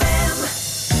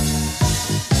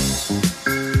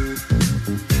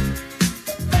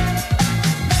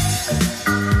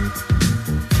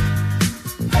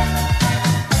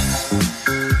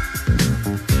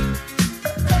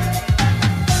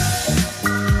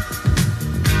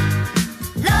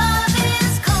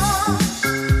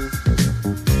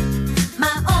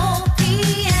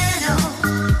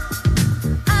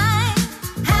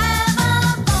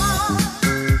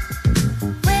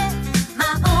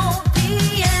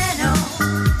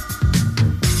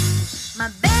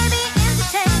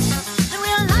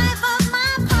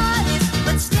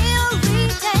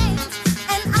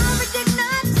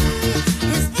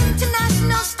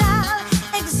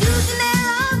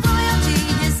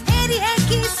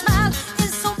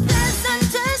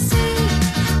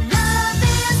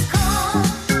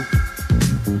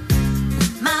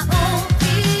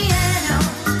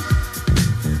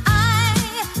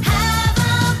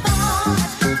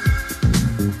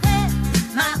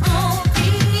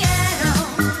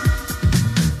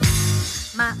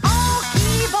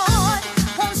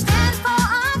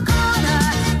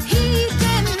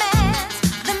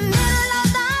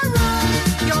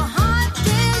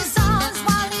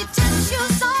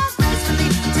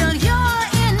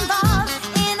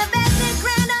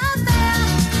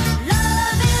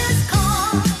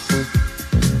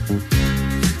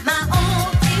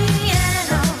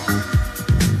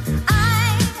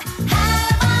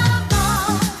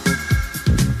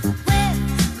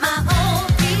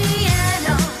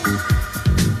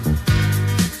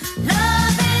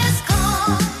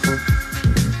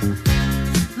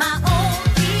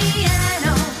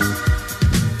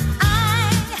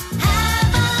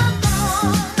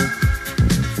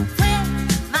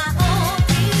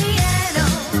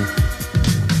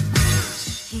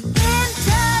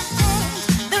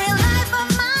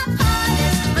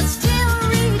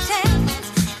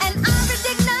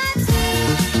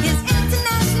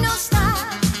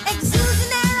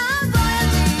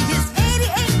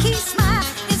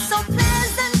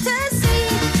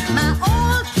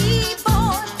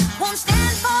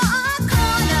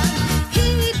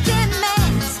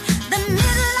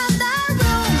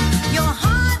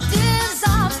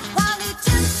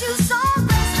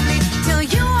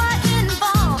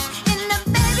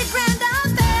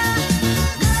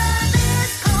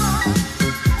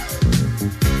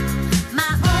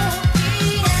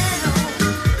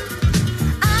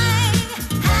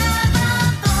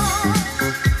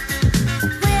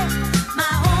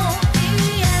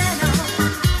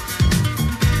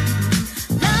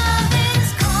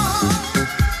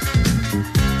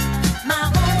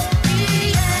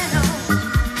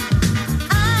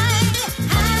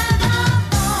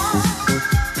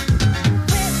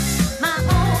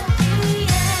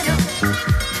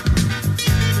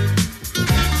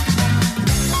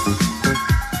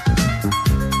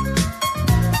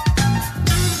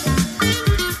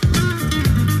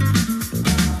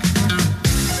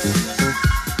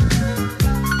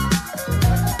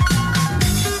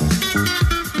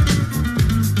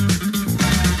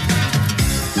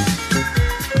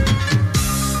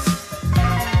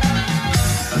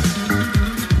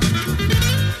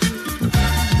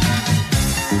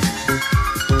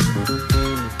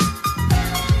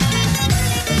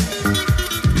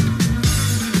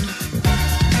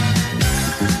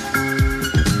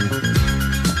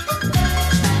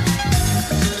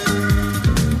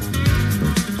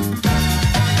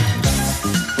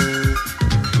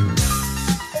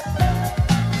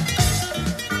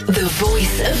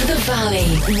voice of the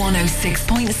valley.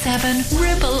 106.7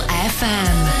 Ribble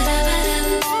FM.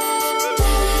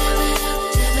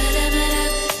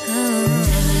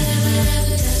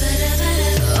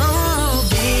 Oh,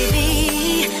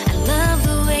 baby, I love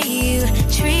the way you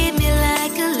treat me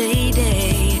like a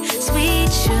lady.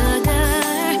 Sweet sugar,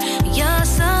 you're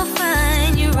so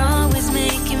fine. You're always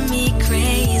making me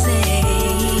crazy.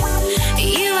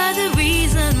 You are the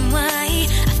reason why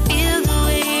I feel the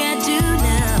way I do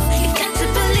now. You've got to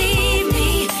believe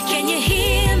me. Can you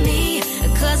hear me?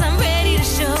 'Cause I'm ready to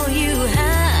show you how.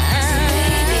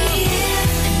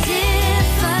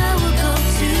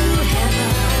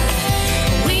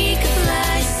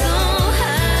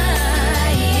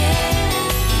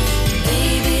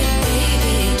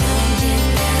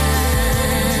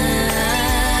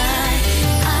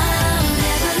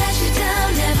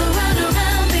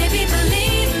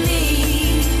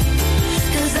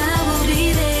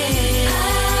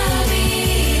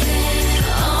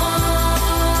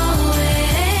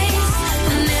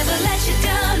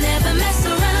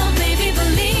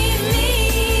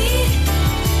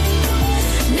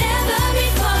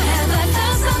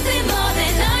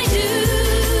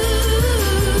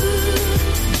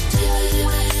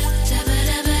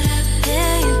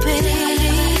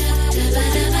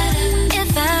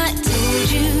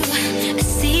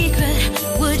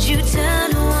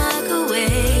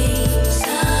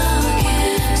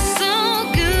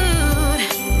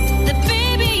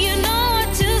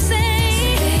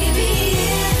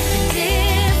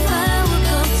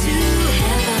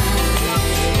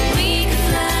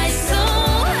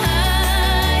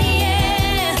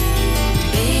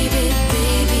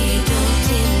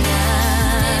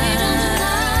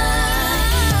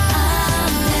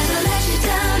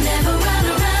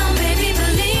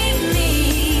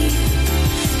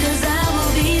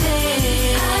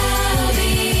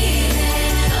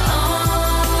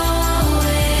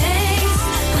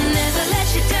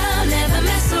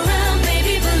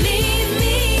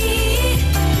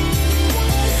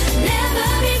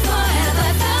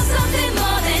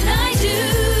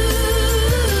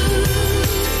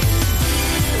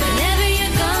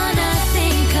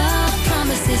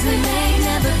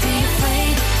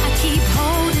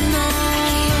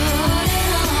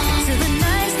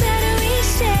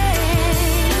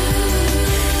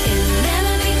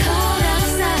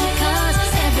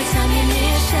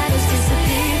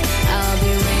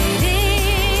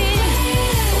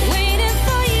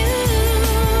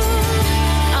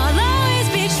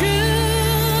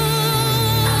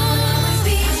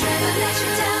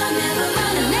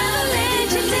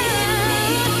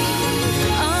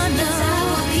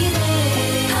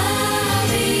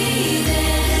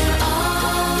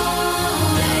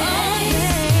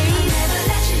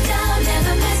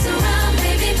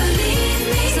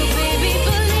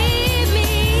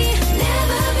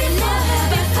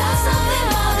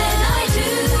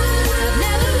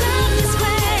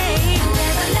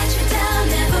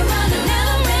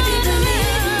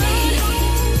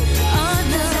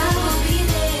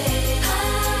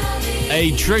 A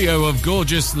trio of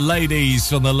gorgeous ladies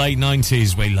from the late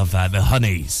 90s. We love that. The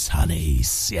Honeys.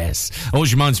 Honeys, yes.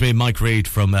 Always reminds me of Mike Reid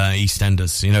from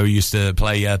EastEnders. You know, he used to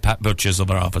play Pat Butcher's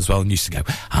other half as well and used to go,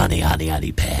 honey, honey,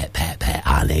 honey, pet, pet, pet,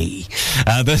 honey.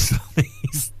 There's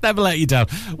never let you down.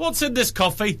 What's in this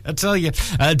coffee? I tell you.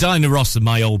 Diana Ross and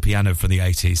My Old Piano from the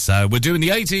 80s. So we're doing the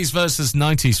 80s versus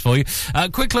 90s for you.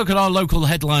 Quick look at our local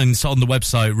headlines on the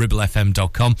website,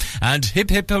 ribblefm.com. And hip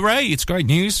hip hooray, it's great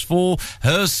news for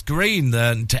Her Screen.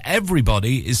 To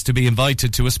everybody is to be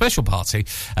invited to a special party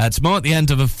to mark the end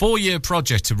of a 4-year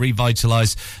project to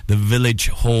revitalise the Village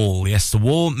Hall. Yes, the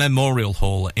War Memorial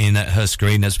Hall in Her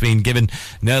Screen has been given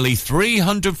nearly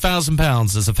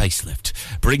 £300,000 as a facelift,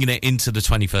 bringing it into the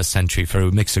 21st century through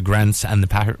a mix of grants and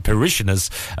the parishioners'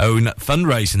 own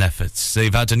fundraising efforts.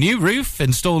 They've had a new roof,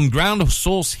 installing ground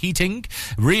source heating,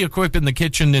 re-equipping the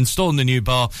kitchen, installing the new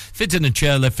bar, fitting a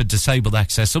chairlift for disabled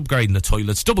access, upgrading the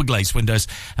toilets, double glazed windows,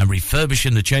 and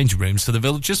refurbishing the changing rooms to the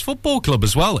Villagers Football Club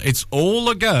as well. It's all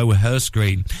a go, Her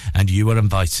Screen, and you are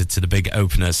invited to the big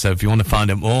opener. So if you want to find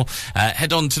out more,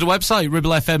 head on to the website,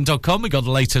 ribblefm.com. We got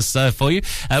the latest for you.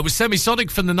 With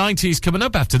Semisonic from the 90s coming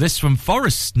up after this from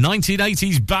Forest.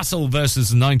 1980s battle versus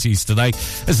the 90s today.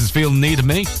 This is Feel the Need of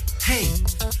Me. Hey,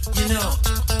 you know,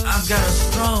 I've got a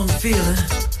strong feeling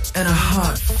and a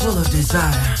heart full of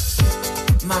desire.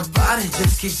 My body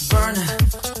just keeps burning.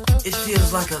 It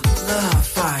feels like a love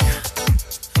fire.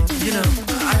 You know,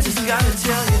 I just gotta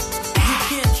tell you, you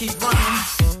can't keep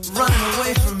running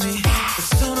away from me. But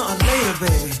sooner or later,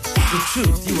 baby, the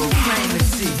truth you will plainly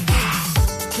see.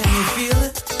 Can you feel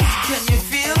it? Can you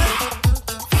feel it?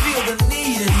 Feel the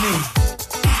need in me.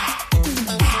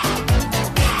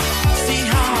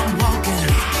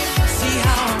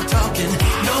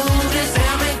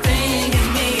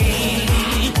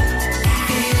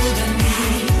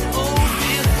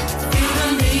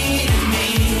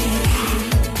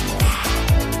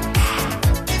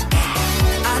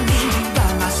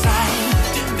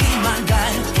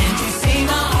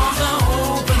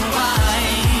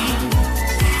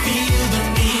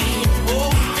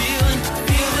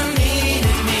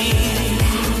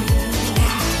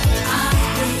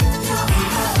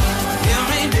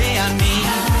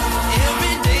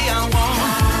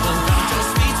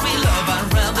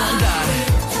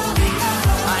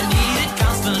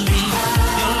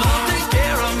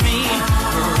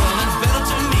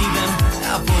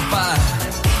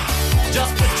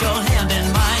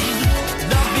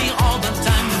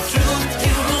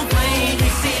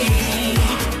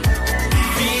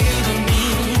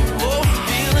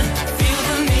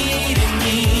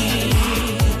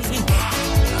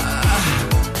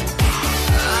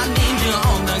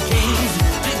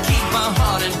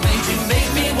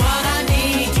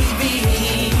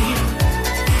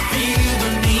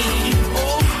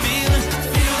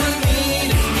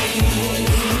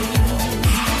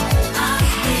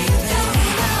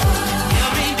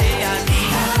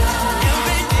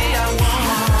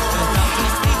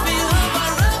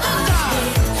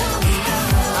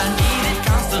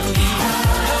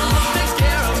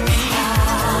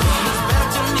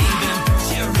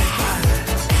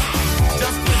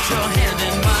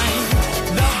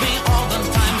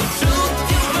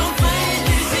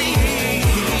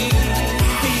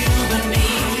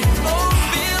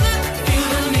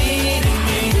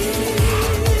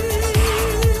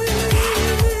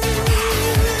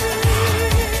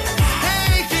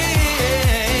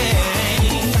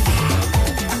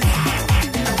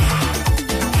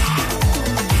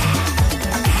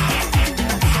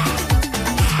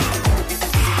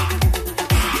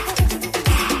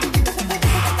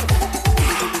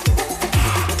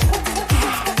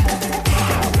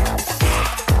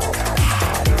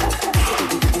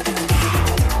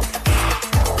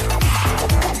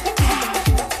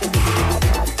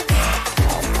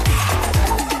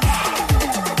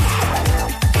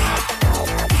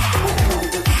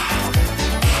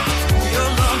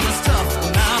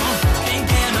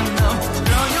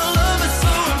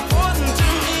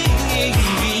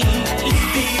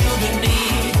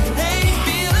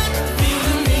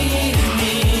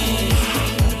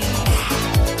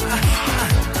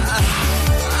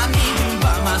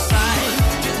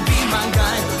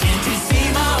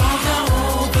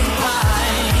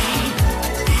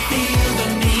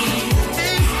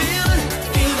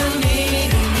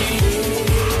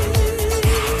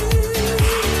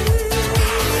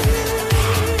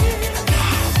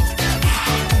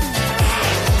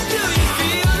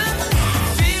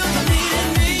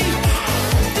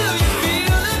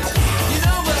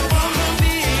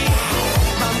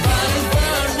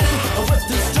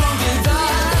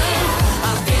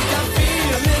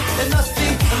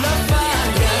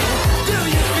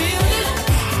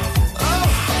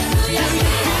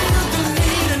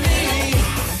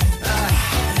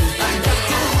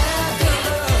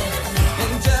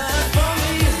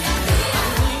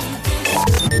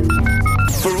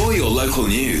 local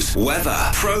news, weather,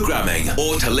 programming,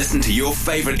 or to listen to your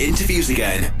favourite interviews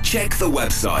again, check the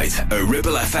website at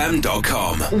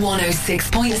ribblefm.com.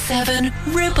 106.7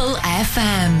 Ribble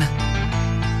FM.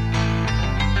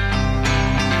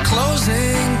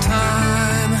 Closing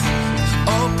time.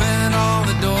 Open all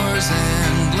the doors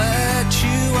and let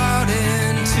you out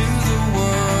into the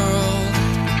world.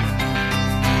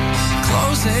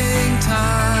 Closing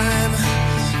time.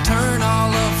 Turn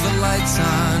all of the lights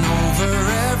on over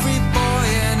every boy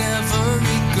and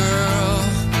every girl.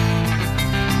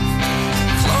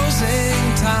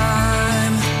 Closing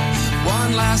time.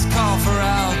 One last call for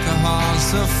alcohol,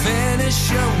 so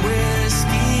finish your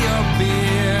whiskey or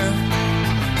beer.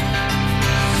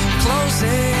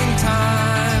 Closing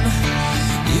time.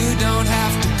 You don't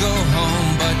have to go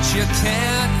home, but you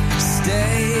can't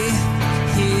stay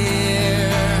here.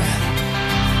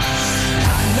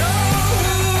 I know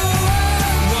who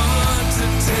I want to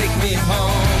take me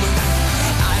home.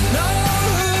 I know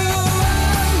who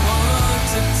I want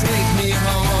to take me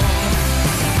home.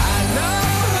 I know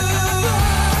who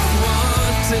I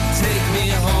want to take me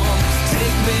home.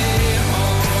 Take me home.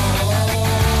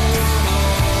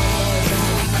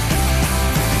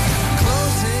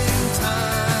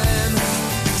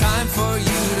 For you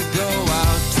to go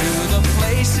out to the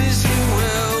places you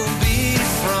will be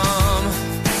from.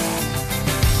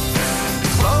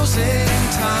 Closing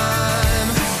time.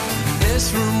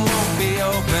 This room won't be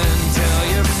open till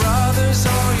your brothers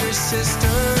or your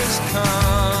sisters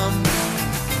come.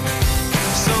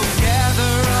 So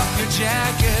gather up your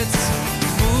jackets,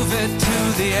 move it to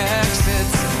the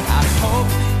exits. I hope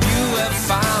you have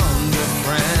found a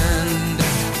friend.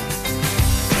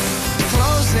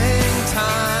 Closing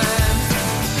time.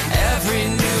 Every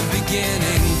new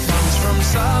beginning comes from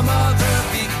some other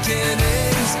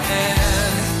beginning's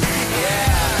end.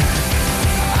 Yeah,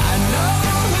 I know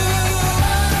who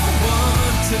I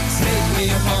want to take me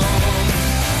home.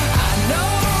 I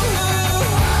know who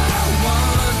I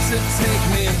want to take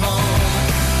me home.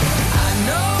 I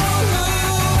know who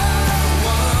I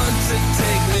want to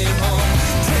take me home.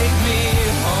 Take me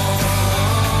home.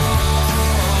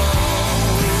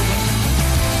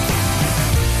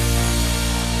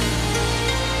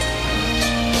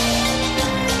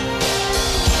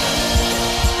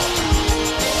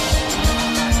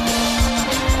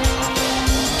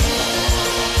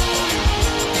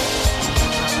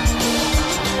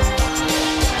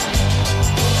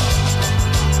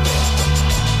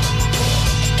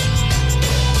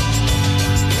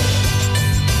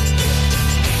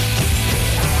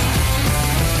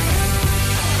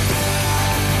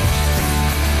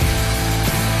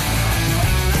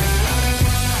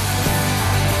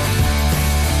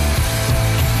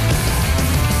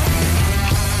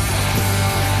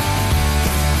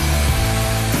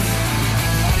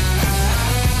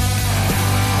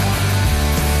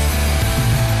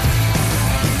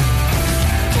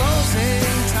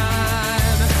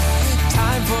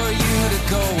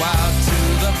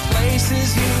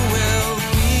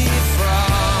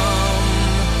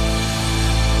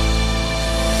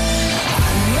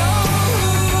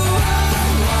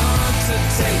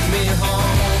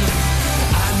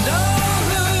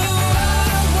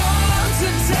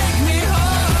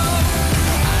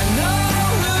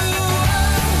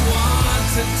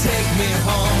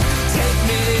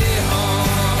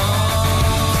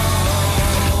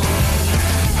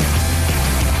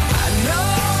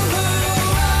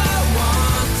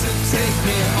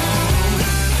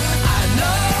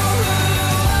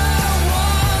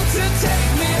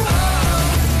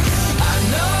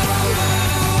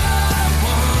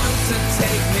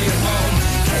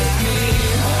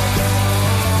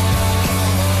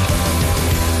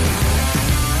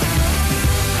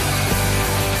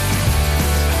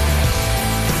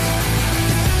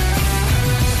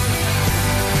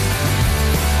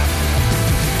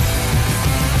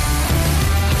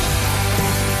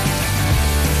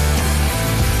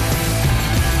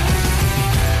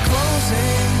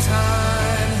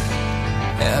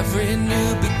 Every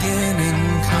new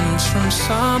beginning comes from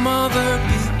some other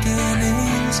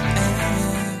beginning's end.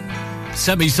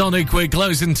 Semisonic, we're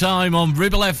closing time on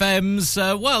Ribble FM's,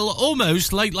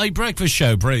 almost late breakfast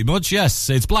show, pretty much. Yes,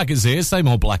 it's Blackers here, same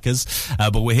old Blackers,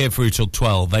 but we're here through till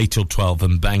 12, 8 till 12,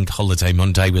 and Bank Holiday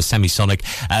Monday with Semisonic,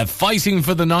 fighting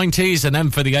for the 90s and then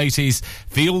for the 80s.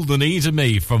 Feel the Need of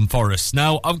Me from Forrest.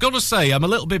 Now, I've got to say, I'm a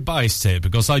little bit biased here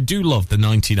because I do love the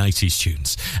 1980s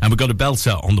tunes, and we've got a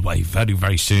belter on the way very,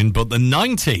 very soon, but the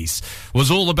 90s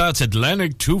was all about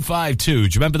Atlantic 252. Do you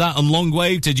remember that on Long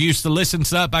Wave? Did you used to listen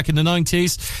to that back in the 90s?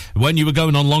 80s. When you were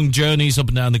going on long journeys up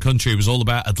and down the country, it was all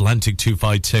about Atlantic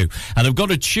 252. And I've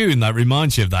got a tune that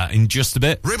reminds you of that in just a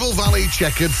bit. Ribble Valley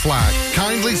Checkered Flag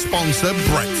kindly sponsor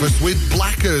Breakfast with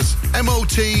Blackers.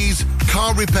 MOTs,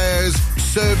 car repairs,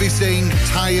 servicing,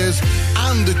 tyres,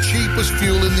 and the cheapest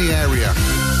fuel in the area.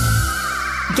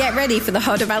 Get ready for the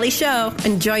Hodder Valley Show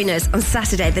and join us on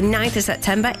Saturday the 9th of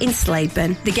September in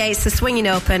Sladeburn. The gates are swinging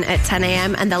open at 10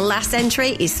 a.m. and the last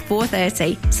entry is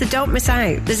 4:30, so don't miss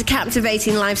out. There's a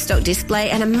captivating livestock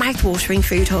display and a mouth-watering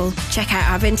food hall. Check out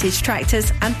our vintage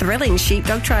tractors and thrilling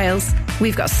sheepdog trials.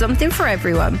 We've got something for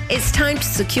everyone. It's time to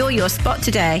secure your spot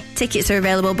today. Tickets are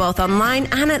available both online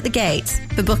and at the gates.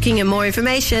 For booking and more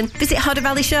information, visit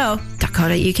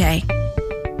hoddervalleyshow.co.uk.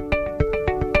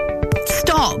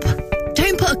 Stop!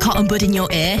 Don't put a cotton bud in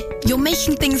your ear. You're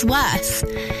making things worse.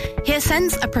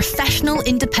 HearSense are professional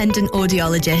independent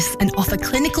audiologists and offer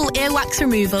clinical earwax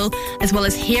removal as well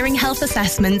as hearing health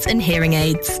assessments and hearing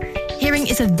aids. Hearing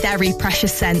is a very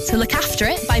precious sense, so look after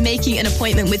it by making an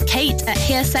appointment with Kate at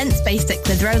HearSense based at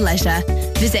Clitheroe Leisure.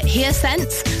 Visit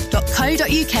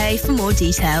hearsense.co.uk for more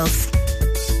details.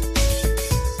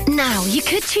 Now, you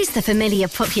could choose the familiar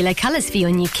popular colours for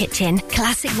your new kitchen.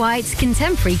 Classic whites,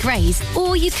 contemporary greys.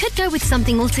 Or you could go with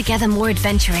something altogether more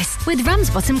adventurous with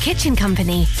Ramsbottom Kitchen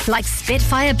Company. Like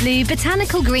Spitfire Blue,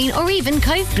 Botanical Green or even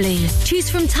Cove Blue. Choose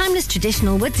from timeless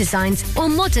traditional wood designs or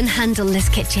modern handleless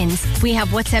kitchens. We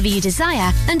have whatever you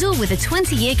desire and all with a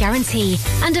 20-year guarantee.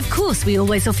 And of course, we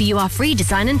always offer you our free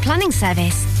design and planning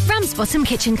service. Ramsbottom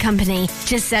Kitchen Company.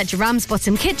 Just search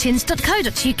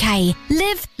ramsbottomkitchens.co.uk.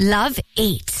 Live, love,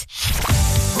 eat.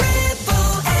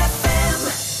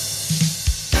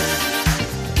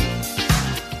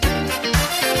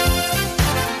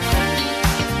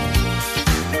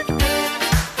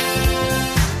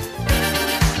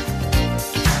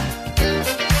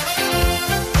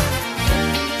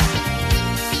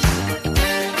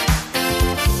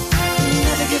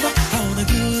 Never give up on a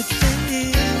good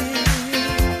thing.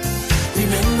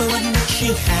 Remember what makes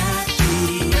you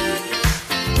happy.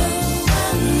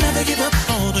 Never give up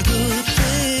on a good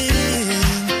thing.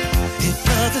 If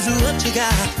love is what you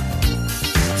got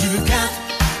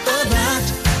a lot.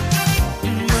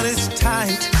 But it's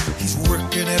tight. He's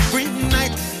working every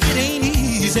night. It ain't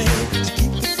easy to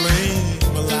keep the flame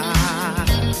alive.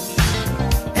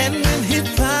 And when he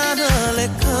finally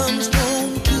comes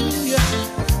home to you,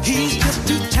 he's just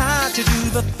too tired to do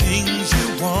the things you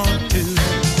want to.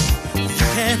 You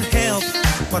can't help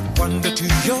but wonder to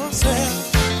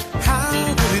yourself, how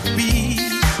would it be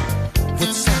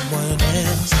with someone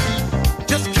else?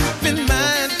 Just keep in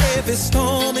mind, every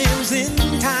storm ends in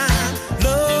time.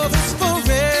 Love is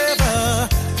forever.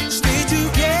 Stay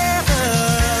together.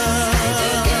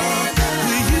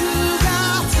 You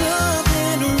got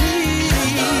something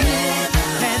real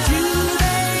that you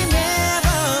may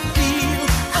never feel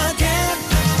again.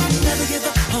 Never give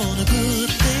up on a good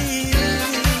thing.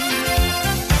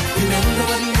 Remember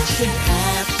what makes you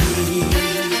happy.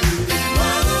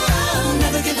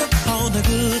 Never give up on a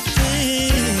good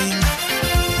thing.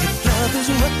 If love is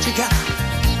what you got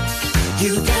a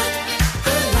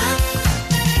lot.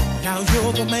 Now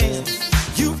you're the man,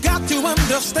 you got to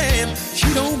understand,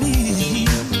 she don't mean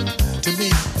to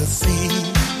make the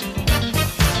scene.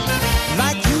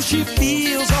 Like you, she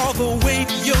feels all the weight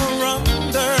you're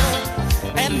under.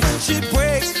 And when she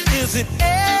breaks, is it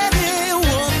any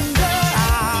wonder?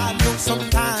 I know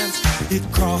sometimes it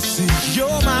crosses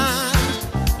your mind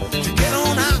to get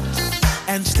on out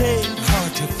and stay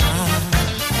hard to find.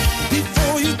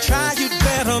 Before you try, you'd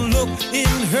better look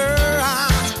in her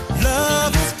eyes.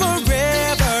 Love is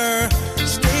forever.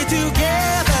 Stay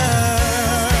together.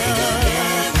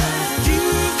 You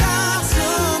got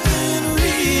something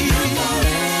real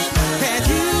that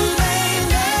you may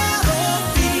never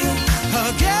feel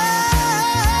again.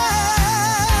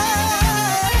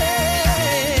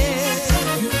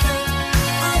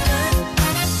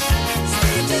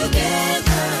 Stay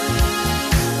together.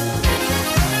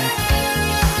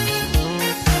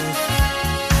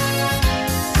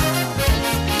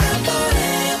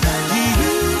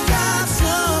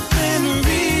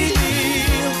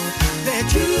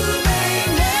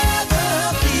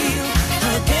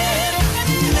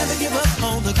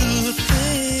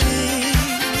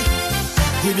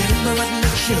 Remember what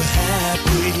makes you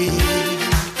happy.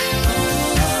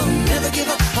 Oh, never give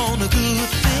up on a good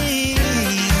thing.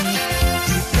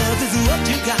 If love is what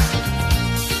you got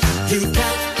a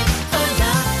lot.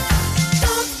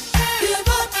 Don't give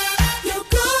up your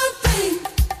good thing.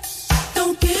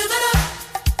 Don't give it up.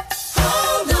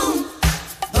 Hold on.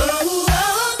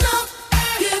 Oh, don't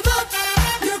give up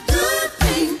your good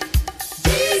thing.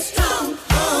 Be strong.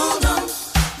 Hold on.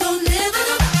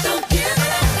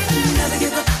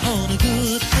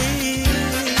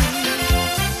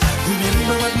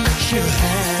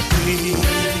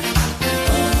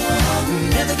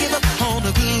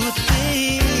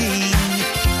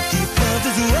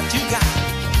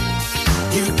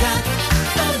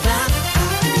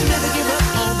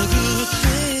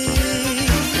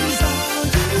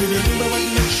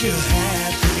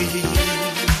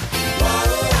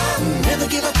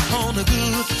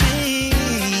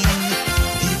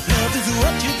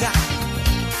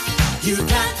 You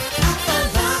got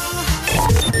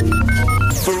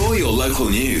For all your local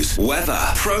news, weather,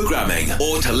 programming,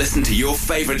 or to listen to your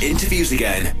favourite interviews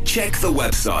again, check the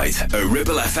website at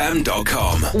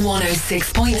ribblefm.com.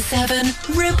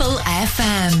 106.7 Ribble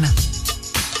FM.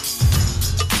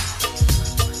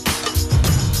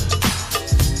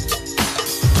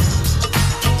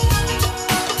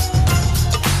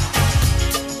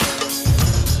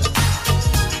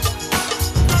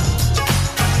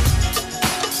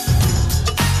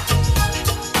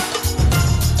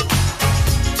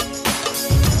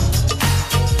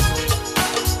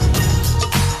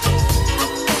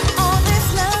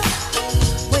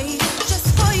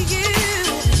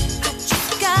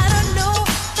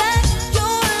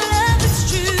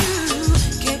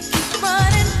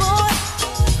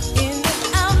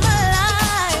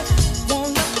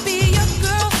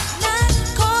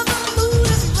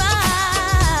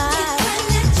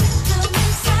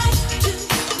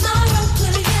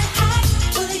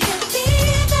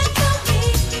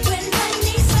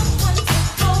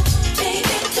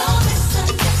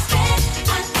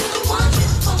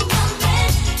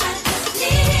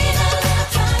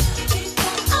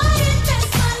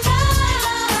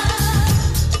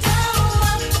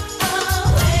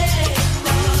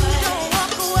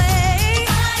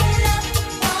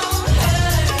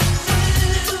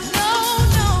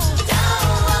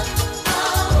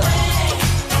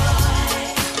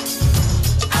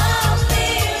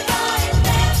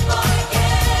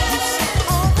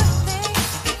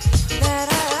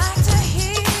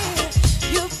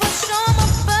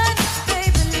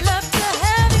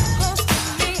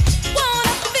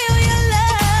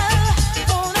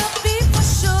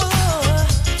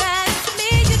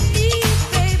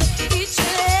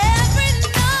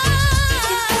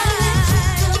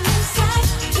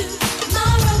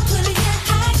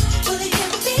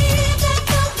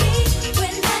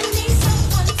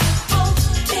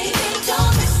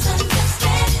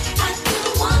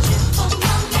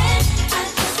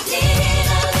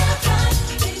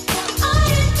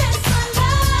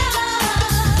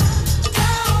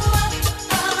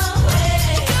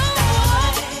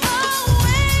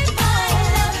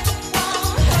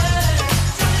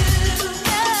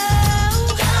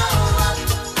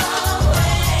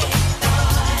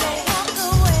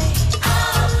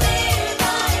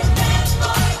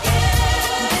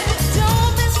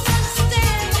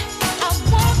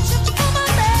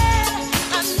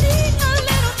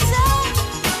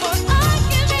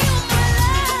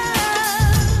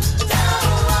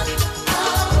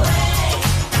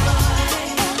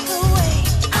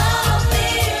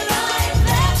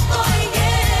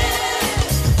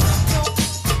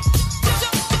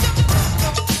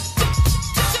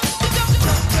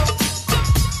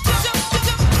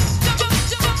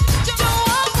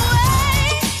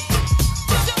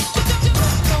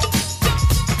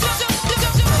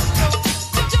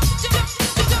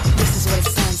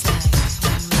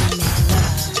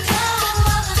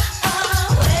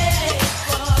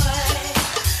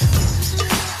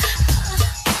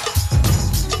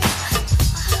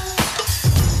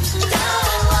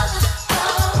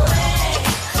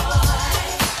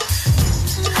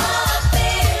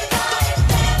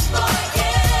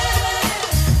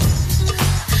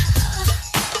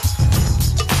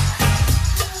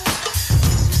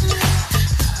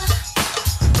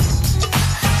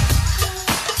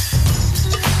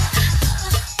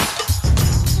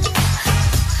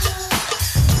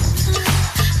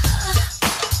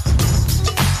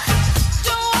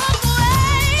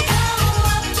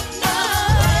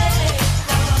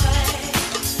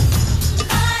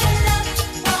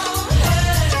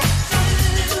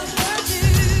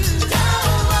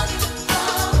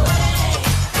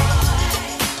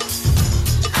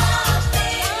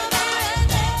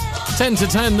 Ten to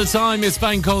 10, the time. It's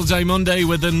Bank Holiday Monday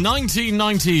with the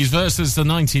 1990s versus the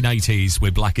 1980s.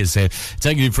 With Blackers here,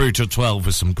 taking you through to 12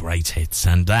 with some great hits.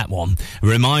 And that one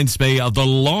reminds me of the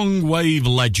long wave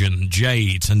legend,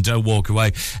 Jade, and Don't Walk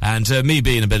Away. And me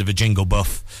being a bit of a jingle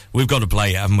buff, we've got to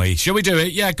play it, haven't we? Shall we do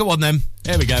it? Yeah, go on then.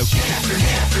 Here we go.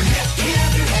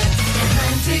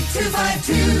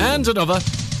 And another.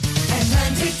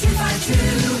 Atlantic 252.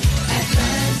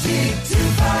 Atlantic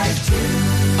 252.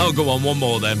 Oh, go on, one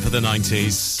more then for the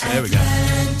 90s. There we go.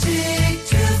 Atlantic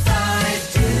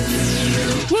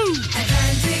 252. Woo!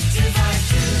 Atlantic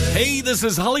 252. Hey, this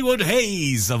is Hollywood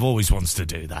Hayes. I've always wanted to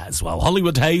do that as well.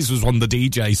 Hollywood Hayes was one of the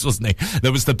DJs, wasn't he?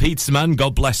 There was the Pizza Man,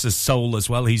 God bless his soul as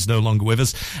well. He's no longer with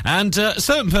us. And a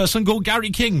certain person called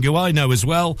Gary King, who I know as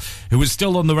well, who is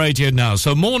still on the radio now.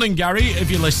 So morning, Gary,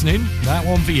 if you're listening. That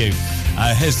one for you.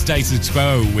 Here's Status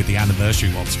Quo with the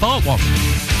anniversary ones. Part 1.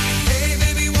 Hey,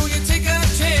 baby, won't you take a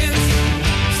chance?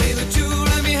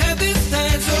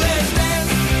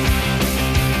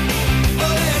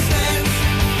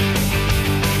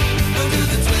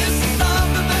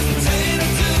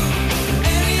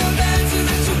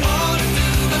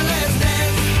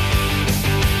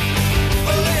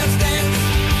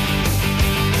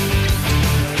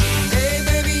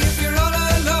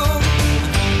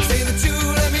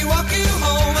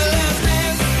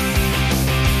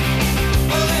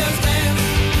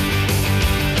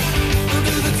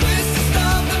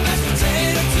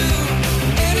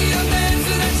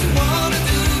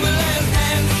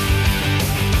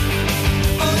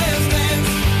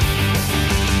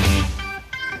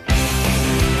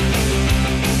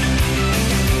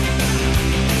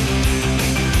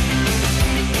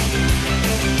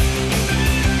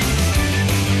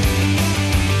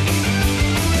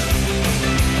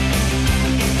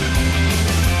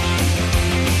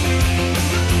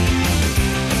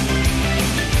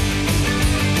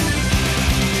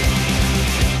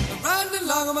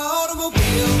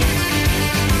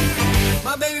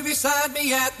 beside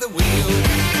me at the wheel.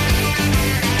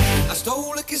 I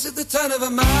stole a kiss at the turn of a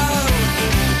mile.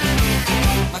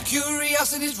 My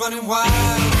curiosity's running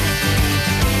wild.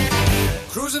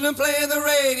 Cruising and playing the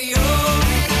radio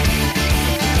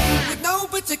with no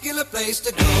particular place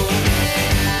to go.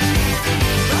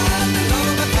 Riding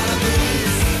along my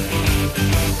calaboose,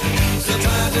 still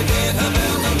trying to get her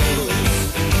bell to lose.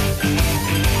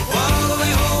 All the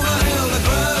way home I held a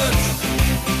grudge,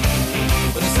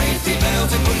 but the safety belt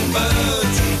it wouldn't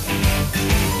budge.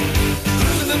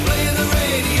 Cruising and playing the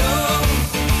radio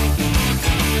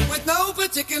with no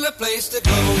particular place to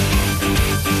go.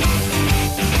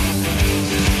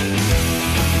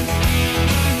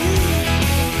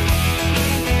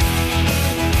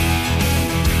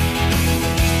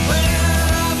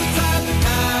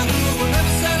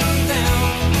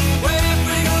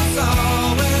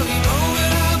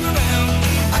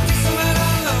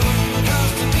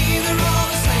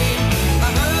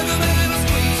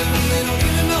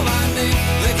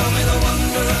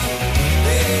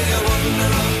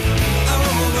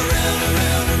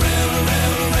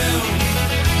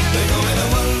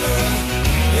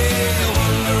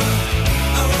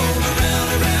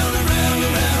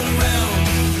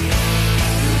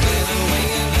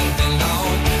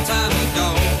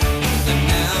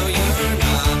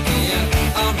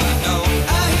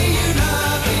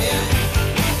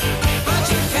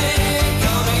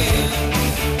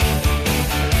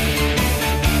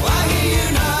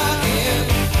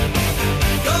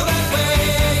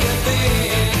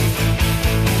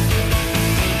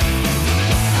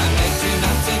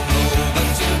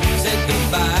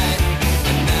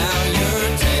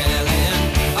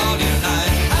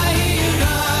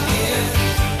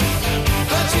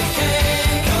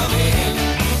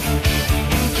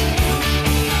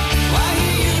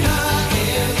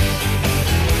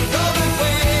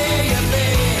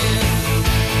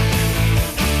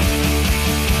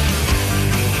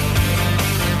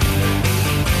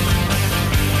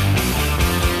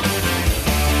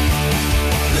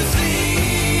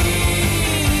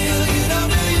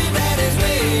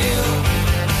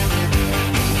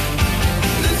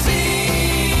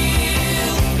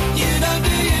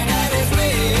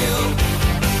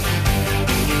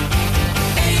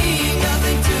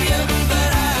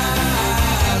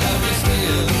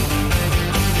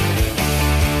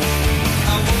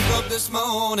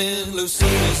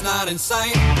 Lucile's not in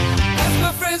sight. As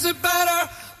my friends are better,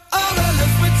 all her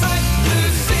lips were tight.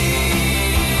 Lucille,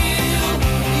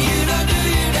 you don't do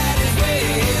your daddy's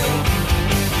will.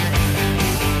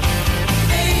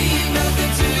 Ain't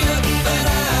nothing to you, but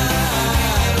I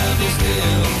love you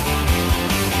still.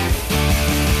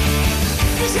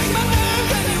 You shake my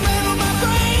nerves and you rattle my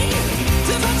brain.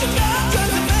 Just what you got,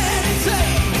 just a man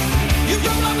insane. You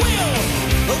broke my will,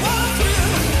 but while I'm through,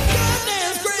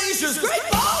 goodness gracious, great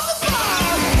balls of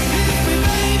fire. Hit me,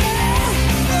 baby.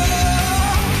 Oh,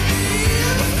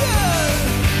 feels good.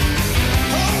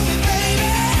 Hold me,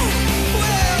 baby.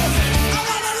 Well, I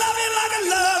wanna love you like a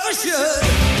lover should.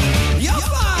 You're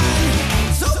fine,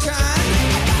 so kind.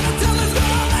 I gotta tell this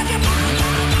girl that you're mine.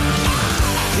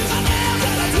 Hit my nails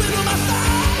and I twiddle my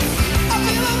thighs. I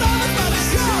feel alone, but it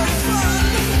sure is fun.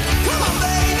 Come on,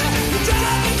 baby, you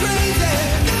drive me crazy.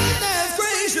 Goodness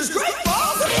gracious, great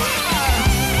balls of fire.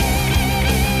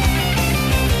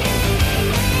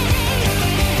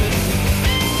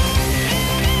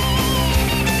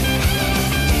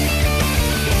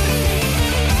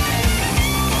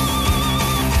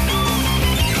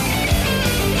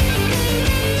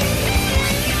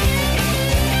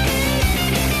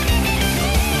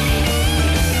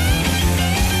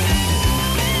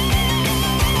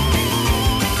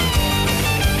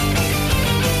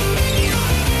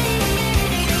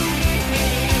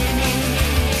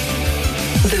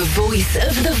 The voice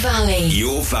of the valley.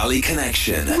 Your Valley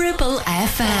Connection. Ribble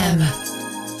FM.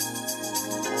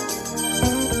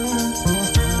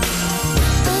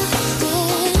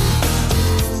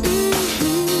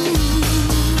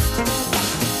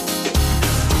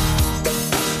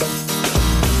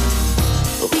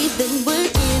 We've been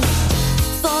working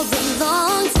for a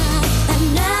long time, and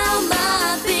now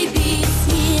my baby's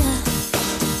here.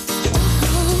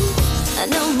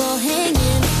 No more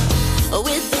hanging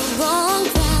with the wrong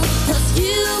crowd, 'cause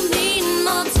you mean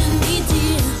more to me,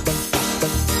 dear.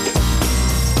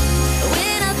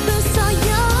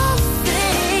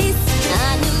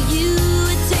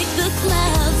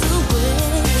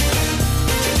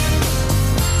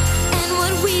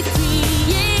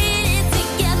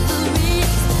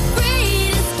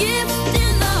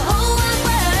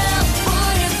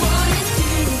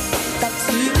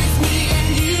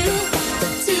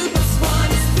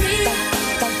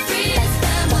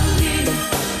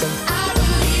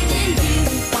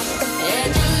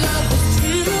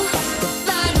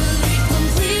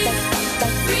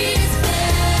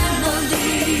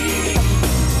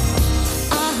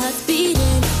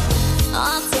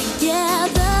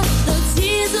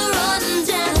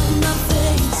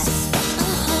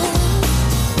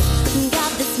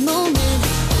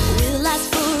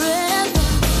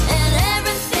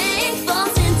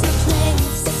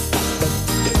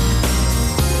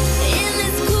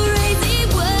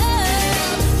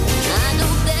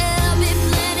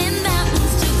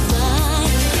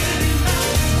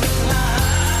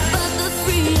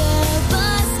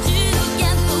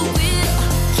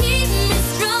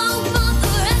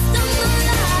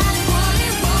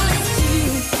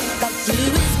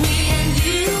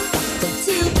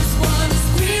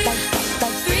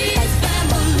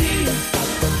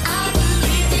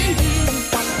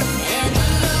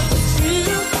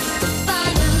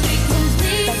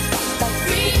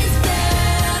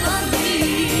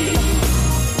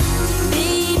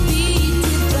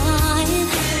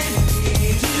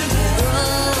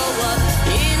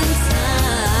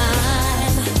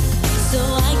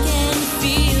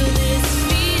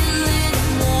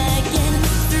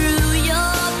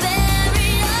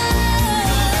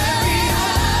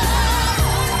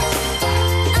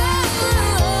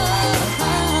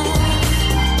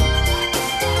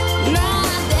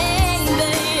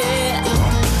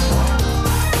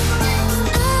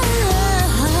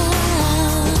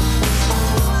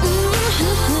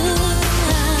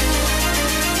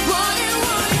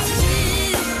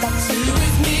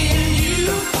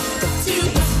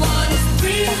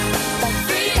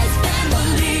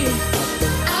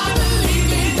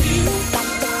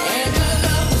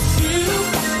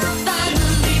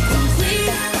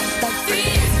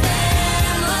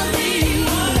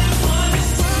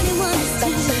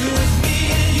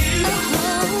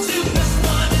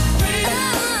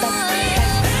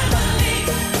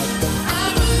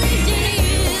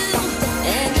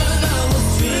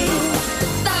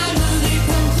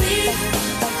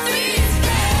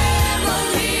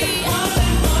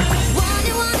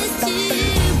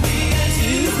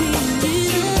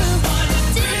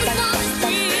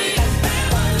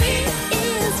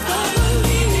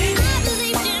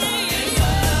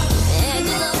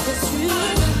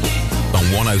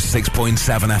 106.7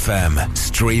 FM,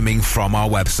 streaming from our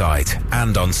website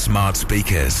and on smart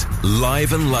speakers.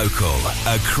 Live and local,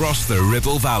 across the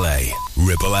Ribble Valley.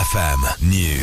 Ribble FM News.